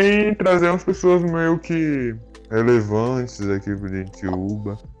pensa em trazer umas pessoas meio que relevantes aqui pro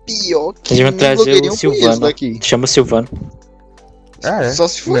Uba. Pior que Eles vão nem trazer blogueirinho o eu conheço Silvano. daqui. Chama o Silvano. Só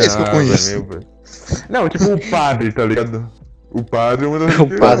se for esse que eu conheço. Não, tipo o padre, tá ligado? O padre é uma das O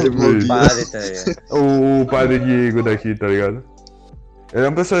padre O padre, tá ligado? O padre Diego daqui, tá ligado? Ele é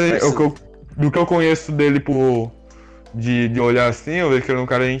uma pessoa. Do que eu conheço dele de olhar assim, eu vejo que ele é um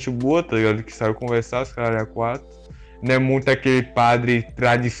cara de gente boa, tá ligado? Que sabe conversar, os caras é quatro. Não é muito aquele padre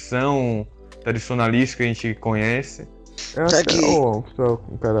tradicionalista que a gente conhece. Eu acho que um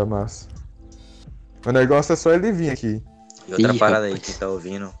cara massa. O negócio é só ele vir aqui. E outra Ih, parada aí rapaz. que tá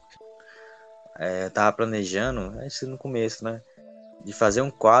ouvindo. Eu tava planejando, isso no começo, né? De fazer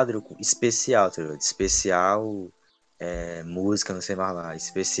um quadro especial, tá ligado? Especial música, não sei mais lá.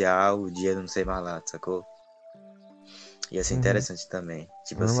 Especial dia não sei mais lá, sacou? Ia ser interessante também.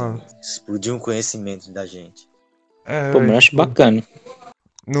 Tipo assim, explodir um conhecimento da gente. Pô, mas eu acho bacana.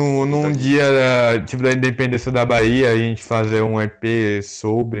 Num dia tipo da independência da Bahia, a gente fazer um EP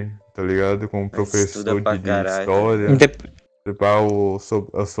sobre, tá ligado? Com um professor de história.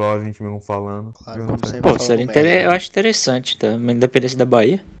 Só a gente mesmo falando. Claro, como sempre, Pô, seria eu acho interessante, tá? Uma independência da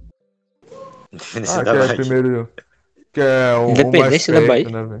Bahia. Independência Que da é Bahia. primeiro. Que é o Independência mais da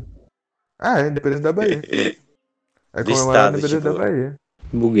perto, Bahia? né, velho? Independência da Bahia. É Do comemorar a estado, independência da tipo. Bahia.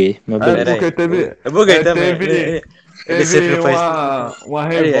 Buguei, mas beleza. Porque teve. Eu buguei também. Ele sempre Teve não faz.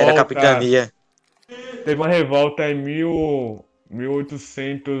 uma Ele era revolta. capitania. Teve uma revolta em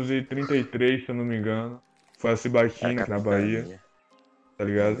 1833, se eu não me engano. Foi a Cibatina, na Bahia, tá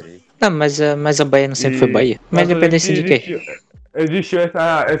ligado? Não, mas a Bahia não sempre foi Bahia. Mas independência de quê? Existiu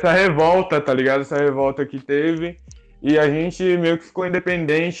essa revolta, tá ligado? Essa revolta que teve. E a gente meio que ficou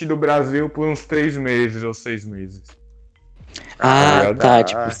independente do Brasil por uns 3 meses ou 6 meses. Ah, tá.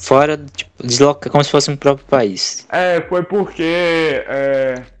 Tipo, fora. Tipo, desloca como se fosse um próprio país. Foi porque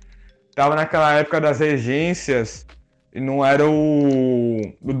tava naquela época das regências e não era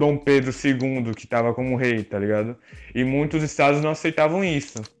o Dom Pedro II que tava como rei, tá ligado? E muitos estados não aceitavam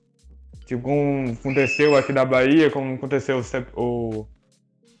isso. Tipo, como aconteceu aqui da Bahia, como aconteceu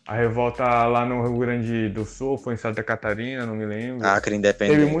a revolta lá no Rio Grande do Sul, foi em Santa Catarina, não me lembro. Acre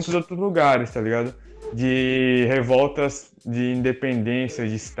independente. Teve muitos outros lugares, tá ligado? De revoltas de independência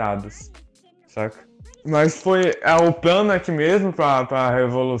de estados, saca? Mas foi o plano aqui mesmo pra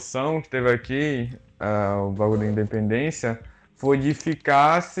revolução que teve aqui, o bagulho da independência, foi de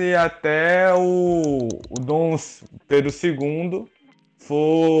ficar-se até o Dom Pedro II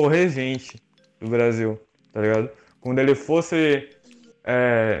for regente do Brasil, tá ligado? Quando ele fosse,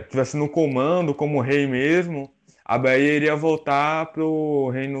 tivesse no comando como rei mesmo, a Bahia iria voltar pro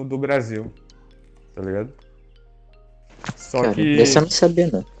reino do Brasil, tá ligado? Só Cara, que... desse eu não sabia,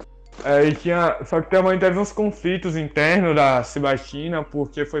 não. Só que também teve uns conflitos internos da Cibatina,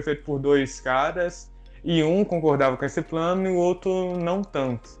 porque foi feito por 2 caras, e um concordava com esse plano e o outro não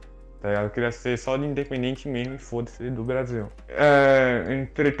tanto. Tá ligado? Eu queria ser só de independente mesmo e foda-se do Brasil.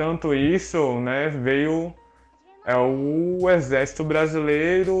 Entretanto isso, né, veio o exército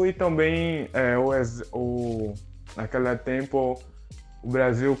brasileiro e também naquele tempo o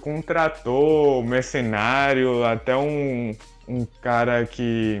Brasil contratou mercenário, até um cara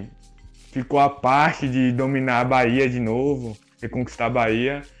que ficou a parte de dominar a Bahia de novo, reconquistar a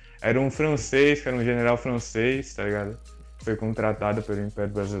Bahia. Era um francês, que era um general francês, tá ligado? Foi contratado pelo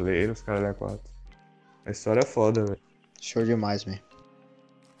Império Brasileiro, os caras da 4. A história é foda, velho. Show demais, velho.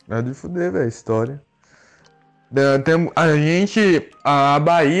 É de fuder, velho, história. A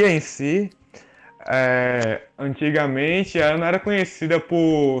Bahia em si, antigamente, ela não era conhecida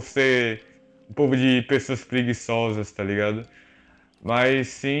por ser um povo de pessoas preguiçosas, tá ligado? Mas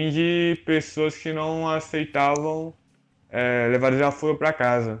sim de pessoas que não aceitavam levar desaforo pra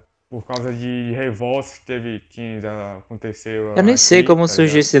casa. Por causa de revoltas que aconteceu. Eu nem sei aqui, como tá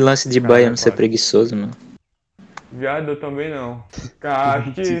surgiu ligado? esse lance de Cara, Bahia não ser claro. preguiçoso, mano. Viado, eu também não. Cara,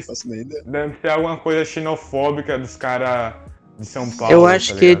 acho que deve ser alguma coisa xenofóbica dos caras de São Paulo. Eu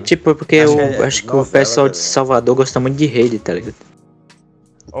acho tá que, ligado? tipo, porque acho que o novela pessoal de também. Salvador gosta muito de rede, tá ligado?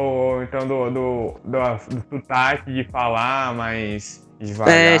 Ou então do sotaque de falar, mas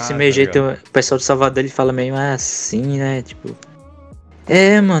devagar. Esse meu tá jeito, ligado? o pessoal de Salvador ele fala meio assim, né? Tipo.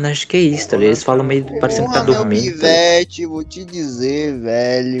 Mano, acho que é isso, tá ligado? Eles falam meio parecendo que tá Porra, meu dormindo. Tá ligado? pivete, vou te dizer,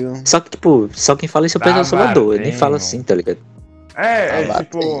 velho. Só que, tipo, só quem fala isso é o pessoal de Salvador. Ele nem fala assim, tá ligado?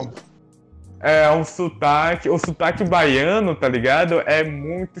 Tipo... Um sotaque. O sotaque baiano, tá ligado? É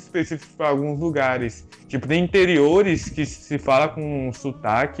muito específico para alguns lugares. Tipo, tem interiores que se fala com um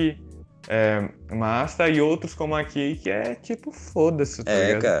sotaque massa e outros como aqui que é tipo, foda-se, tá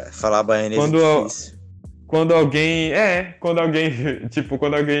ligado? Cara, falar baianês é difícil. Quando alguém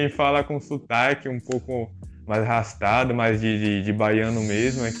fala com sotaque um pouco mais arrastado, mais de baiano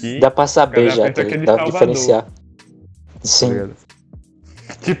mesmo aqui. Dá pra saber Cada já, pensa tá que é ligado? de Dá pra Salvador. diferenciar. Tá Sim. ligado?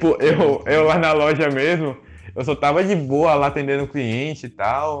 Tipo, eu lá na loja mesmo, eu só tava de boa lá atendendo o cliente e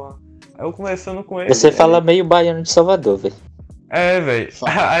tal. Aí eu conversando com ele. Você fala meio baiano de Salvador, velho. É, velho.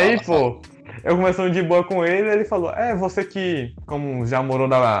 Aí, fala. eu conversando de boa com ele falou, você que, como já morou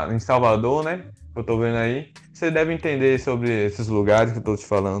em Salvador, né? Que eu tô vendo aí, você deve entender sobre esses lugares que eu tô te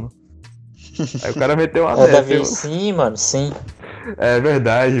falando. Aí o cara meteu uma dessa. Davi, sim, mano, sim. É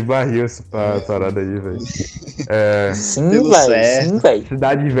verdade, barril essa parada aí, velho. Sim, Pelo velho, certo. sim, velho.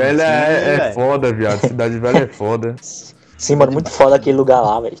 Cidade Velha é velho. foda, viado. Cidade Velha é foda. Sim, mano, muito foda aquele lugar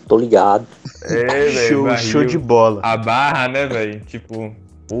lá, velho. Tô ligado. É, velho. Show de bola. A Barra, né, velho? Tipo,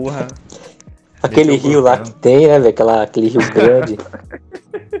 porra. Aquele Meteu rio lá gostando. que tem, né, velho? Aquele rio grande.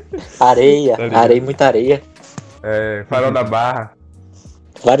 Areia, Tá ligado. areia, muita areia. Farol da Barra.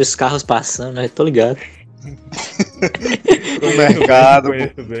 Vários carros passando, né? Tô ligado. O mercado, pô.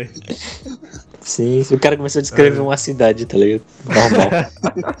 Conheço bem. Sim, o cara começou a descrever uma cidade, tá ligado? Normal.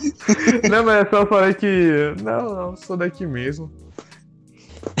 Não, mas eu só falei que. Não, sou daqui mesmo.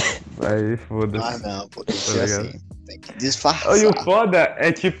 Aí, foda-se. Ah, não, pô, tem que Tá ser ligado? assim. Tem que disfarçar. E o foda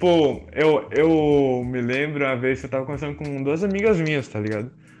é tipo, eu me lembro uma vez que eu tava conversando com duas amigas minhas, tá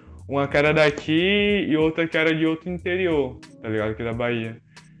ligado? Uma que era daqui e outra que era de outro interior, tá ligado? Aqui da Bahia.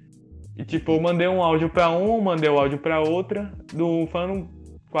 E tipo, eu mandei um áudio pra uma, mandei o áudio pra outra, falando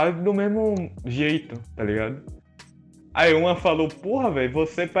quase do mesmo jeito, tá ligado? Aí uma falou, porra, velho,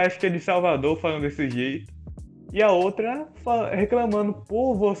 você parece que é de Salvador falando desse jeito. E a outra reclamando,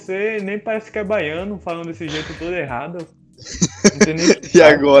 pô, você nem parece que é baiano falando desse jeito todo errado. Não tem nem E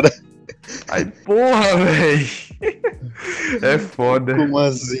agora? Aí, porra, velho. É foda. Como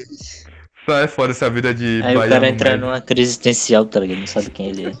assim? Só é foda essa vida de Aí o baiano cara entra médio, numa crise existencial, tá ligado? Não sabe quem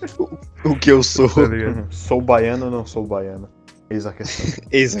ele é. O que eu sou? tá ligado? Sou baiano ou não sou baiano? Eis a questão.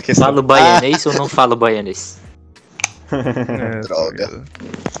 Eis a questão. Falo baianês ou não falo baianês? É, Droga. tá ligado?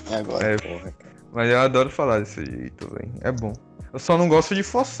 E agora? É, Porra, cara. mas eu adoro falar desse jeito, velho. É bom. Eu só não gosto de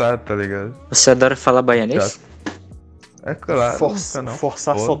forçar, tá ligado? Você adora falar baianês? É claro. não,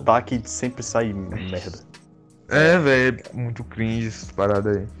 Forçar foda. sotaque sempre sai merda. É, velho, é muito cringe essa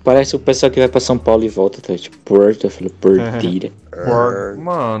parada aí. Parece o pessoal que vai pra São Paulo e volta, tá? Tipo, Porto, eu falo, Porteira.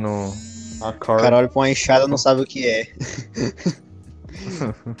 Mano, A O cara car... olha pra uma enxada e não sabe o que é.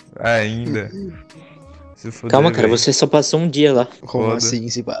 ainda. Se fuder, Calma, cara, velho. você só passou um dia lá. Como Foda. assim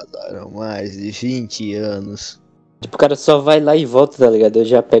se passaram mais de 20 anos? Tipo, o cara só vai lá e volta, tá ligado? Eu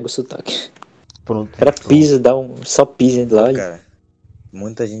já pego o sotaque. Pronto. O cara pisa, só pisa lá e... Cara,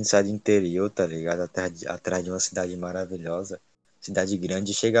 muita gente sai do interior, tá ligado? Atrás de uma cidade maravilhosa, cidade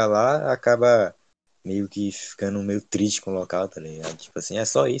grande, chega lá, acaba meio que ficando meio triste com o local, tá ligado? Tipo assim, é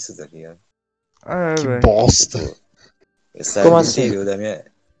só isso, tá ligado? Que velho. bosta. Tipo, eu saio Como do assim? interior da minha...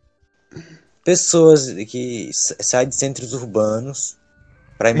 Pessoas que saem de centros urbanos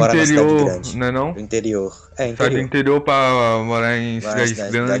pra ir morar na cidade Interior, grande. não é não? Do interior. É, Sai do interior. interior pra morar em Vai na cidade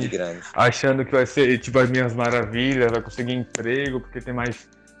cidade grande, grande. achando que vai ser tipo as minhas maravilhas, vai conseguir emprego, porque tem mais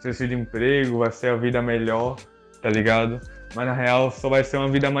chance de emprego, vai ser a vida melhor, tá ligado? Mas na real só vai ser uma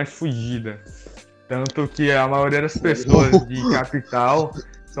vida mais fugida. Tanto que a maioria das pessoas de capital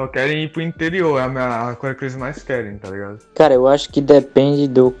só querem ir pro interior, é a coisa que eles mais querem, tá ligado? Cara, eu acho que depende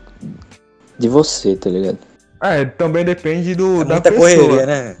de você, tá ligado? Também depende É da muita pessoa. correria,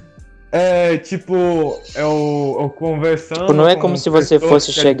 né? Tipo, eu conversando. Tipo, não é com como se você pessoas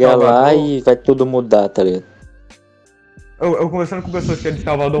fosse que é de chegar lá Salvador. e vai tudo mudar, tá ligado? Eu conversando com pessoas que é de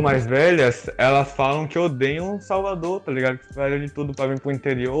Salvador mais velhas, elas falam que odeiam Salvador, tá ligado? Que fazem de tudo pra vir pro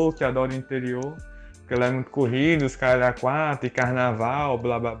interior, que adoram o interior, porque lá é muito corrido, os caras da quatro, e carnaval,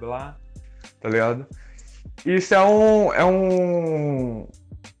 blá blá blá, tá ligado? Isso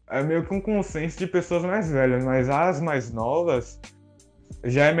é meio que um consenso de pessoas mais velhas, mas as mais novas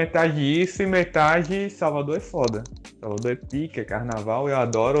já é metade isso e metade Salvador é foda. Salvador é pica, é carnaval, eu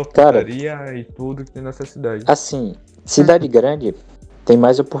adoro Cara, putaria e tudo que tem nessa cidade. Assim, cidade grande tem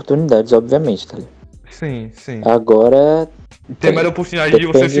mais oportunidades, obviamente, tá ligado? Sim, sim. Agora, E tem mais oportunidade de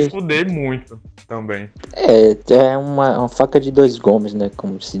você se depende- fuder muito também. é uma faca de dois gumes, né?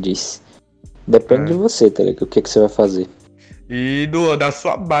 Como se diz. Depende de você, tá ligado? O que você vai fazer. E da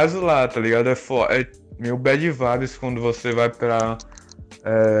sua base lá, tá ligado? É meio bad vibes quando você vai pra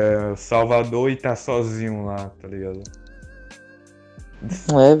Salvador e tá sozinho lá, tá ligado?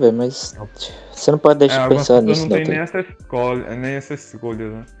 É, velho, mas você não pode deixar de Algumas pensar pessoas nisso, não não, tem tá nem ligado? essa escolha,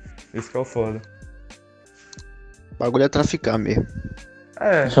 né? Isso que é o foda. O bagulho é traficar mesmo.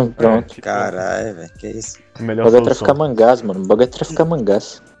 Pronto. Tipo, Caralho, velho, que isso? O Melhor bagulho é solução. traficar mangás, mano. O bagulho é traficar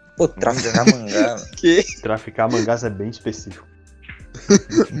mangás. Pô, traficar mangá, mano. Que? Traficar mangás é bem específico.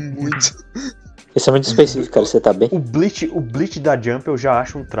 Muito. Isso é muito específico, cara. Você tá bem? O Bleach da Jump eu já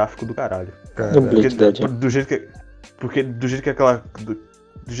acho um tráfico do caralho. O Bleach da Jump. Do jeito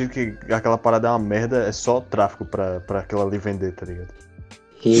que aquela parada é uma merda, é só tráfico pra aquela ali vender, tá ligado?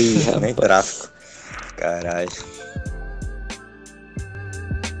 Ih, Nem rapaz. tráfico. Caralho.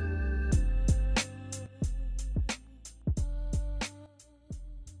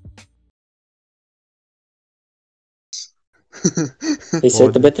 Esse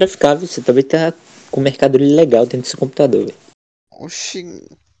aí também é traficável. Você também tá com mercadoria ilegal dentro do seu computador, velho. Oxi.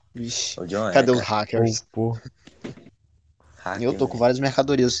 Vixe. Ô, John, Cadê os cara? hackers? Pô. Hacker, Eu tô com velho. várias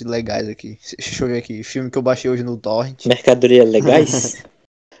mercadorias legais aqui. Deixa eu ver aqui. Filme que eu baixei hoje no Torrent. Mercadoria legais?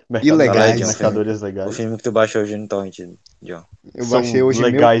 Ilegais. Mercadorias O legais. filme que tu baixou hoje no Torrent, John. Eu São baixei hoje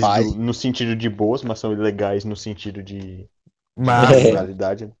legais Meu Pai. no sentido de boas, mas são ilegais no sentido de Massa.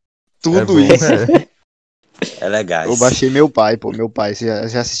 moralidade. Tudo É bom, isso. É legal. Eu baixei Meu Pai, pô. Meu Pai.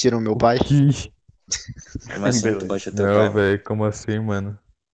 Vocês já assistiram Meu Pai? Como assim tu Beleza. baixou teu pai, Não, mano? velho, como assim, mano?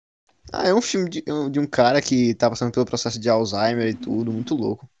 Ah, é um filme de um cara que tá passando pelo processo de Alzheimer e tudo. Muito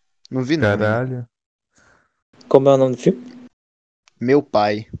louco. Não vi não. ainda. Caralho. Como é o nome do filme? Meu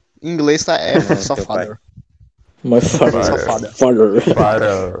Pai. Em inglês tá Como é o nome do Só teu pai? Father. My father. Só Father. Father.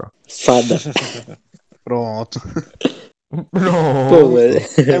 Para. Fada. Pronto. Pô, Pronto.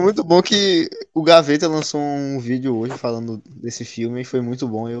 velho. É muito bom que o Gaveta lançou um vídeo hoje falando desse filme e foi muito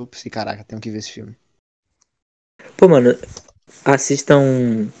bom. Eu pensei, caraca, tenho que ver esse filme. Pô, mano,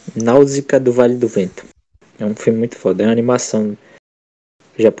 assistam Náusea do Vale do Vento. É um filme muito foda. É uma animação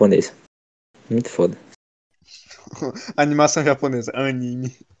japonesa. Muito foda. Animação japonesa,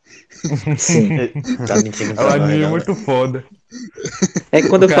 anime. Sim. Tá mentindo É um pra nós, anime não, muito foda. É que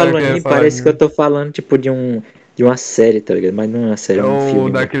quando O eu cara falo quer anime, falar parece que anime. eu tô falando, tipo, de uma série, tá ligado? Mas não é uma série, é um Ou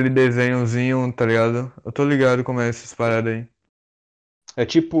filme. Né? daquele desenhozinho, tá ligado? Eu tô ligado como é essas paradas aí. É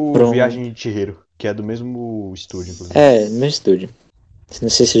tipo Pronto. Viagem de Chihiro, que é do mesmo estúdio, inclusive. É, no meu estúdio. Não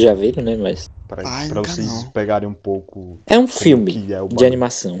sei se já viram, né? Mas. Pra Nunca vocês não. pegarem um pouco É um como filme que é o de bagulho.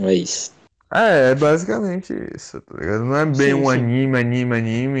 animação, é isso. É basicamente isso, tá ligado? Não é bem Sim, um sim.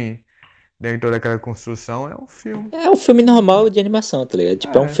 anime, dentro daquela construção, é um filme. É um filme normal de animação, tá ligado?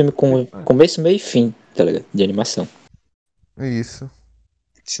 Tipo, é um É. filme com começo, meio e fim, tá ligado? De animação. Isso.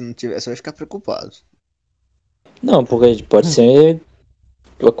 Se não tivesse, eu ia ficar preocupado. Não, porque pode ser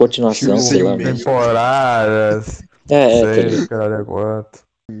a continuação, Filme sei sem lá. meio. Temporadas, É, tá séries, ligado? caralho, é quatro.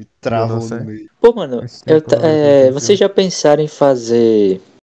 Travou não sei. no meio. Pô, mano, Esse tempo vocês já pensaram em fazer.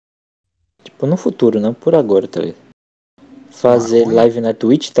 Tipo, no futuro, não por agora, tá ligado? Fazer Maconha? live na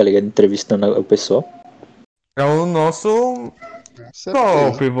Twitch, tá ligado? Entrevistando o pessoal. É o nosso Com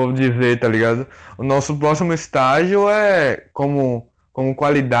certeza. top, vou dizer, tá ligado? O nosso próximo estágio é como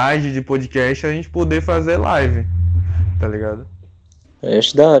qualidade de podcast a gente poder fazer live, tá ligado? Eu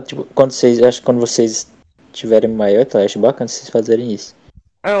acho tipo, acho que quando vocês tiverem maior, tá? Eu acho bacana vocês fazerem isso.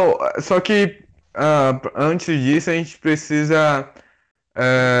 Só que antes disso a gente precisa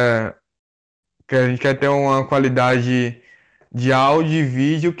que a gente quer ter uma qualidade de áudio e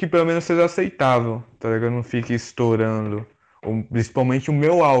vídeo que pelo menos seja aceitável, tá ligado? Não fique estourando, principalmente o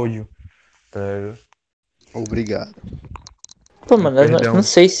meu áudio, tá ligado? Obrigado. Pô, mano, eu Perdão. não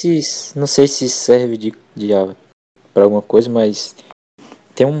sei se serve pra alguma coisa, mas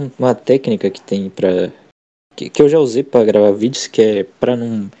tem uma técnica que tem que eu já usei pra gravar vídeos, que é pra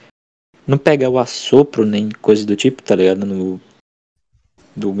não pegar o assopro nem coisa do tipo, tá ligado?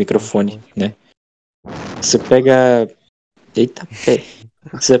 Do microfone, né? Você pega. Eita pé.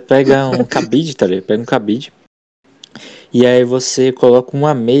 Você pega um cabide, tá ligado? Pega um cabide. E aí você coloca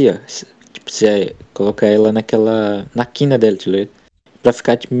uma meia. Tipo, você coloca ela na quina dela, tá ligado? Pra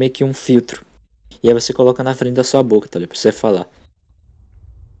ficar tipo, meio que um filtro. E aí você coloca na frente da sua boca, tá ligado? Pra você falar.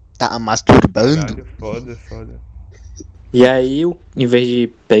 Tá masturbando? Caralho, foda. E aí, em vez de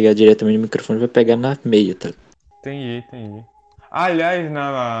pegar diretamente no microfone, vai pegar na meia, tá ligado? Entendi. Aliás,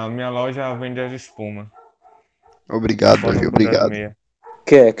 na minha loja vende as espumas. Obrigado, Bota Davi, no das obrigado. meia.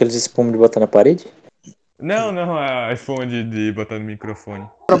 Que é aqueles espumos de botar na parede? Não, a espuma de botar no microfone.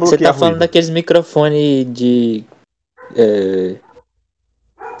 Pra Você tá bloquear falando ruído. daqueles microfones de.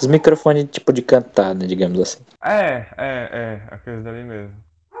 Os microfones tipo de cantar, né? Digamos assim. Aqueles dali mesmo.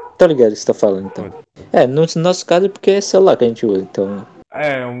 Tá ligado o que você tá falando, então. No nosso caso é porque é celular que a gente usa, então.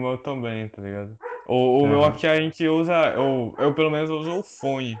 O meu também, tá ligado? O meu aqui a gente usa, eu pelo menos uso o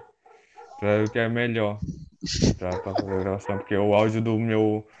fone, pra que é melhor pra fazer a gravação, porque o áudio do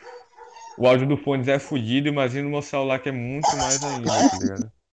fone já é fudido, imagina o meu celular que é muito mais ainda, tá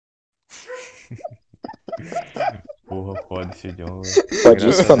ligado? Porra, foda esse John, velho. Pode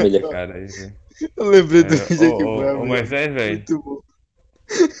isso, Graças a família. esse cara aí, velho. Eu lembrei do vídeo aqui, Mas velho, muito bom.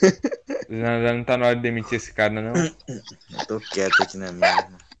 Já não tá na hora de demitir esse cara, não? Eu tô quieto aqui na minha.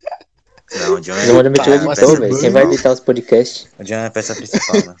 Não, o John Não vou demitir o Tá, mas editor, tudo velho. bem, Quem vai não? editar os podcasts? O John é a peça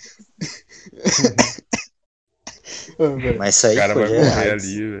principal, né? Mas isso O aí, cara pô, vai já é morrer antes.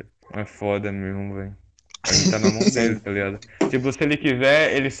 ali, velho. É foda mesmo, velho. A gente tá na mão dele, tá ligado? Tipo, se ele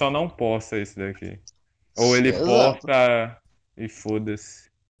quiser, ele só não posta isso daqui. Ou ele Exato. posta e foda-se.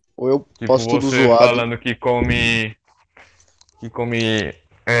 Ou eu Tipo, posso tudo você zoado. falando que come. Que come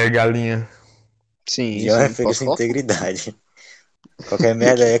galinha. Sim, John sim, refere posso sua falar. integridade. Qualquer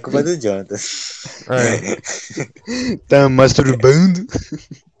merda aí é culpa do Jonathan. É. Tá masturbando?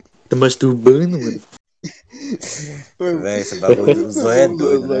 Tá masturbando, mano. Véi, esse bagulho do Zóio é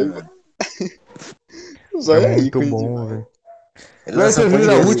doido, né, mano? O É Zóio é muito ícone bom, demais. velho. Ele Mas lança uma vocês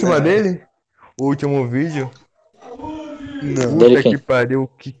viram a corrida última também. dele? O último vídeo? Não. Dele Puta quem? que pariu,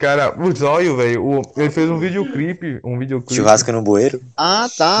 que cara. O Zóio, velho. Ele fez um videoclipe. Um videoclipe. Churrasco no bueiro. Ah,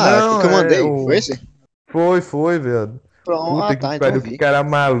 tá. É o Não, que eu é mandei. Foi o. esse? Foi, viado. Pronto. Ah, Puta que tá. Então eu pariu, que vi. cara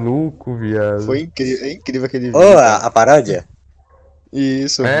maluco, viado. Foi incrível. É incrível aquele Ô, vídeo, a cara. paródia?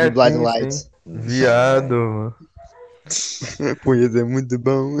 Isso, É, do Blind sim, sim. Lights. Viado, mano. Punheta é muito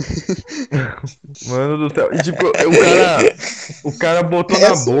bom. Mano do céu. E tipo, o cara botou É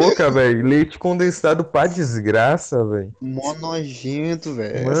na assim mesmo. boca, velho, leite condensado pra desgraça, velho. Mó nojento,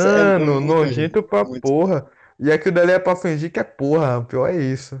 velho. Essa é Mano, muito nojento. nojento pra Muito. porra. E aquilo dali é pra fingir que é porra. Pior é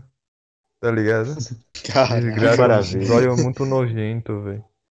isso. Tá ligado? Caralho. Que Desgraça, maravilha. zóio muito nojento, velho.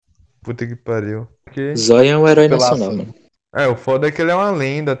 Puta que pariu. Que... Zóio é um herói Pela nacional, fã. mano. É, o foda é que ele é uma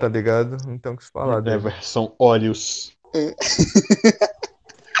lenda, tá ligado? Não tem o que se falar É, dele. versão Olhos.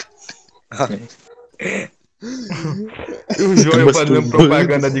 E o Joio fazendo masturbando.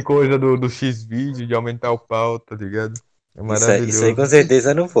 propaganda de coisa do X-Vídeo, de aumentar o pau, tá ligado? É Isso aí com maravilhoso.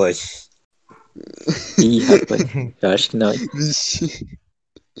 certeza não pode. Ih, rapaz. Eu acho que não. Hein? Vixe.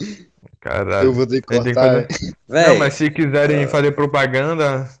 Caralho. Eu vou ter que Aí tem cortar. coisa... Não, Véi, mas se quiserem fazer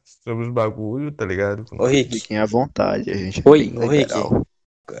propaganda sobre os bagulhos, tá ligado? ô Rick, Fiquem à vontade, a gente é Oi, bem ô Rick, liberal.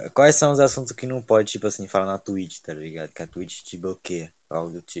 quais são os assuntos que não pode, tipo assim, falar na Twitch, tá ligado? Que a Twitch te bloqueia,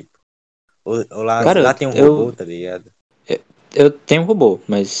 algo do tipo. Ou lá, Cara, lá tem um robô, tá ligado? eu tenho um robô,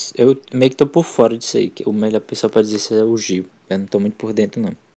 mas eu meio que tô por fora disso aí. Que o melhor pessoa pra dizer isso é o Gil. Eu não tô muito por dentro,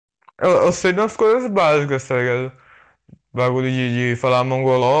 não. Eu sei das coisas básicas, tá ligado? Bagulho de falar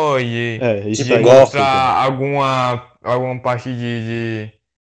mongoloide, É, isso Tipo aí. golfe, eu sei também. mostrar alguma parte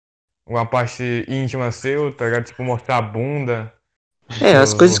uma parte íntima seu, tá ligado? Tipo, mostrar a bunda. É,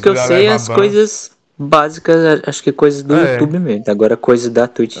 as coisas que Você eu já sei, leva as ban. coisas básicas, acho que é coisa do É. YouTube mesmo. Agora, coisa da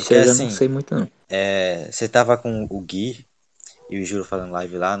Twitch, Porque eu já não assim, sei muito, não. você tava com o Gui e o Júlio falando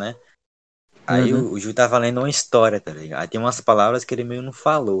live lá, né? Aí Uhum. o Júlio tava lendo uma história, tá ligado? Aí tem umas palavras que ele meio não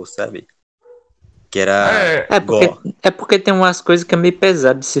falou, sabe? Que era É, É porque tem umas coisas que é meio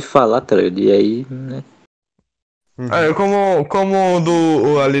pesado de se falar, tá ligado? E aí, né?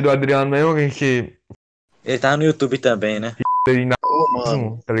 como ali do Adriano mesmo, que a gente Ele tava no YouTube também, né? Ô,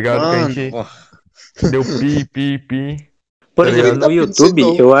 mano. tá ligado? Que a Mano. gente Pô, deu pi. Por Tá exemplo, ligado? no Tá pedindo de YouTube,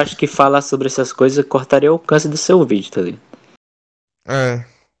 novo. eu acho que falar sobre essas coisas cortaria o alcance do seu vídeo, tá ligado? É.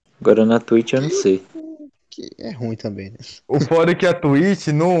 Agora na Twitch eu não sei. Que é ruim também, né? O foda é que a Twitch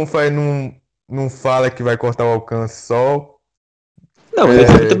não fala que vai cortar o alcance só. Não, o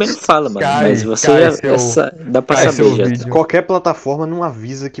YouTube também não fala, mano. Mas você cai já. Dá pra cai saber seu já. vídeo. Qualquer plataforma não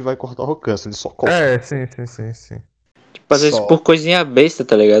avisa que vai cortar o alcance, ele só corta. É, sim. Tipo, às vezes Só. por coisinha besta,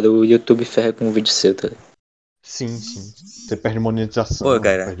 tá ligado? O YouTube ferra com o vídeo seu, tá ligado? Sim. Você perde monetização, Pô,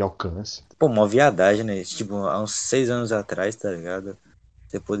 cara. perde alcance. pô, mó viadagem, né? Tipo, há uns 6 anos atrás, tá ligado?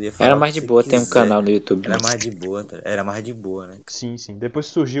 Você podia falar Era o mais que de você boa ter um quiser. canal no YouTube. Era Mano. mais de boa, era mais de boa, né? Sim. Depois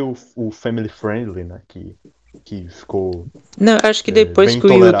surgiu o Family Friendly, né? Que ficou Não, acho que depois bem que o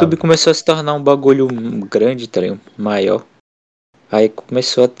tolerável. YouTube começou a se tornar um bagulho grande, tá ligado? Maior. Aí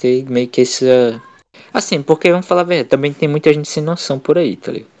começou a ter meio que essa. Assim, porque vamos falar a verdade, também tem muita gente sem noção por aí,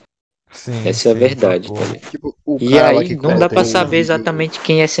 tá ligado? Sim. Essa é a verdade, pra tá porra. ligado? Tipo, o E cara lá aí que não dá comentou pra o saber vídeo exatamente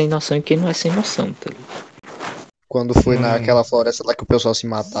quem é sem noção e quem não é sem noção, tá ligado? quando foi naquela floresta lá que o pessoal se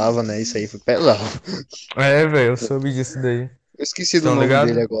matava, né? Isso aí foi pesado. É, velho, eu soube disso daí. Eu esqueci do Tão nome ligado?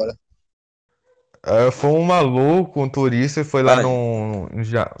 dele agora. Foi um maluco, um turista, foi lá Vai.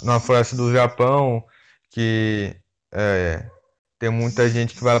 na floresta do Japão, que tem muita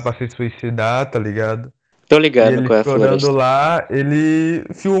gente que vai lá pra se suicidar, tá ligado? Tô E ligado ele qual é a ficou andando floresta. lá, ele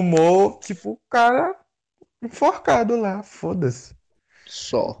filmou, tipo, o cara enforcado lá, foda-se,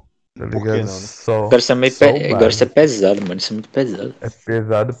 Só. tá Por que ligado? não, né? Só Agora isso é meio o agora isso é básico. pesado, mano. Isso é muito pesado. É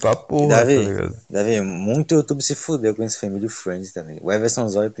pesado pra E porra, tá ligado? muito YouTube se fudeu com esse Family Friends também. O Everson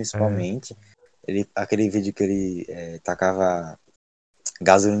Zóio, principalmente, aquele vídeo que ele tacava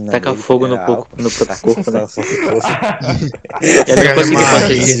gasolina Taca nele, fogo no era próprio álcool. no próprio corpo, né? Tacava fogo no corpo. Ele não conseguiu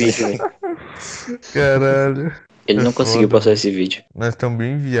postar esse vídeo, velho. Caralho. Ele É não conseguiu foda, postar velho. esse vídeo. Nós estamos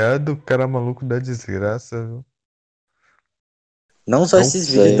bem enviados, o cara maluco da desgraça, viu? Não só Não esses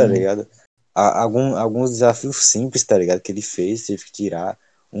sei. vídeos, tá ligado? Alguns desafios simples, tá ligado? Que ele fez, teve que tirar.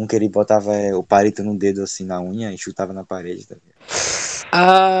 Um que ele botava o palito no dedo assim na unha e chutava na parede, tá ligado?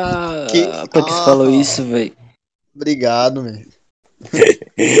 Ah, Que- pra que você falou isso, velho? Obrigado, velho.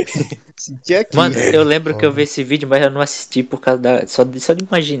 Senti aqui. Mano, eu lembro que eu Foda. vi esse vídeo, mas eu não assisti por causa da. Só de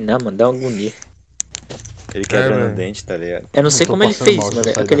imaginar, mano, dá uma agonia. Ele quebrando o velho. dente, tá ligado? Eu não sei tô como ele passando fez, mal, mano. deixa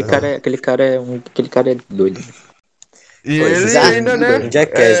eu sair Aquele daqui. cara, aquele cara é doido. E Pois ele é, ainda, né? um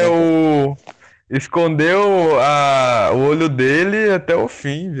jackass, né, Escondeu o olho dele até o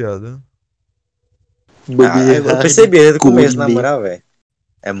fim, viado. Eu percebi desde o começo, na moral, velho.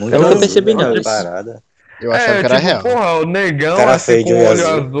 É muito Eu nunca azul, percebi, velho, não, a isso. parada. Eu achava que era tipo, real. porra, o negão, Cara assim, feio de com o olho olho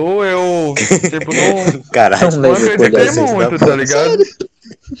azul. azul, eu, tipo, não, Caralho, Não não lembro acreditei olho azul, muito, dá tá ligado?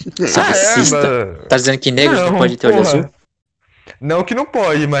 Racista. mas... Tá dizendo que negros não podem ter olho porra. azul? Não que não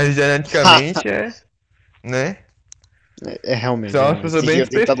pode, mas geneticamente né? É realmente. São umas realmente. pessoas Esse bem dia eu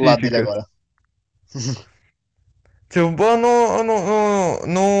tenho que estar do lado dele específicas. agora. Tipo, pô, eu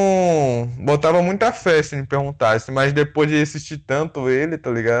não botava muita fé se me perguntasse, mas depois de assistir tanto ele, tá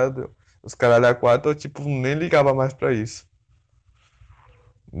ligado? Os caras da 4, eu, tipo, nem ligava mais pra isso.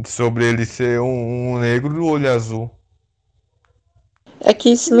 Sobre ele ser um negro do olho azul. É que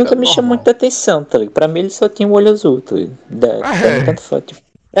isso nunca me chamou Normal. muita atenção, tá ligado? Pra mim ele só tinha um olho azul, tá ligado? Pra mim É. tanto faz. Tipo,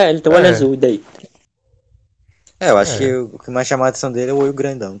 ele tem o olho É. azul, e daí? eu acho que o que mais chamou a atenção dele é o olho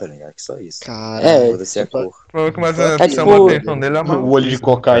grandão, tá ligado? Que só isso. Caralho. Foda-se a cor. Foi o que mais É chamou a tipo- atenção dele, é a O olho de maluquice do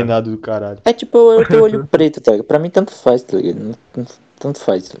cara. cocainado do caralho. É tipo eu ter o olho preto, tá ligado? Pra mim tanto faz, tá ligado? Tanto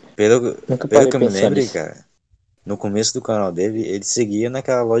faz, tá ligado? Pelo Nunca parei que eu de me pensar lembro, nisso. cara, no começo do canal dele, ele seguia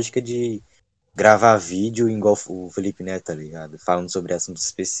naquela lógica de gravar vídeo igual o Felipe Neto, tá ligado? Falando sobre assuntos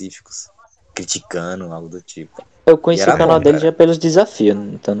específicos, criticando, algo do tipo. Eu conheci E era o canal bom, dele cara. já pelos desafios,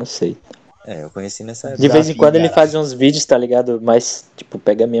 então não sei. Eu conheci nessa época. De vez em Desafio, quando ele cara. faz uns vídeos, tá ligado? Mas, tipo,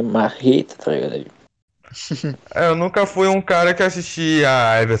 pega a minha marreta, tá ligado? Eu nunca fui um cara que assistia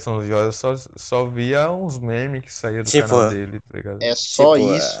a Everson Rosa, eu só via uns memes que saíam do Tipo, canal dele, tá ligado? É só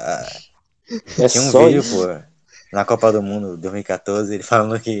Tipo, isso. É tinha um só vídeo, isso. pô, na Copa do Mundo 2014, ele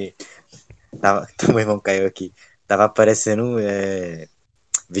falando que tava, meu irmão caiu aqui, tava aparecendo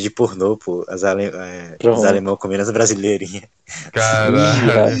vídeo pornô, pô, os Pronto. alemão comendo as brasileirinhas. Ih, Caralho.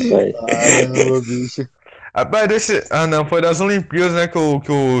 rapaz. Caramba, bicho. Rapaz, não, foi das Olimpíadas, né, que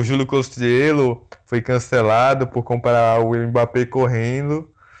o Júlio Costrielo foi cancelado por comparar o Mbappé correndo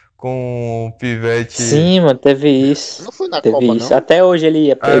com o Pivete. Sim, mano, teve isso. Não foi na Teve Copa, isso. não? Até hoje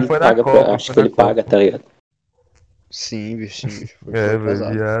ele foi na paga, Copa, acho foi que na ele paga, Copa. tá ligado? Sim, bicho. Foi Velho,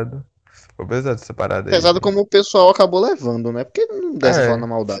 pesado. viado. Foi pesado essa parada aí. Pesado como o pessoal acabou levando, né? Porque não deve É. falar na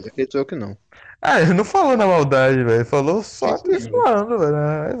maldade. Acredito eu que não. Ele não falou na maldade, velho. Falou só abençoando, velho.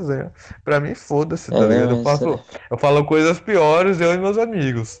 na resenha. Pra mim, foda-se, tá ligado? Eu falo coisas piores, eu e meus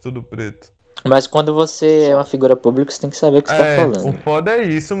amigos, tudo preto. Mas quando você é uma figura pública, você tem que saber o que você tá O falando. foda é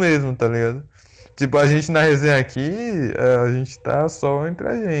isso mesmo, tá ligado? Tipo, a gente na resenha aqui, a gente tá só entre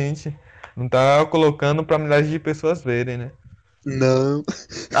a gente. Não tá colocando pra milhares de pessoas verem, né? Não.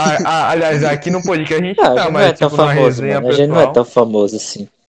 Aliás, aqui no podcast a gente Ah, a tá, gente não mas é tão tipo, na famoso, resenha mano. A gente não é pessoal. tão famoso assim.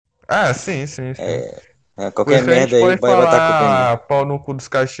 Sim. Por Qualquer isso que a gente merda aí pode vai botar a culpa em mim. falar pau no cu dos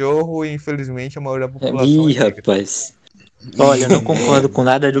cachorros e infelizmente a maioria da população Ih, é negra. rapaz. Olha, eu não concordo com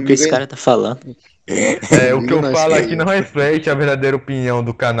nada do que esse cara tá falando. O que eu Não, falo isso aqui aí. não reflete a verdadeira opinião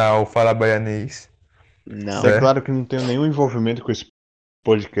do canal Fala Baianês. Não. Certo. É claro que não tenho nenhum envolvimento com esse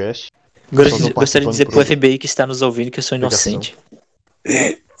podcast. Gostaria de dizer pro FBI que está nos ouvindo que eu sou inocente.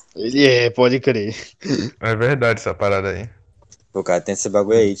 Ele pode crer. É verdade essa parada aí. O cara tem esse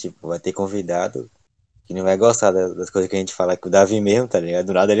bagulho aí, tipo, vai ter convidado que não vai gostar das coisas que a gente fala, que o Davi mesmo, tá ligado?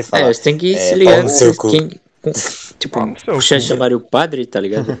 Do nada ele fala. Você tem que se pau ligar no seu cu. tipo, Pau no seu cu. chamaram o padre, tá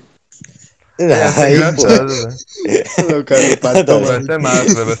ligado? Aí, pô. engraçado, velho. O cara do padre Tá Vai ser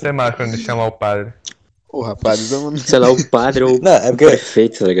massa, vai ser massa quando ele chamar o padre. Ô, rapaz, vamos... Sei lá, o padre ou Não, é o porque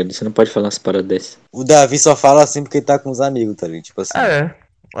prefeito, tá ligado? Você não pode falar umas paradas dessas. o Davi só fala assim porque ele tá com os amigos, tá ligado? Tipo assim,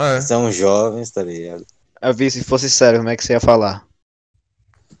 são jovens, tá ligado? Eu vi, se fosse sério, como é que você ia falar?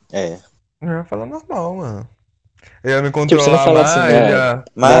 Eu ia falar normal, mano. Eu ia me Tipo, você não controlar fala mais, assim, né? ia...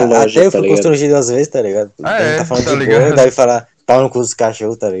 Mas Na loja, até eu tá fui ligado? constrangido às vezes, tá ligado? A gente tá falando tá de ligado? boa, daí falar pau no cu dos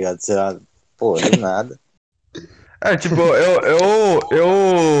cachorros, tá ligado? Sei lá, pô, do nada. Tipo,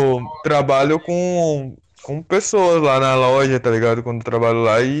 eu trabalho com pessoas lá na loja, tá ligado? Quando eu trabalho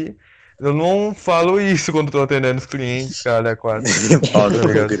lá e Eu não falo isso quando tô atendendo os clientes, cara, é quase. Pau no Tá cu,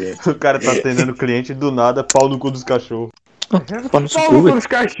 ligado? grande. O cara tá atendendo o cliente e do nada, pau no cu dos cachorros. Pau no seu Pau cu, no cu velho. dos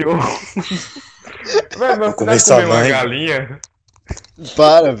cachorros. Véi, Vou mas comer você sua comer uma mãe. galinha?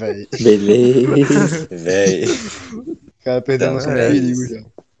 Para, velho. Beleza. Véi. O cara perdeu a Então, noção do é perigo isso. já.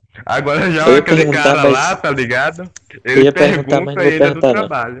 Agora já Eu ia aquele perguntar, cara mas- lá, tá ligado? Eu Ele ia perguntar, mas pergunta não vou ainda do perguntar, não.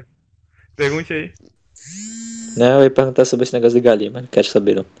 trabalho. Pergunte aí. Não, eu ia perguntar sobre esse negócio de galinha, mas não quero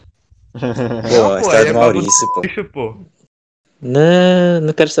saber, não. Pô, a Pô, aí história é do papo do Maurício, pô. bicho, pô. Não,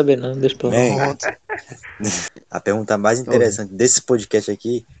 não quero saber, não. Deixa pra lá. Man, Pronto. a pergunta mais interessante desse podcast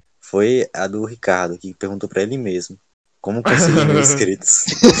aqui foi a do Ricardo, que perguntou pra ele mesmo. Como conseguir mil inscritos?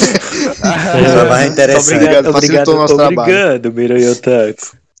 Foi a mais interessante. Obrigado, facilitou o nosso trabalho. Obrigado, Miranha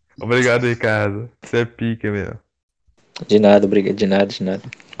Otaku. Obrigado, Ricardo. Você é pica, meu. De nada, obrigado, de nada, de nada.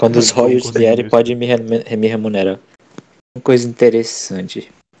 Quando os Como royalties conseguir vierem, isso? pode me remunerar. Uma coisa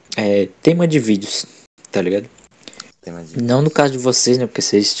interessante. Tema de vídeos, tá ligado? Tema de- Não no caso de vocês, né? Porque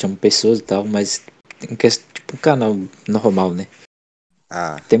vocês chamam pessoas e tal, mas em questão, tipo um canal normal, né?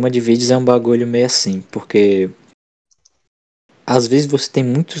 Ah, Tema de vídeos é um bagulho meio assim, porque às vezes você tem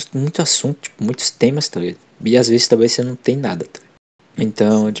muito assunto, tipo, muitos temas, tá ligado? E às vezes talvez você não tem nada, tá ligado?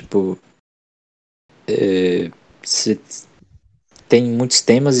 Então, tipo, você tem muitos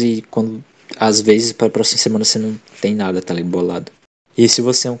temas e quando às vezes para a próxima semana você não tem nada, tá ligado? Bolado. E se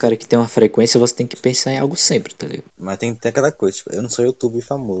você é um cara que tem uma frequência, você tem que pensar em algo sempre, tá ligado? mas tem que ter aquela coisa, tipo, eu não sou youtuber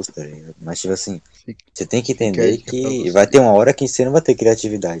famoso, tá ligado? Mas, tipo assim, você tem que Fica a entender dica pra que você. vai ter uma hora que você não vai ter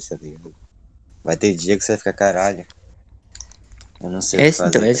criatividade, tá ligado? Vai ter dia que você vai ficar, caralho. Eu não sei o que fazer.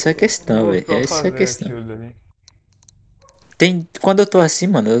 Então, essa é a questão, Vou velho. só Essa é a fazer questão. aquilo dali. Quando eu tô assim,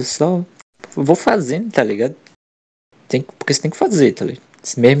 mano, eu só vou fazendo, tá ligado? Porque você tem que fazer, tá ligado?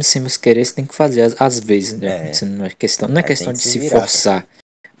 Mesmo sem você querer, você tem que fazer, às vezes, né? É. Isso não é questão Aí de tem que se se virar, forçar,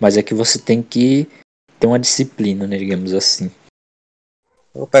 mas é que você tem que ter uma disciplina, né? Digamos assim.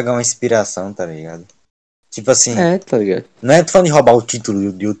 Vou pegar uma inspiração, tá ligado? Tipo assim, Tá ligado? não é falando de roubar o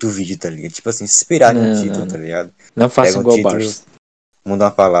título de outro vídeo, tá ligado? Tipo assim, se inspirar em um Não, título, não, tá não. ligado? Não Pega faça um igual título, Bars. muda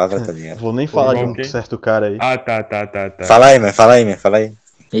uma palavra, tá ligado? Vou nem falar de um Ok. certo cara aí. Ah, tá. Fala aí, man, fala aí. Falei.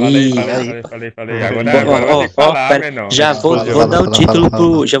 Ih, Agora, Ó, agora vai ter que falar, pera, menor. já vou Fala, dar o fala, título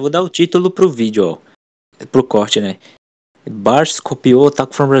fala. já vou dar o título pro vídeo, ó. Pro corte, né? Bars copiou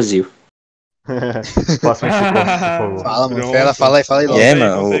Otaku from Brasil. Faça esse corte, por favor. Fala, mano. Pronto. Fala aí logo. E aí, Conta aí,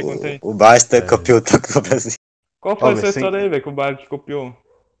 mano, conta aí, conta aí. o Basta É. copiou o toque do Brasil. Qual foi Ó, essa velho, história aí, velho, que o Bart copiou?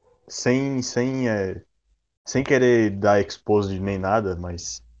 Sem querer dar expose nem nada,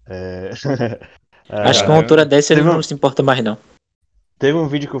 mas. Acho que uma Caramba. altura dessa ele Teve não se importa mais, não. Teve um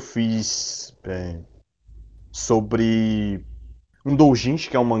vídeo que eu fiz sobre um doujinshi,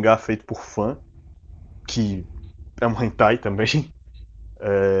 que é um mangá feito por fã, que é um hentai também,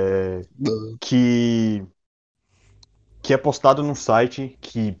 que é postado num site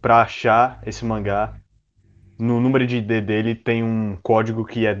que, pra achar esse mangá, no número de ID dele tem um código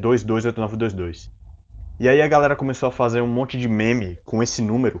que é 228922. E aí a galera começou a fazer um monte de meme com esse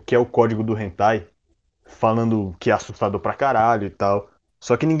número, que é o código do hentai, falando que é assustador pra caralho e tal.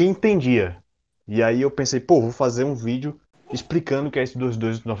 Só que ninguém entendia. E aí eu pensei, pô, vou fazer um vídeo explicando o que é esse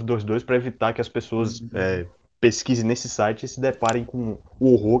 22922 pra evitar que as pessoas pesquisem nesse site e se deparem com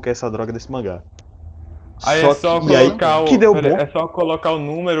o horror que é essa droga desse mangá. Aí é só e aí, colocar que deu o. bom. É só colocar o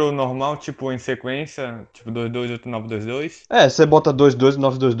número normal, tipo, em sequência, tipo 228922. Você bota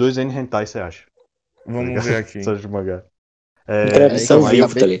 22922 N hentai, você acha. Vamos ver aqui. Site de mangá. Entrevista ao Então, aí vivo, eu,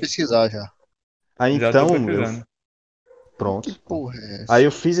 tá Acabei de ligado? pesquisar já. aí Já tô então, pesquisando. pronto. Que porra é essa? Aí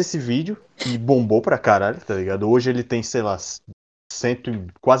eu fiz esse vídeo e bombou pra caralho, tá ligado? Hoje ele tem, sei lá,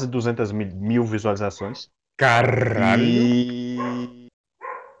 quase 200 mil visualizações. Caralho.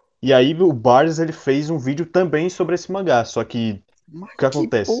 E aí o Bars ele fez um vídeo também sobre esse mangá, só que Mas o que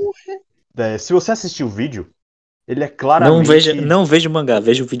acontece? porra Se você assistir o vídeo, ele é claramente Não veja o mangá,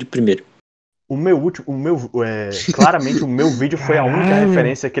 veja o vídeo primeiro. claramente o meu vídeo foi a única Caralho.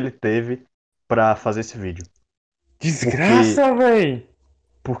 referência que ele teve pra fazer esse vídeo. Desgraça, véi.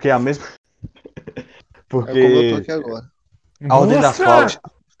 Porque é a mesma É como eu tô porque aqui agora. a ordem das falas.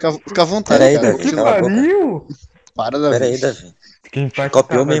 Fica à vontade, Pera aí, cara. Davi, Que cala a boca. pariu. Para da Pera aí, vez. Davi. Fiquei impactado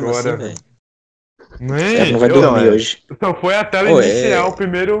Copiou mesmo agora, assim, velho. Ela não vai Então, dormir hoje. Só foi a tela Pô, inicial,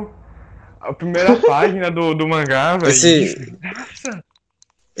 a primeira página do mangá, velho. Desgraça.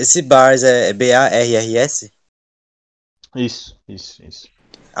 Esse Bars é BARRS? Isso.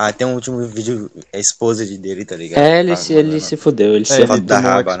 Ah, tem um último vídeo, é exposed dele, tá ligado? Ele se fudeu, ele se ele Foto da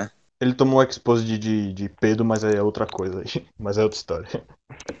tomou raba, né? Ele tomou expose de pedo, mas é outra coisa aí. Mas é outra história.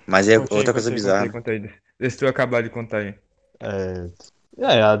 Mas é Conta aí, outra coisa conta aí, bizarra. conta aí. Deixa tu acabar de contar aí.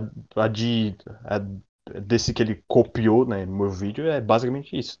 Desse que ele copiou, né, no meu vídeo, é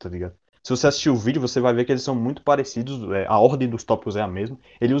basicamente isso, tá ligado? Se você assistir o vídeo, você vai ver que eles são muito parecidos, a ordem dos tópicos é a mesma.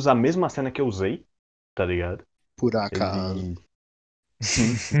 Ele usa a mesma cena que eu usei, tá ligado? Por acaso. Ele.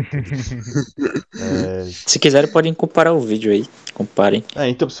 Sim, sim. Tá ligado? Se quiserem, podem comparar o vídeo aí. Comparem.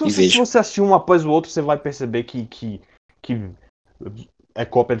 Então, se E você vejo. assistir um após o outro, você vai perceber que é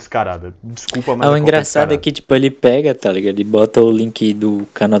cópia descarada. Desculpa, mas Ah, o é cópia engraçado é descarada. que, tipo, ele pega, tá ligado? Ele bota o link do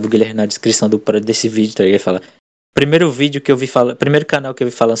canal do Guilherme na descrição desse vídeo, tá ligado? Ele fala, primeiro vídeo que eu vi falar, primeiro canal que eu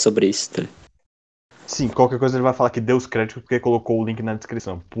vi falando sobre isso, tá ligado? Sim, qualquer coisa ele vai falar que deu os créditos porque colocou o link na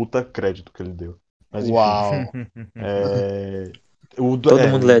descrição. Puta crédito que ele deu. Mas enfim. Uau. Todo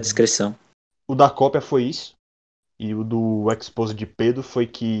mundo lê a descrição. O da cópia foi isso. E o do expose de Pedro foi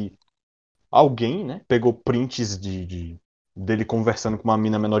que alguém, né, pegou prints dele conversando com uma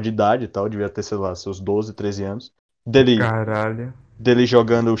mina menor de idade e tal, devia ter, sei lá, seus 12, 13 anos. Caralho. Dele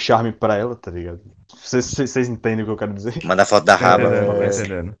jogando o charme pra ela, tá ligado? Vocês entendem o que eu quero dizer? Manda foto da raba. Tô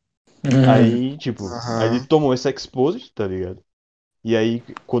entendendo. Aí, tipo, Aham. aí ele tomou esse exposed, tá ligado? E aí,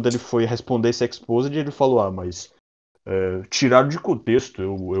 quando ele foi responder esse exposed, ele falou, mas tiraram de contexto,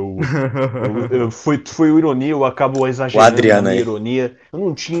 foi ironia, eu acabo O exagerando na Adriano minha aí. ironia. Eu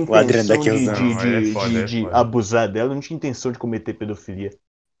não tinha O Adriano intenção daqui a uns Não, anos. aí é foda, de é foda. abusar dela, eu não tinha intenção de cometer pedofilia.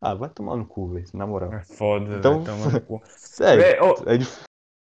 Ah, vai tomar no cu, velho, na moral. É foda, Então, velho. Toma no cu. É, Véi, ó,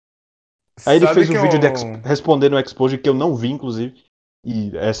 aí ele sabe fez que o vídeo eu... respondendo o exposed que eu não vi, inclusive.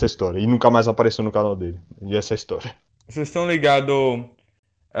 E essa é a história. E nunca mais apareceu no canal dele. E essa é a história. Vocês estão ligados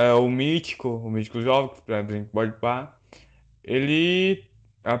o Mítico Jovem, por exemplo, pode pá. Ele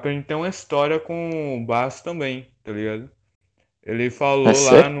aprende ter uma história com o Bass também, tá ligado? Ele É falou lá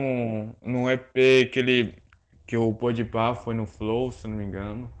sério? no EP que o Podpah foi no Flow, se não me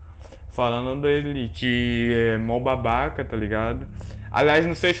engano, falando dele que é mó babaca, tá ligado? Aliás,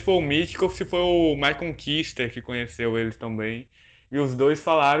 não sei se foi o Mítico ou se foi o Michael Kister que conheceu ele também. E os dois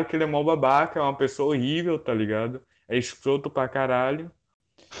falaram que ele é mó babaca, é uma pessoa horrível, tá ligado? É escroto pra caralho.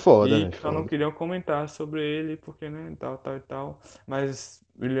 Foda, E né? só não Foda. queriam comentar sobre ele, porque, né, tal, tal e tal. Mas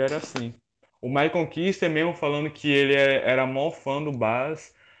ele era assim. O Michael Kister mesmo falando que ele era mó fã do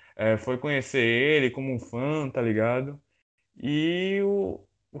Baz, foi conhecer ele como um fã, tá ligado? E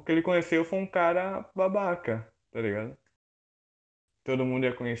o que ele conheceu foi um cara babaca, tá ligado? Todo mundo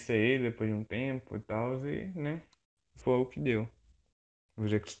ia conhecer ele depois de um tempo e tal, e, né, foi o que deu.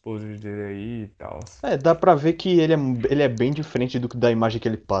 Os exposes dele aí e tal. Dá pra ver que ele é bem diferente da imagem que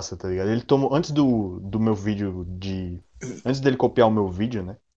ele passa, tá ligado? Ele tomou, antes do meu vídeo antes dele copiar o meu vídeo,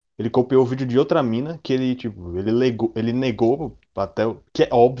 né? Ele copiou o vídeo de outra mina que ele, tipo, ele negou até, que é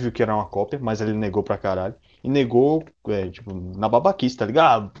óbvio que era uma cópia, mas ele negou pra caralho. E negou, tipo, na babaquice, tá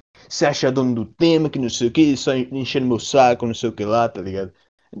ligado? Você acha dono do tema, que não sei o que, só enchendo meu saco, não sei o que lá, tá ligado?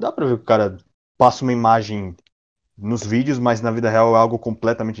 E dá pra ver que o cara passa uma imagem nos vídeos, mas na vida real é algo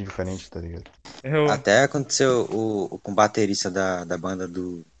completamente diferente, tá ligado? Até aconteceu com o baterista da banda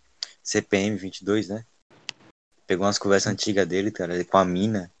do CPM 22, né? Pegou umas conversas antigas dele, cara, com a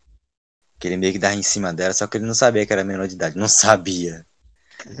mina. Que ele meio que dava em cima dela, só que ele não sabia que era menor de idade. Não sabia.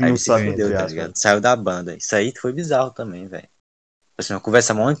 Aí Não ele se sabe, fudeu, entre tá aspas. ligado? Saiu da banda. Isso aí foi bizarro também, velho. Assim, uma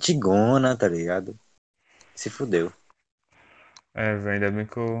conversa mó antigona, tá ligado? Se fudeu. Velho, ainda bem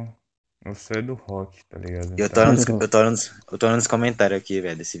que eu sou do rock, tá ligado? E eu Então, tô olhando os comentários aqui,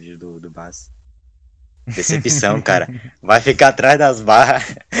 velho, desse vídeo do Bass. Decepção, cara. Vai ficar atrás das barras.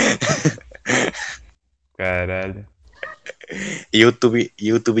 caralho.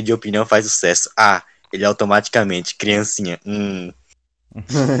 YouTube de opinião faz sucesso. Ah, ele automaticamente, criancinha.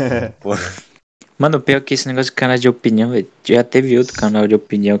 Pô, Mano, o pior é que esse negócio de canal de opinião, velho. Já teve outro canal de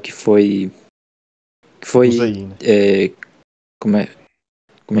opinião que foi. Que foi. Usa aí, né? Como é que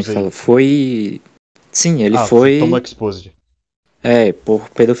Usa aí. fala? Foi. Sim, ele foi. Tomou exposed. Por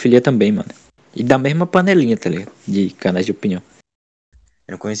pedofilia também, mano. E da mesma panelinha, tá ligado? De canais de opinião.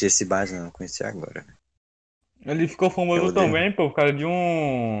 eu não conhecia esse Bass, não. Eu conheci agora. Ele ficou Eu famoso odeio. também, pô, por causa de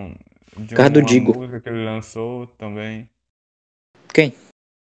um. De Por causa do uma Digo. música que ele lançou também. Quem?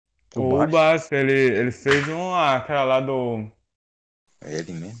 O Bass, ele fez aquela lá do. É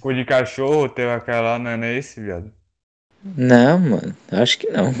ele mesmo. Cu de cachorro, teve aquela lá, não é esse, viado? Não, mano. Acho que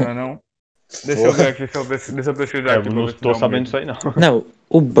não. Não é não? Deixa eu ver aqui, deixa eu pesquisar aqui Eu pra não ver se tô dá um sabendo medo. disso aí, não. Não,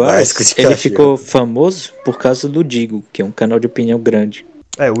 o Vasco Buzz, de ele cachorro. ficou famoso por causa do Digo, que é um canal de opinião grande.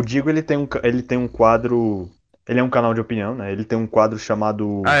 O Digo, ele tem um quadro. Ele é um canal de opinião, né? Ele tem um quadro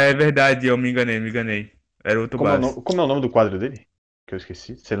chamado. Ah, é verdade, eu me enganei. Era outro Bass. Como é o nome do quadro dele? Que eu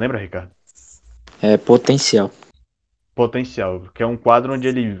esqueci. Você lembra, Ricardo? É potencial. Potencial, que é um quadro onde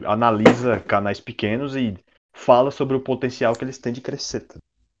ele analisa canais pequenos e fala sobre o potencial que eles têm de crescer. Tá?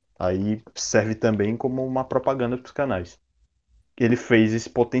 Aí serve também como uma propaganda para os canais. Ele fez esse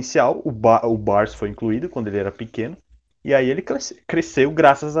potencial, o Bars foi incluído quando ele era pequeno, e aí ele cresceu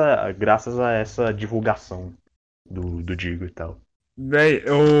graças a essa divulgação do Digo e tal. Véi,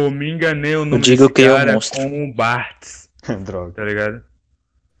 eu me enganei o nome Digo desse que é o cara monstro. com o Bartz, Droga. tá ligado?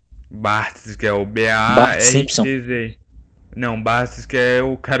 Bartz, que é o Bart Simpson. B-A-R-T-Z. Não, Bartz, que é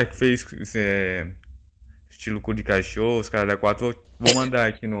o cara que fez estilo cu de cachorro, os caras da 4. Vou mandar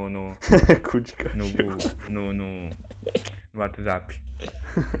aqui no Cu de cachorro. no WhatsApp.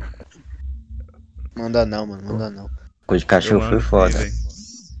 Manda não, mano, manda não. Coisa de cachorro foi mando, foda. véi.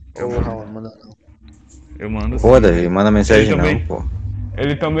 Eu Porra, mando. mano, manda não. Eu mando sim, Foda, véi. velho. Manda mensagem Ele também- não, pô.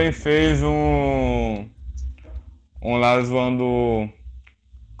 Ele também fez um lá zoando.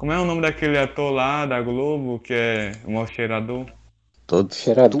 Como é o nome daquele ator lá da Globo que é o maior cheirador? Todos.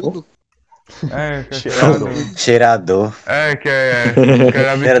 Cheirador. Tudo? É, que é Cheirador. cheirador. Cheirador. É, que era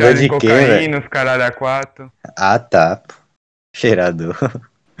Cheirador viciado de em quê, cocaína, os caralho a 4. Ah, tá, pô. Cheirador.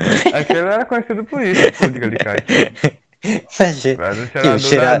 Aquele era conhecido por isso, pô, diga de cara. Era o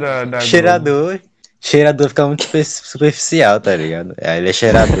cheirador da Globo. Cheirador fica muito superficial, tá ligado? Aí ele é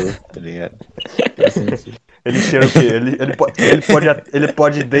cheirador, tá ligado? Ele cheira o quê? Ele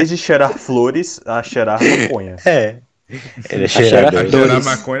pode desde cheirar flores a cheirar maconha. É. Ele é cheirar cheirador. Cheirar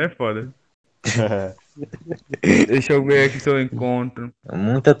maconha é foda. Deixa eu ver aqui se eu encontro.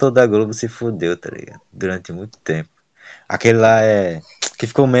 Muito ator da Globo se fudeu, tá ligado? Durante muito tempo. Aquele lá é. Que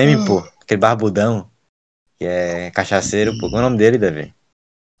ficou meme, pô. Aquele barbudão. Que é cachaceiro, pô. Qual é o nome dele, Davi?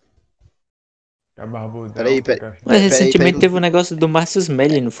 É barbudão. Peraí. Mas recentemente peraí. teve um negócio do Márcio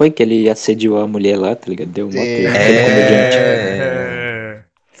Smelly, não foi? Que ele assediou a mulher lá, tá ligado? Deu uma É.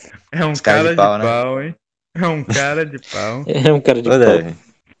 É um Os caras cara de de pau, né? pau, hein? É um cara de pau. É um cara de Ô, pau. Davi.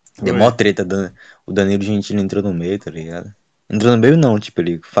 Deu Oi. mó treta. O Danilo Gentili entrou no meio, tá ligado? Entrou no meio não, tipo,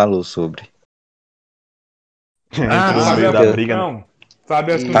 ele falou sobre. Entrou no Fábio meio da briga. Né? Assunção.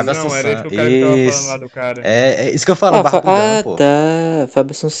 Fábio Fábio Assunção, era esse Assunção, o cara que tava isso. falando lá do cara. É isso que eu falo, barbudão, pô. Tá.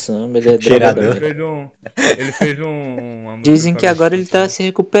 Fábio Assunção, ele é Cheirador. drogador. Ele fez uma música Dizem do que Fábio agora ele tá Assunção. se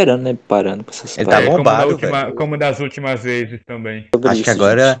recuperando, né? Parando com essas Ele tá paradas. bombado, como das últimas vezes também. Sobre Acho que isso,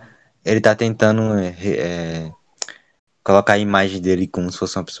 agora gente. ele tá tentando colocar a imagem dele como se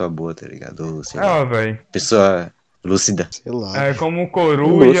fosse uma pessoa boa, tá ligado? Ou, sei lá, Velho. pessoa lúcida. Sei lá. É como o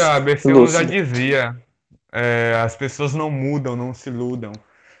Coruja, a BC1 já Lúcido. dizia. As pessoas não mudam, não se iludam.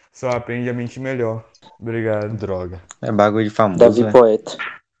 Só aprende a mentir melhor. Obrigado. Droga. É bagulho de famoso, Davi né? Poeta.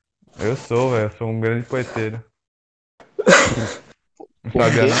 Eu sou, velho. Eu sou um grande poeteiro. Não Por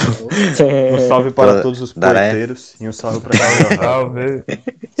sabia quê? não? Um salve para Pô, todos os Daré. poeteiros e um salve para Gabriel. Salve.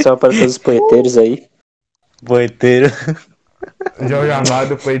 Só para todos os poeteiros aí. Poeteiro. Jorge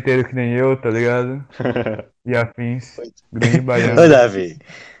Amado, poeteiro que nem eu, tá ligado? E afins. Grande baiano. Ô, Davi.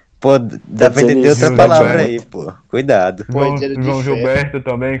 Pô, dá pra entender outra Gilberto. palavra aí, pô. Cuidado. Poeteiro de João ferro. Gilberto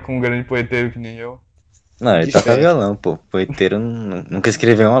também, com um grande poeteiro que nem eu. Não, ele De toca fé. violão, pô. Poeteiro nunca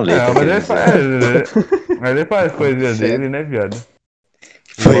escreveu uma letra. Mas quer ele dizer. faz poesia De fé. dele, né, viado?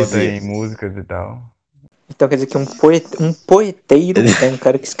 Poesia. Bota em músicas e tal. Então quer dizer que um poeteiro é um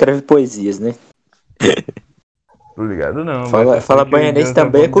cara que escreve poesias, né? Tô ligado não. Fala mas só que baianês Deus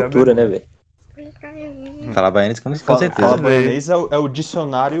também é bom de cultura, né, vergonha. velho? Falar baiano com Fala certeza. baianês é o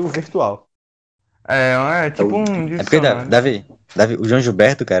dicionário virtual. É tipo um É porque, dicionário. Davi, o João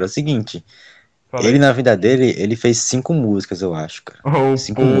Gilberto, cara, é o seguinte. Fala aí. Ele, na vida dele, ele fez 5 músicas, eu acho, cara. Oh,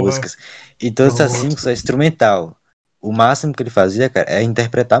 5 porra. músicas. E todas essas 5 são instrumental. O máximo que ele fazia, cara, é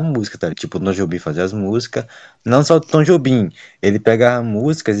interpretar música, tá? Tipo, o Tom Jobim fazia as músicas. Não só o Tom Jobim. Ele pegava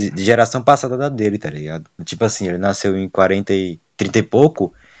músicas de geração passada da dele, tá ligado? Tipo assim, ele nasceu em 30 e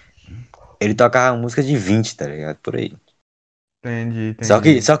pouco. Ele tocava música de 20, tá ligado? Por aí. Entendi.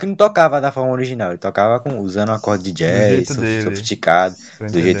 Só que não tocava da forma original. Ele tocava usando um acorde de jazz, jeito dele. sofisticado, Tô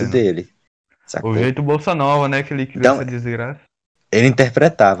do jeito entendendo. dele. Sacou? O jeito Bolsa Nova, né? Que ele criou Então- essa desgraça. Ele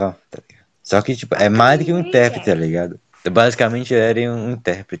interpretava, tá ligado? Só que, tipo, é mais do que um intérprete, tá ligado? Basicamente, ele era um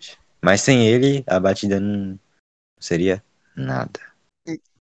intérprete. Mas sem ele, a batida não seria nada.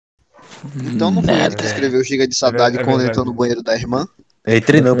 Então não foi ele que Nada. escreveu Giga de Saudade É quando verdade. entrou no banheiro da irmã? Ele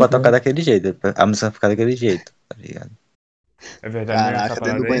treinou pra tocar daquele jeito, a música ficar daquele jeito, tá ligado? É verdade, né? Caraca, Essa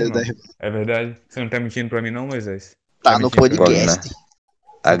dentro do parada aí, banheiro da irmão? irmã. É verdade? Você não tá mentindo pra mim não, Moisés? Tá no mentindo pra mim? podcast.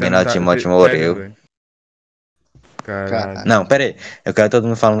 Agnaldo Timóteo Sério, morreu. velho? Caralho. Caralho. Não, pera aí. Eu quero todo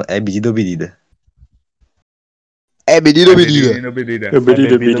mundo falando, é bedida ou bedida? É medida ou medida? Obedida. É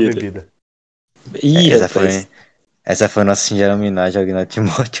bebida. Ih, Essa rapaz. foi nossa singela homenagem ao Agnaldo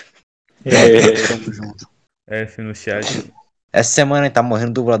Timóteo. Tamo junto. F no chat. Essa semana ele tá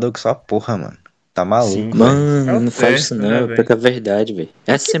morrendo dublador que só porra, mano. Tá maluco. Sim. Mano, É o não faz isso certo, não, né, velho? porque é verdade, velho.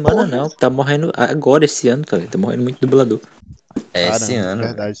 Essa semana não, tá morrendo agora esse ano, tá ligado? Tá morrendo muito dublador. É esse Caramba, ano,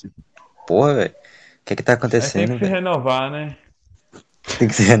 velho. verdade. Porra, velho. O que tá Aí tem acontecendo, que se velho? renovar, né? Tem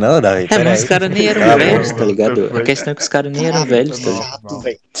que ser não, Davi. É, Pera mas aí. os caras nem eram Cala a velhos, boca. tá ligado? A Foi. questão é que os caras nem eram Caramba, velhos, tá ligado? chato,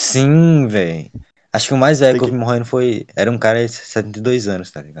 velho. Sim, velho. Acho que o mais velho Tem que eu que- vi morrendo foi. Era um cara de 72 anos,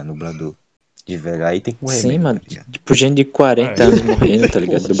 tá ligado? Dublador. De velho. Aí tem que morrer Sim, mesmo, mano. tá ligado? Tipo, gente de 40 É. anos morrendo, tá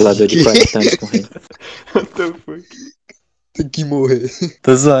ligado? Dublador de 40 anos morrendo. Tem que morrer.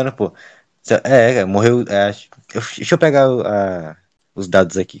 Tô zoando, pô. Cara, morreu. Deixa eu pegar os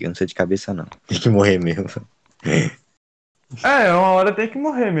dados aqui, que eu não sei de cabeça, não. Tem que morrer mesmo. É, uma hora tem que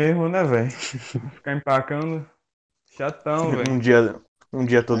morrer mesmo, né, velho? Ficar empacando. Chatão, velho. Um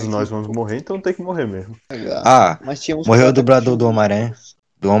dia todos nós vamos morrer, então tem que morrer mesmo. Ah, Mas tinha uns morreu o caras dublador que do Homem-Aranha.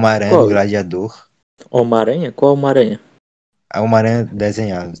 Do Homem-Aranha, Qual? do Gladiador. Homem-Aranha? Qual Homem-Aranha? A Homem-Aranha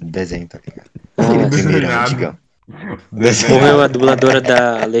desenhado, desenho, tá ligado? Ah, Aquele primeiro, desenhado. antigão. morreu a dubladora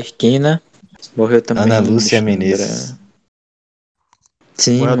da Lerquina. Morreu também. Ana Lúcia deixa eu lembrar. Menezes.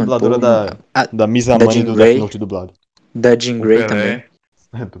 Sim, Morreu a mano. dubladora Pô, da, mano. Ah, da Misa da Mãe Jean do Grey. Death Note dublado. da Jean O Grey Pelé.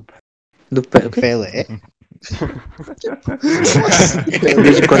 também. Do Pelé. O quê? Pelé.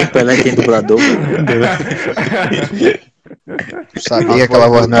 Desde quando o Pelé tem dublador, mano? Sabia que aquela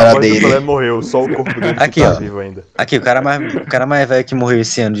voz não era A voz do dele. Pelé morreu, só o corpo dele Aqui, que tá ó. vivo ainda. Aqui, o cara mais velho que morreu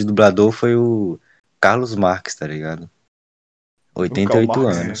esse ano de dublador foi o Carlos Marques, tá ligado? 88 Karl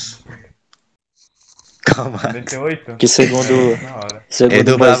Marx. anos. Calma. 48? Que segundo Na hora. Ele segundo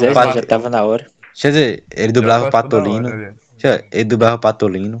dublava Moisés, o né, já tava na hora. Deixa eu dizer, ele dublava Já passou da Patolino. hora, né? Ele dublava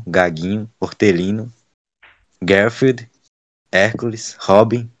Patolino, Gaguinho, Hortelino, Garfield, Hércules,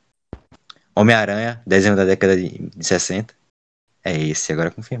 Robin, Homem-Aranha, desenho da década de 60. É esse,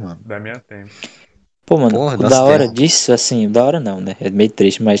 agora confirmando. Da minha tempo. Pô, mano, Porra, o nossa, da hora tem- disso, assim, da hora não, né? É meio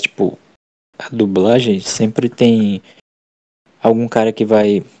triste, mas, tipo, a dublagem sempre tem algum cara que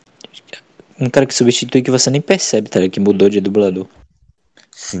vai. Um cara que substitui que você nem percebe, tá ligado? Que mudou de dublador.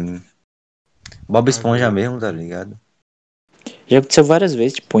 Sim. Bob Esponja mesmo, tá ligado? Já aconteceu várias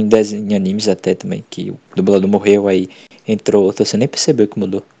vezes, tipo, em desenho, em animes até também, que o dublador morreu, aí entrou outro, você nem percebeu que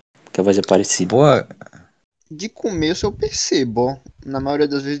mudou. Que a voz é parecida. Pô, De começo eu percebo, ó. Na maioria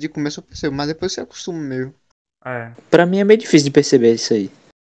das vezes de começo eu percebo, mas depois você acostuma mesmo. É. Pra mim é meio difícil de perceber isso aí.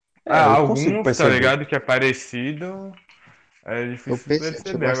 eu consigo Alguns, tá perceber. ligado? Que é parecido. É Eu difícil percebo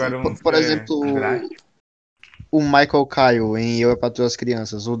perceber. bastante. Agora, uns Por que é exemplo, drástico. o Michael Kyle em Eu, é Patroa das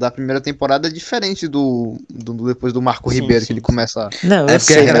Crianças. O da primeira temporada é diferente do depois do Marco Sim, Ribeiro, sim. que ele começa. Não, É eu porque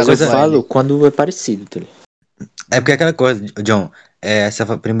sei, aquela mas coisa- eu falo quando é parecido, tá ligado? é porque é aquela coisa, John, essa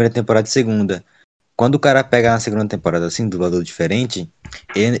foi a primeira temporada e segunda. Quando o cara pega na segunda temporada assim, dublador diferente,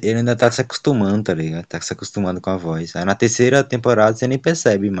 ele ainda tá se acostumando, tá ligado? Tá se acostumando com a voz. Aí na terceira temporada você nem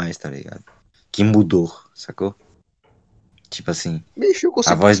percebe mais, tá ligado? Que mudou, sacou? Tipo assim, Bicho, eu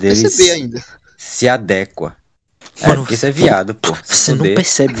consigo A voz deles- perceber ainda. se adequa. Mano, Porque você é viado, pô. Você não fuder.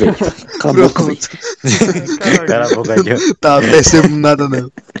 percebe, velho. Cala a boca, velho. Cala a boca, John. Tá, percebo nada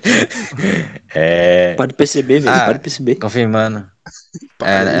não. É. Pode perceber, velho. Ah, Pode perceber. Confirmando. É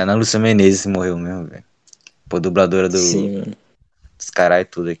a Ana Lúcia Menezes morreu mesmo, velho. Pô, dubladora Sim, mano. dos caralho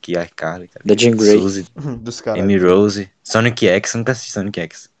tudo aqui, a Carly, cara. Da Jean Grey. Suzy, Dos caras. Amy Rose, Sonic X, nunca assisti Sonic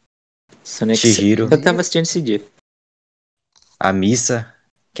X. Sonic Chihiro. Eu tava assistindo esse dia. A Missa.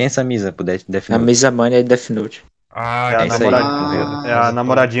 Quem é essa Missa? Pro Death A Note? Misa Mania é Death Note. Ah, É a, isso aí. namorad... é a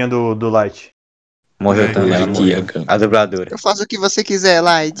namoradinha do Light. Morreu É, também, ela Light morreu. Yaga. A dubladora. Eu faço o que você quiser,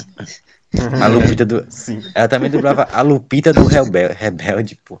 Light. A Lupita do... Sim. Ela também dublava a Lupita do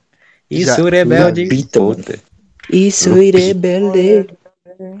Rebelde, pô. Isso, Já- Rebelde. Lupita, puta. Isso, Lupita. rebelde.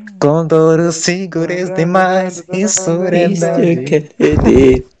 Condoro segures demais. Isso, Isso Rebelde. quer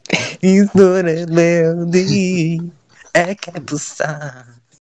Isso, Rebelde. É que é pulsar.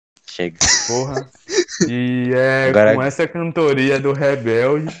 Chega. porra. E é Agora- com essa cantoria do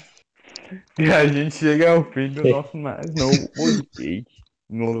Rebelde que a gente chega ao fim do nosso mais novo podcast.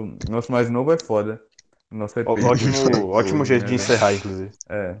 Nosso mais novo é foda. Nosso EP. Ótimo jeito de né, encerrar, inclusive.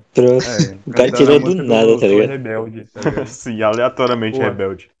 É. Pronto. É, O cara cantando tirou a do música nada, tá ligado? Rebelde, tá ligado? Sim, aleatoriamente Porra.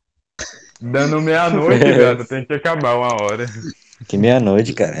 rebelde. Dando meia-noite, velho, tem que acabar uma hora. Que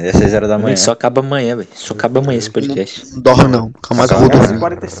meia-noite, cara. É 6 horas da manhã. Só acaba amanhã, velho. Só acaba amanhã esse podcast. Não dorme não. Nunca mais eu vou Acaba. dormir.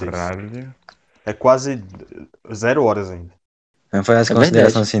 46. Caralho. É quase 0 horas ainda. Vamos fazer as É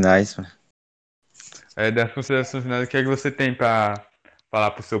considerações finais. É, das considerações finais, o que é que você tem pra falar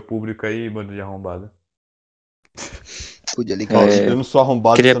pro seu público aí, bando de arrombado? Podia ligar. Eu não sou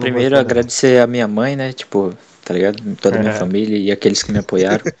arrombado. Queria então eu não vou primeiro responder. agradecer a minha mãe, né? Tipo, tá ligado? Toda a minha É. família e aqueles que me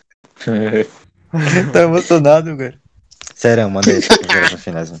apoiaram. Tá emocionado, cara. Sério, manda aí as considerações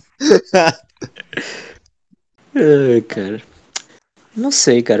finais. Mano. Ai, cara. Não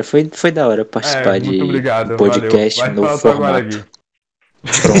sei, cara. Foi da hora participar de muito obrigado, um podcast, valeu. novo Vai falar tu agora, formato. Gui.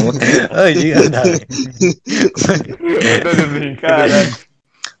 Pronto. Ai, diga, não. Tô de brincadeira. Cara,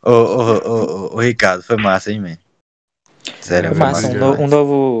 Ô, Ricardo, foi massa, hein, man? Sério, É foi massa, massa. um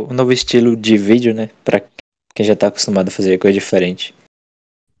novo estilo de vídeo, né? Pra quem já tá acostumado a fazer coisa diferente.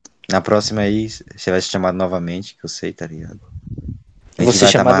 Na próxima aí, você vai ser chamado novamente, que eu sei, tá ligado? A gente Vou ser vai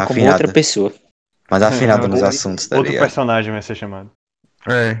tá chamado mais como afinado, outra pessoa. mais afinado nos assuntos, tá outro ligado? personagem vai ser chamado.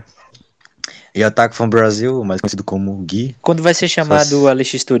 É. E Otaku from Brasil, mais conhecido como Gui. Quando vai ser chamado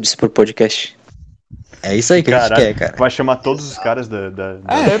Alex Studios pro podcast? É isso aí que a gente Caralho, quer, cara. vai chamar todos os caras da...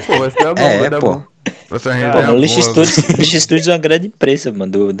 Pô, vai ser bom, É, vai dar pô. bom. Você é Cara, Pô, mano, o Lix boa. Studios é uma grande empresa,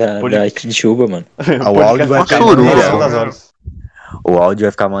 mano, da Chuba, mano. O áudio vai ficar Churuba. maneirão. das horas. O áudio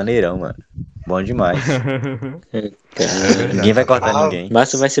vai ficar maneirão, mano. Bom demais. Cara, Ninguém vai cortar ninguém.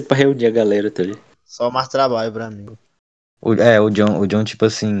 massa vai ser pra reunir a galera, tá ligado? Só mais trabalho pra mim. O John, tipo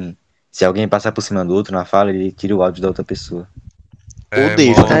assim, se alguém passar por cima do outro na fala, ele tira o áudio da outra pessoa. Ou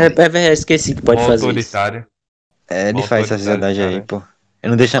deixa, mó- né? É verdade, esqueci que pode mó fazer isso. autoritário. É, ele Mó faz essa autoritário, sociedade aí, cara. pô. Ele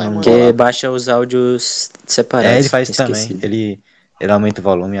não deixa não. Porque baixa os áudios separados. É, ele faz isso esqueci. também. Ele aumenta o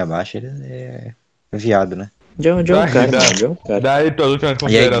volume e abaixa, ele é viado, né? John é um cara, mano, John é um cara. Daí tuas últimas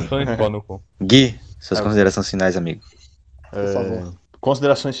considerações, pô, no cu. Gui, suas considerações finais, amigo. favor.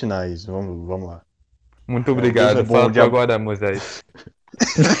 Considerações finais, vamos lá. Muito obrigado. Deus é bom, Fala tu diabo. agora, Moisés.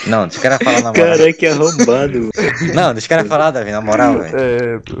 Não, deixa o cara falar na moral. Cara, que arrombado. Não, deixa o cara falar, Davi, na moral,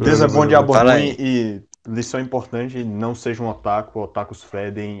 velho. Deus é bom, diabo Fala ruim aí. e lição importante, não sejam otakus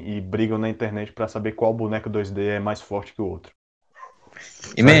fedem e brigam na internet pra saber qual boneco 2D é mais forte que o outro.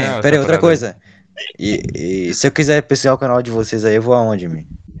 E, man, essa pera aí, outra parada coisa. E se eu quiser pesquisar o canal de vocês aí, eu vou aonde, man?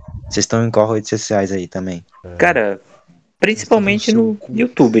 Vocês estão em qual redes sociais aí também? Cara, principalmente no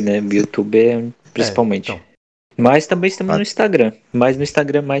YouTube, né? YouTube é principalmente. então. Mas também estamos no Instagram. Mas no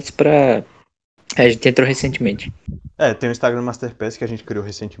Instagram mais pra... a gente entrou recentemente. Tem o Instagram Masterpass que a gente criou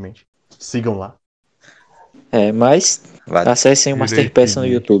recentemente. Sigam lá. Mas Vai acessem o Masterpass no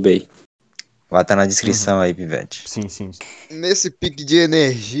YouTube aí. estar na descrição aí, Pivete. Sim. Nesse pique de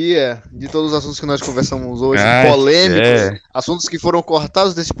energia, de todos os assuntos que nós conversamos hoje, Ah, polêmicos, é. assuntos que foram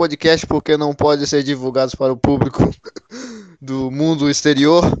cortados desse podcast porque não podem ser divulgados para o público do mundo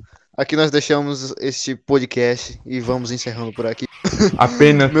exterior, aqui nós deixamos este podcast e vamos encerrando por aqui.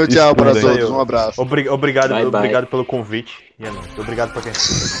 Apenas. Meu tchau para escuta aí. todos, um abraço. Obrigado, Bye, bye. obrigado pelo convite. E é nóis. Obrigado pra quem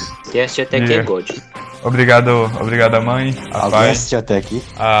assistiu. Cast até que é God. Obrigado a mãe, a Alguém pai, assistiu até aqui?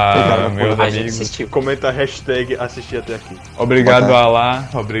 a meus A gente amigos. assistiu. Comenta a hashtag assistir até aqui. Obrigado Boa a Alá,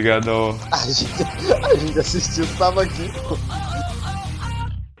 obrigado. A gente assistiu, tava aqui.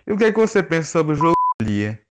 E o que é que você pensa sobre o jogo? Lia?